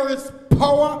that there is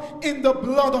power in the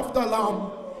blood of the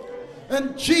Lamb.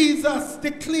 And Jesus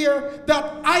declared that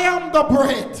I am the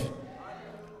bread.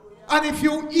 And if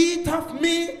you eat of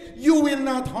me, you will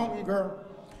not hunger.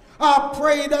 I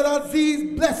pray that as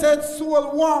these blessed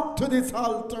souls walk to this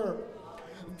altar,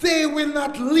 they will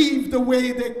not leave the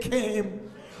way they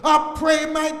came. I pray,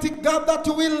 mighty God, that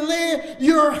you will lay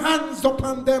your hands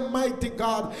upon them, mighty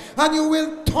God, and you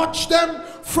will touch them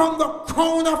from the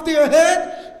crown of their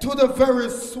head to the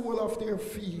very sole of their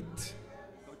feet.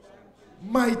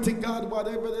 Mighty God,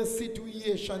 whatever the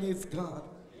situation is, God,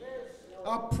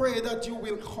 I pray that you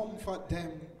will comfort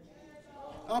them.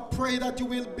 I pray that you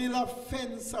will build a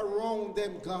fence around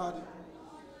them, God.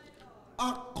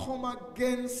 I come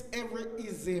against every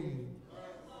ism.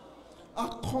 I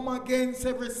come against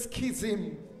every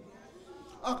schism.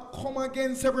 I come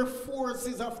against every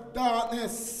forces of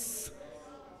darkness.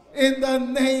 In the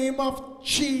name of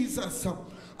Jesus.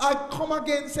 I come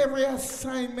against every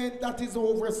assignment that is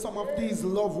over some of these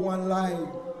loved ones' lives.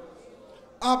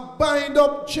 I bind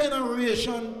up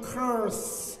generation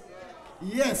curse.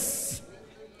 Yes.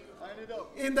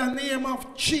 In the name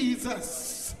of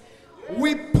Jesus.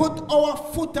 We put our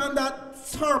foot on that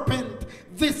serpent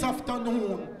this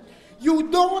afternoon. You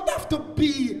don't have to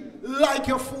be like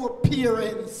your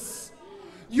foreparents.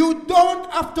 You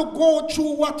don't have to go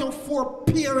through what your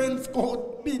foreparents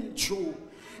been through.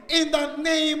 In the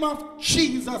name of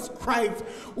Jesus Christ,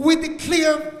 we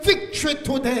declare victory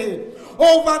today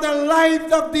over the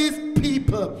lives of these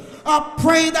people. I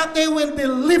pray that they will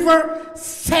deliver,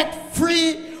 set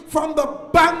free from the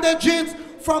bandages,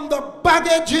 from the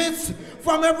baggages,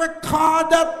 from every cord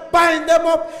that bind them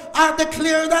up. I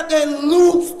declare that they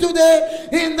loose today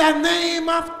in the name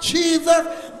of Jesus.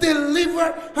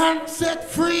 Deliver and set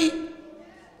free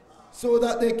so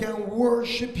that they can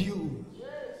worship you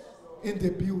in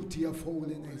the beauty of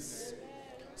holiness,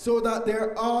 so that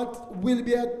their heart will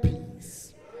be at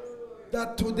peace.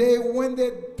 That today when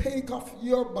they take off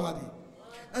your body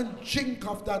and drink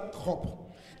of that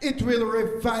cup, it will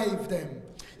revive them.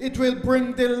 It will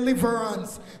bring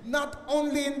deliverance, not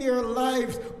only in their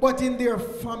lives, but in their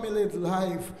family's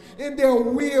life, in their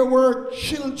wayward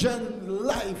children's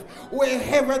life,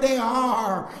 wherever they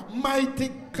are. Mighty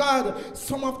God,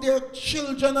 some of their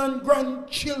children and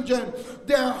grandchildren,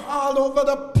 they're all over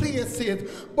the places.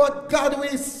 But God,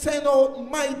 we send out,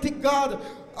 mighty God,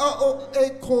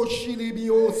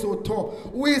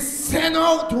 we send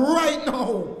out right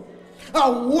now a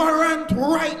warrant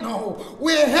right now,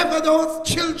 wherever those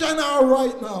children are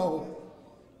right now.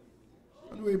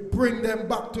 And we bring them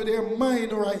back to their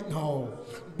mind right now.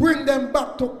 Bring them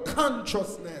back to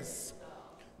consciousness.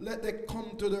 Let them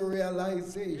come to the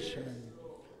realization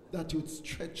that you'd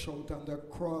stretch out on the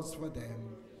cross for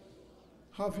them.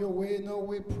 Have your way now,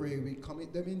 we pray. We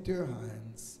commit them into your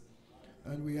hands.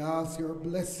 And we ask your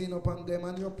blessing upon them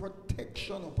and your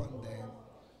protection upon them.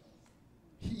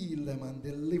 Heal them and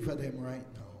deliver them right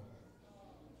now.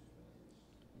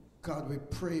 God, we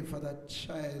pray for that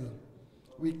child.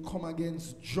 We come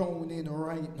against drowning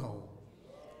right now.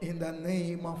 In the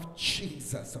name of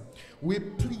Jesus. We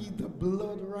plead the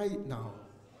blood right now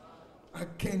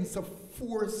against the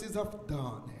forces of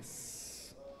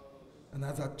darkness. And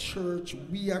as a church,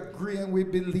 we agree and we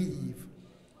believe.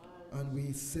 And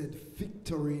we said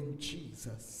victory in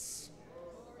Jesus.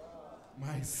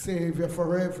 My Savior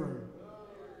forever.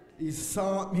 He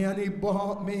sought me and he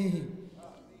bought me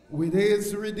with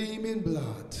his redeeming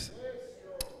blood.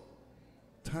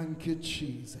 Thank you,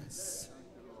 Jesus.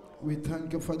 We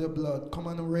thank you for the blood. Come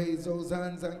and raise those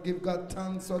hands and give God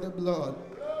thanks for the blood.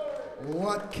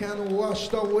 What can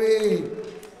wash away?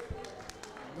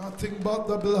 Nothing but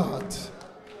the blood.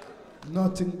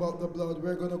 Nothing but the blood.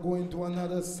 We're going to go into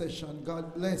another session.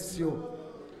 God bless you.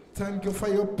 Thank you for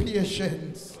your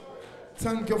patience.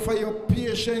 Thank you for your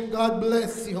patience. God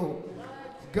bless you.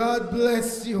 God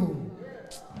bless you.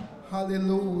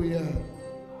 Hallelujah.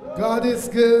 God is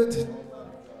good.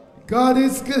 God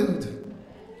is good.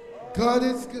 God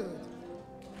is good.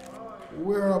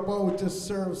 We're about to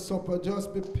serve supper.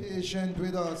 Just be patient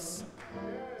with us.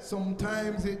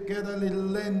 Sometimes it gets a little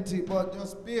lengthy, but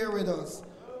just bear with us.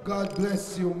 God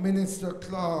bless you, Minister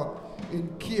Clark, in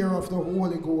care of the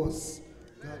Holy Ghost.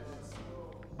 God bless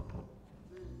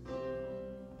you.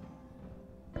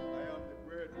 I am the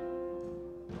bread.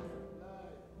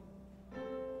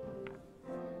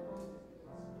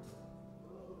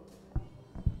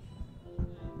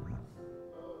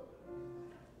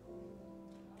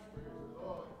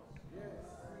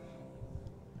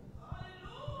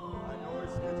 I know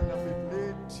it's getting a bit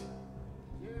late.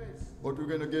 But we're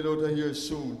going to get out of here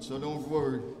soon, so don't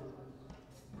worry.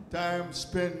 Time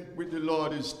spent with the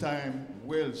Lord is time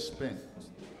well spent.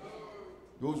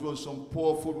 Those were some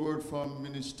powerful words from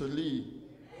Minister Lee.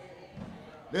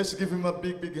 Let's give him a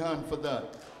big, big hand for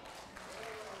that.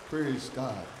 Praise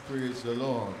God. Praise the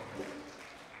Lord.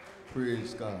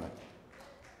 Praise God.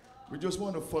 We just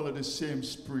want to follow the same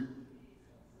spirit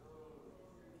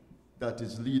that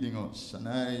is leading us. And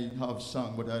I have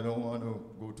sung, but I don't want to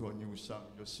go to a new song.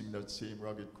 Just sing that same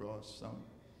Rugged Cross song.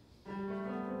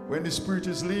 When the Spirit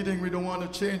is leading, we don't want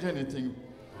to change anything.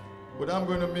 But I'm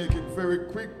going to make it very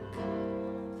quick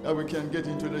that we can get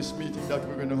into this meeting that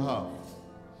we're going to have.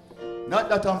 Not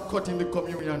that I'm cutting the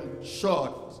communion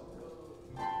short,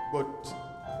 but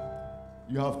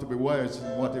you have to be wise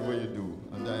in whatever you do.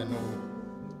 And I know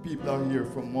people are here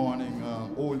from morning,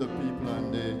 older people,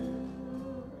 and they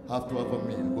have to have a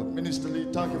meal. But Minister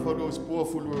Lee, thank you for those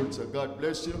powerful words. God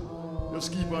bless you.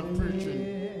 Just keep on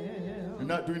preaching. You're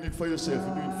not doing it for yourself,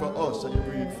 you're doing it for us, and you're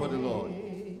doing it for the Lord.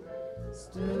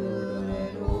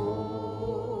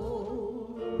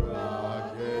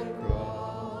 Rugged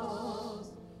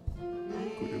cross.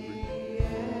 Could you bring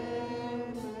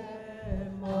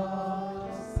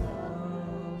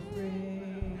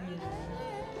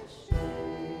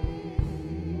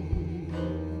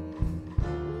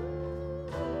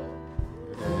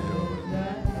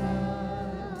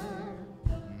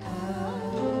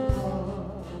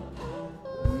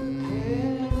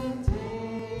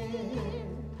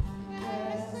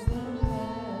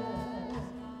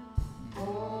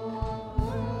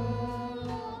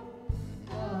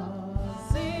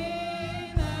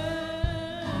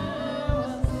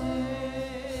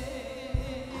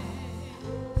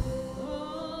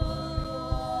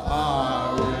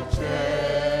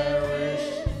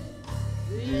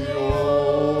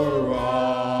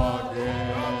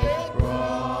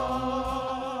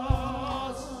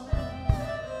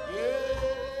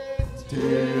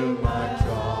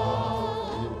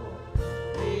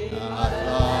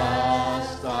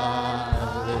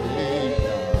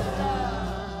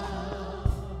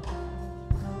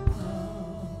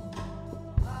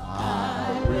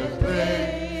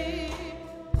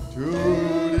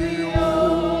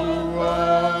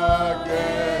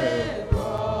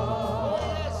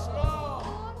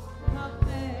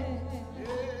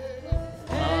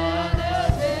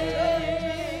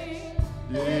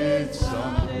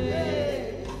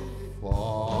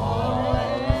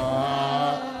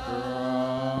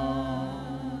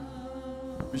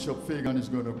Bishop Fagan is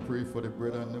going to pray for the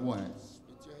bread and the wine.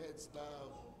 With your heads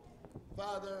bowed.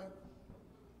 Father,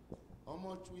 how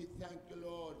much we thank you,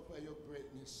 Lord, for your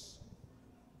greatness.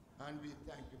 And we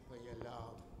thank you for your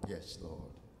love. Yes,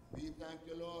 Lord. We thank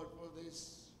you, Lord, for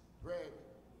this bread.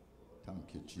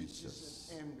 Thank you, Which is Jesus.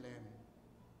 an emblem.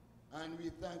 And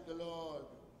we thank the Lord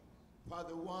for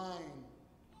the wine,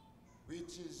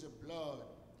 which is the blood.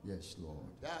 Yes, Lord.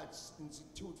 That's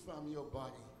instituted from your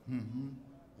body. Mm-hmm.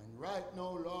 And right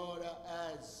now, Lord,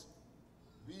 as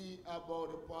we are about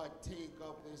to partake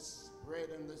of this bread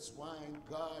and this wine,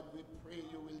 God, we pray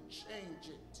you will change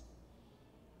it.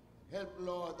 Help,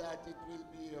 Lord, that it will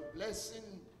be a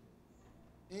blessing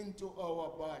into our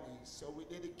bodies. So we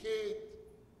dedicate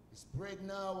this bread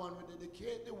now and we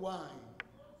dedicate the wine.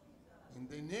 In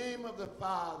the name of the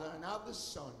Father and of the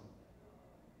Son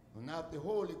and of the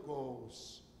Holy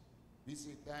Ghost, we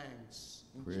say thanks.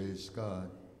 In Praise Jesus'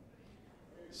 God.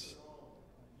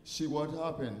 See what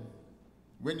happened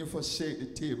when you forsake the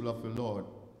table of the Lord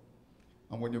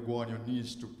and when you go on your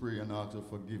knees to pray and ask for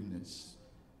forgiveness.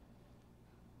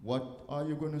 What are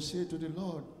you going to say to the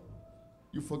Lord?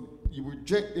 You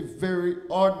reject the very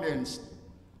ordinance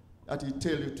that he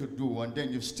tells you to do, and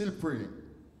then you're still praying.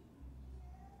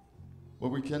 But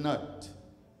we cannot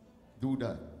do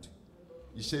that.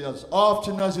 He said, as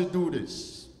often as you do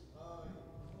this,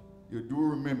 you do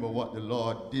remember what the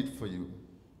Lord did for you,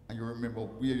 and you remember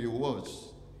where you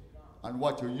was and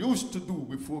what you used to do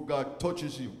before God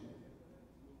touches you.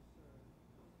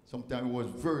 Sometimes it was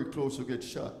very close to get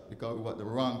shot because we were at the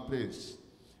wrong place.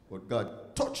 But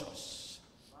God touched us,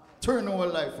 turn our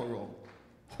life around.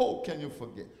 How can you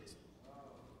forget?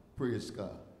 Praise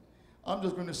God. I'm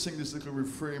just going to sing this little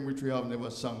refrain which we have never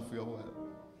sung for a while.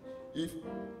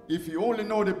 If you only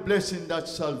know the blessing that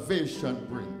salvation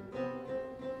brings,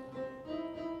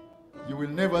 you will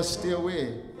never stay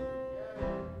away.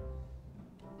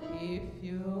 If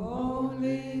you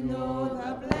only know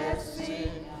the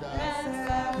blessing that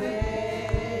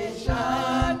salvation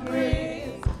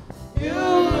brings, you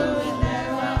will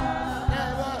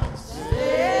never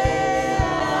stay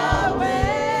away.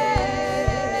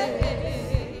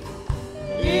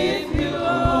 If you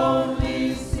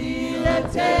only see the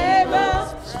table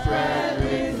spread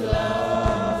with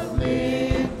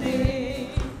lovely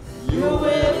things, you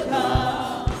will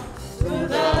come to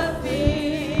the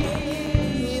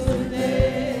feast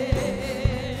today.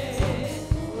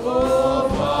 Oh,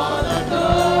 for the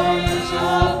door is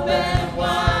open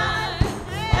wide,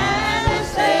 and the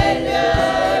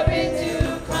Savior is to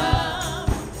come.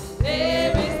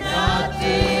 There is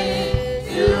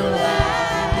nothing you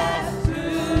have to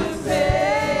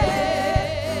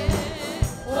say.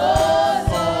 Oh,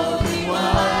 so be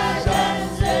wise and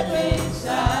step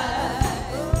inside,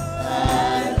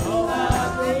 and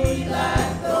not be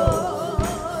like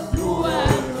those who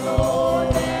have thrown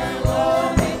their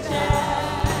only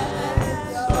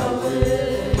chance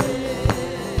away.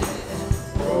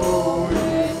 Oh,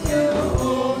 if you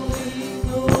only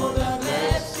know the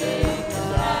blessing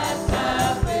that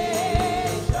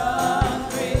salvation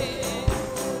brings,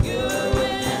 you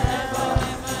will never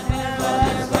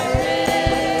stay away.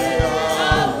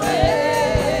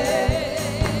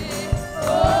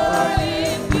 Oh,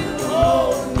 if you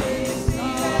only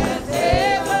see the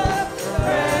table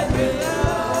spread with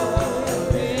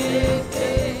lovely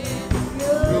things,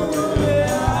 you will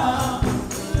come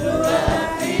to the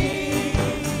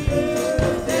feast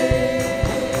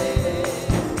today.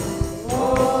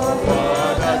 Oh, for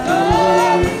the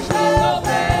door is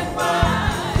open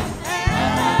wide,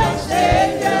 and the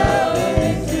Savior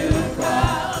is to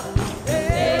come.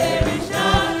 There is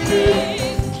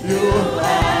nothing you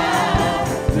have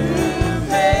to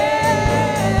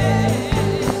pay.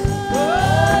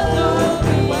 Oh, don't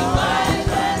be wise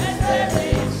and step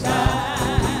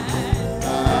inside,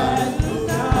 and do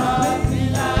not be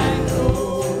like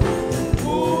those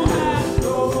who have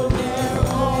thrown their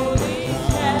only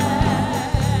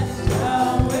chance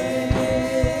away.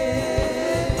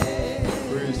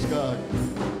 Praise God.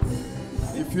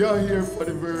 If you are here for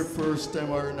the very first time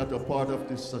or you're not a part of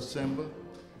this assembly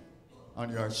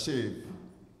and you are saved,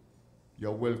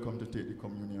 you're welcome to take the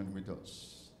communion with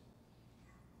us.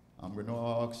 I'm going to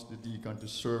ask the deacon to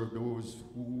serve those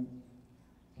who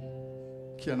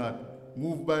cannot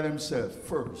move by themselves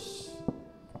first.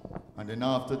 And then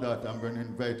after that, I'm going to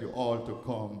invite you all to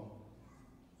come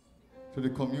to the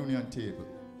communion table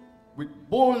with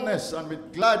boldness and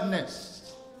with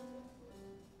gladness.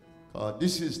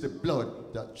 This is the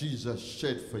blood that Jesus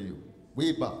shed for you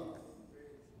way back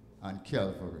on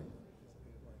Calvary.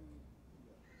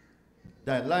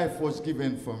 That life was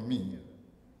given for me,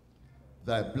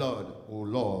 thy blood, O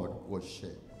Lord, was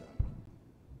shed.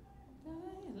 Thy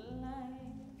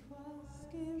life was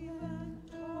given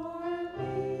for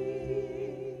me.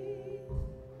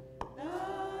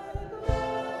 Thy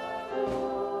blood, O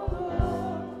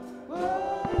Lord,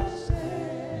 was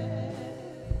shed,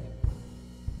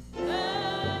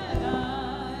 that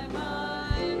I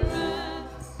might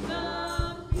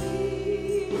ransom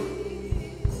peace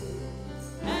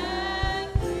and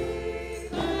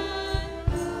freedom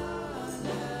from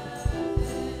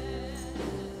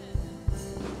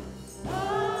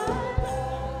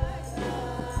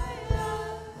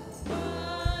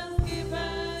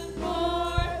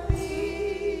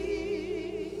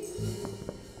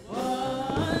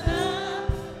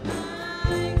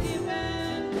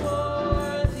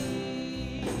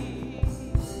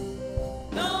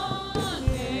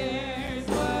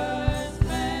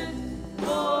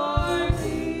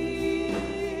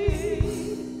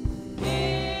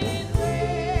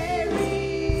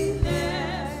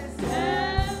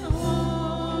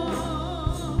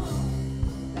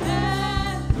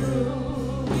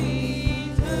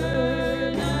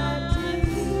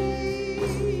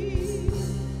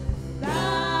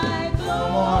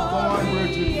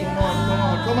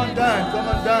Come on, dance, come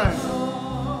on, dance.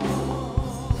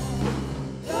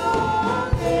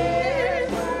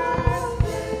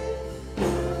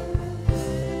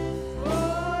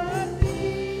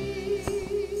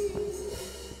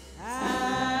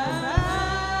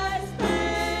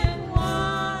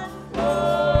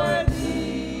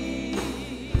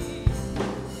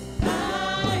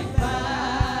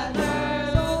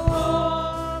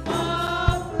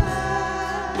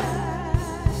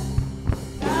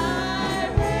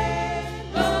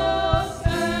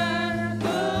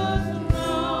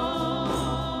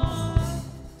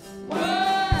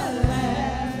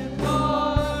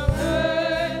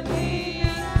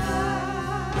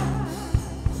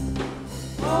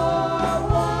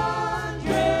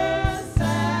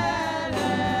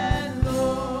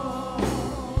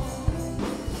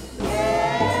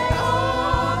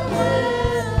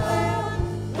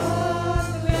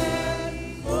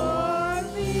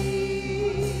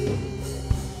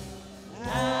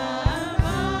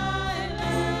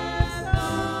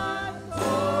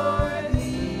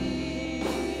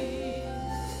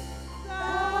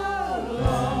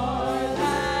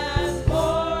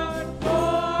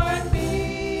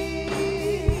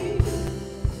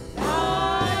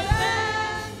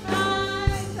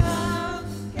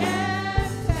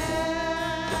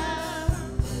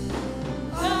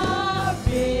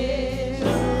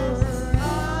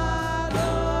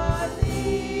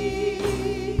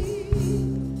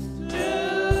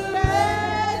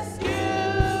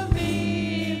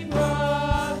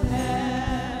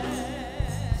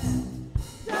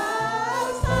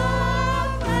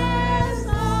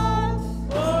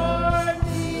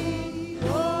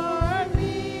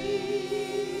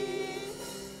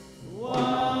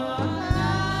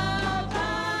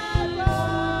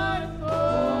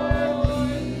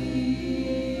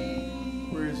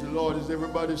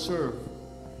 Everybody serve.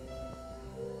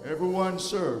 Everyone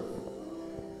serve.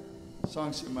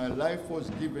 Song says, my life was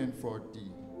given for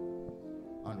thee,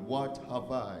 and what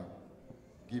have I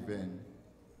given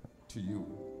to you?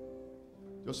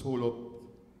 Just hold up.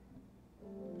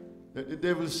 Let the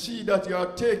devil see that you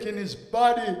are taking his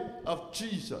body of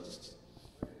Jesus.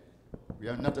 We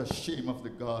are not ashamed of the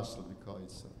gospel because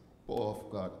it's the power of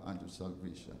God unto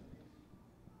salvation.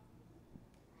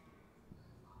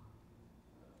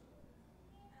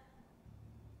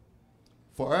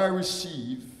 For I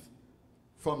receive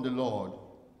from the Lord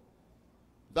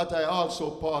that I also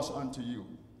pass unto you.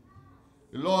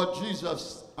 The Lord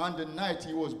Jesus, on the night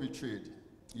he was betrayed,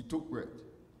 he took bread.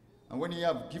 And when he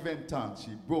had given thanks,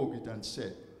 he broke it and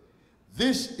said,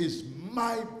 this is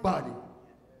my body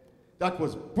that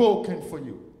was broken for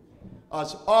you.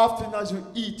 As often as you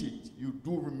eat it, you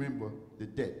do remember the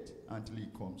death until he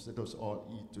comes. Let us all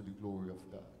eat to the glory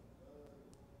of God.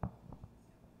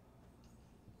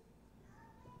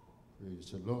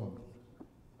 Praise the Lord.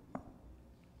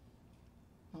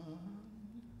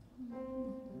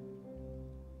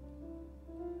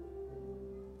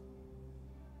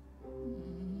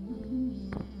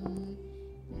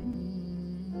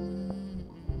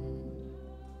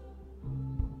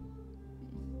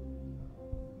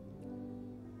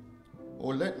 Oh,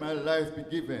 let my life be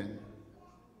given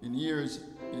in years,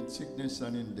 in sickness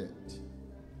and in death.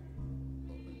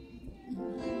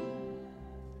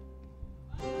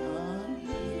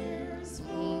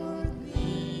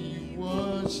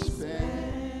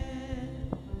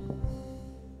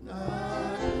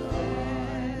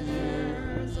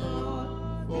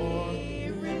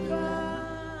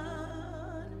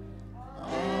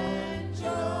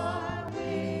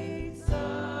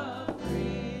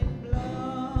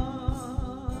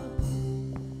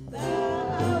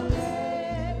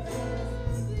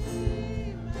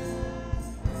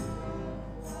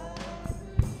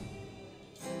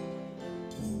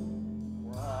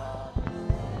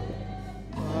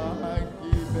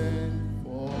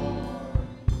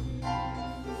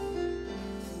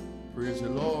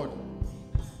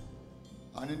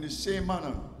 the same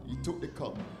manner, he took the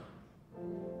cup.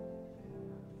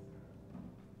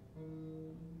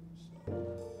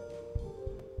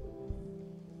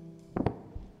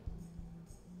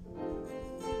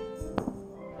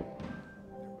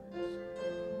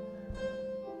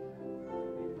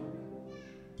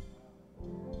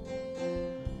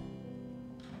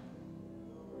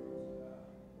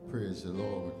 Praise the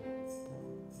Lord.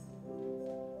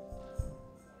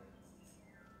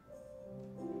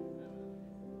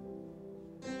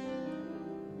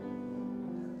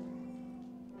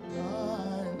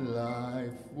 My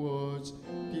life was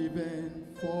given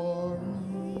for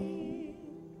me.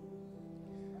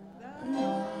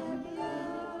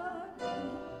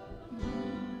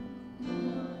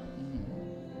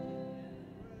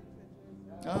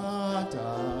 That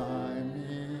I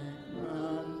may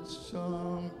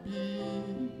ransom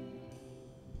be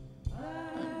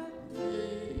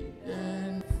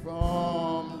taken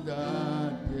from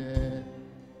the dead.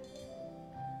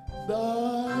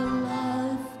 Thy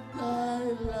life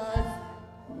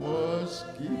was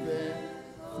given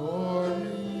for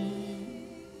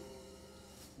me.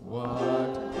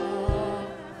 What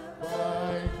have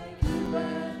I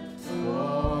given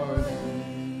for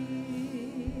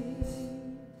thee?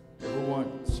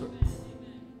 Everyone, sir.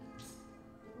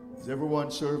 Is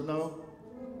everyone served now?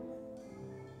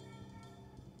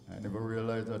 I never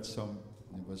realized that some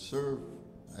never serve.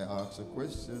 I asked a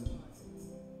question.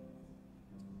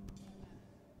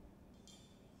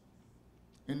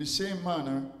 In the same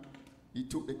manner, he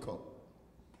took the cup,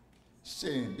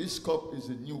 saying, this cup is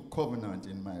a new covenant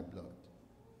in my blood.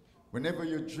 Whenever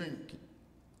you drink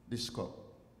this cup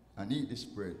and eat this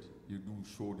bread, you do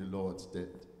show the Lord's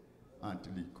death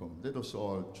until he comes. Let us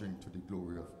all drink to the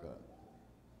glory of God.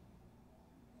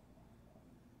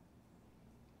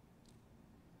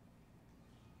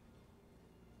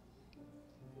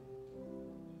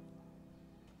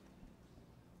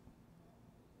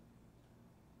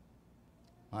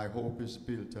 My hope is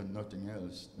built on nothing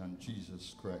else than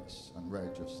Jesus Christ and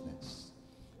righteousness.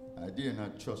 I dare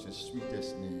not trust his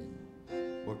sweetest name,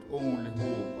 but only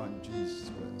hope on Jesus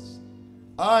Christ.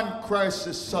 On Christ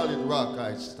the solid rock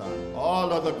I stand.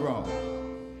 All other ground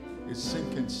is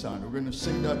sinking sand. We're going to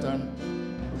sing that and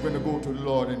we're going to go to the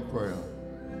Lord in prayer.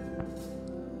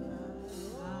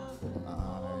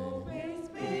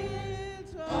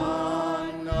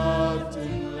 On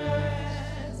nothing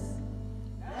less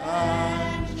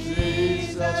than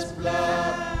Jesus'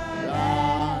 blood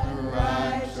and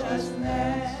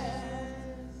righteousness.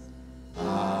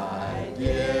 I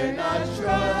dare not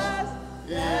trust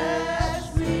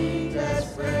its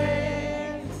sweetest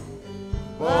frame,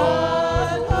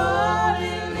 but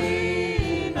wholly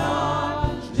lean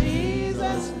on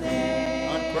Jesus' name.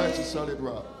 On Christ the solid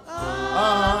rock.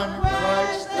 On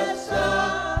Christ the solid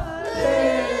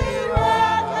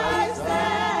rock I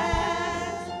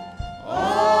stand.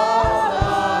 All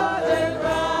other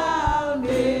ground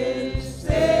is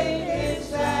sinking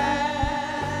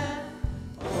sand.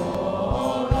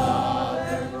 All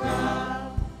other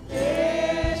ground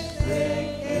is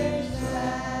sinking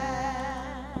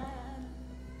sand.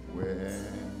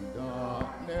 When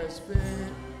darkness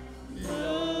fades,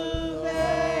 look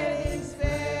at his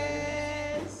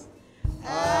face. I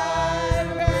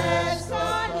rest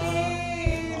on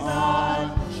his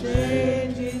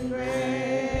unchanging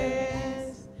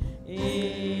grace.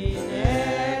 In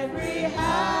every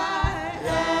high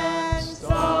and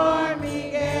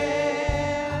stormy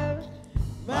gale,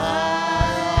 my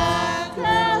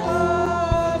anchor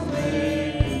holds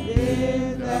me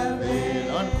within the veil.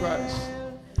 On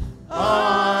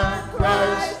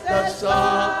Christ the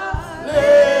solid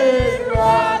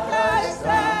rock I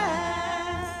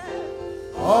stand.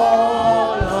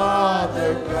 All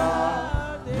other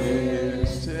ground is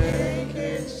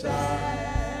sinking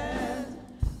sand.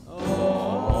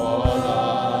 All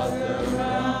other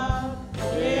ground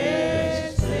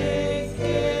is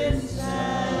sinking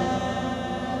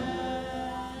sand.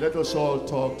 Let us all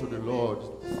talk to the Lord.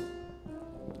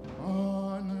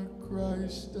 On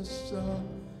Christ the solid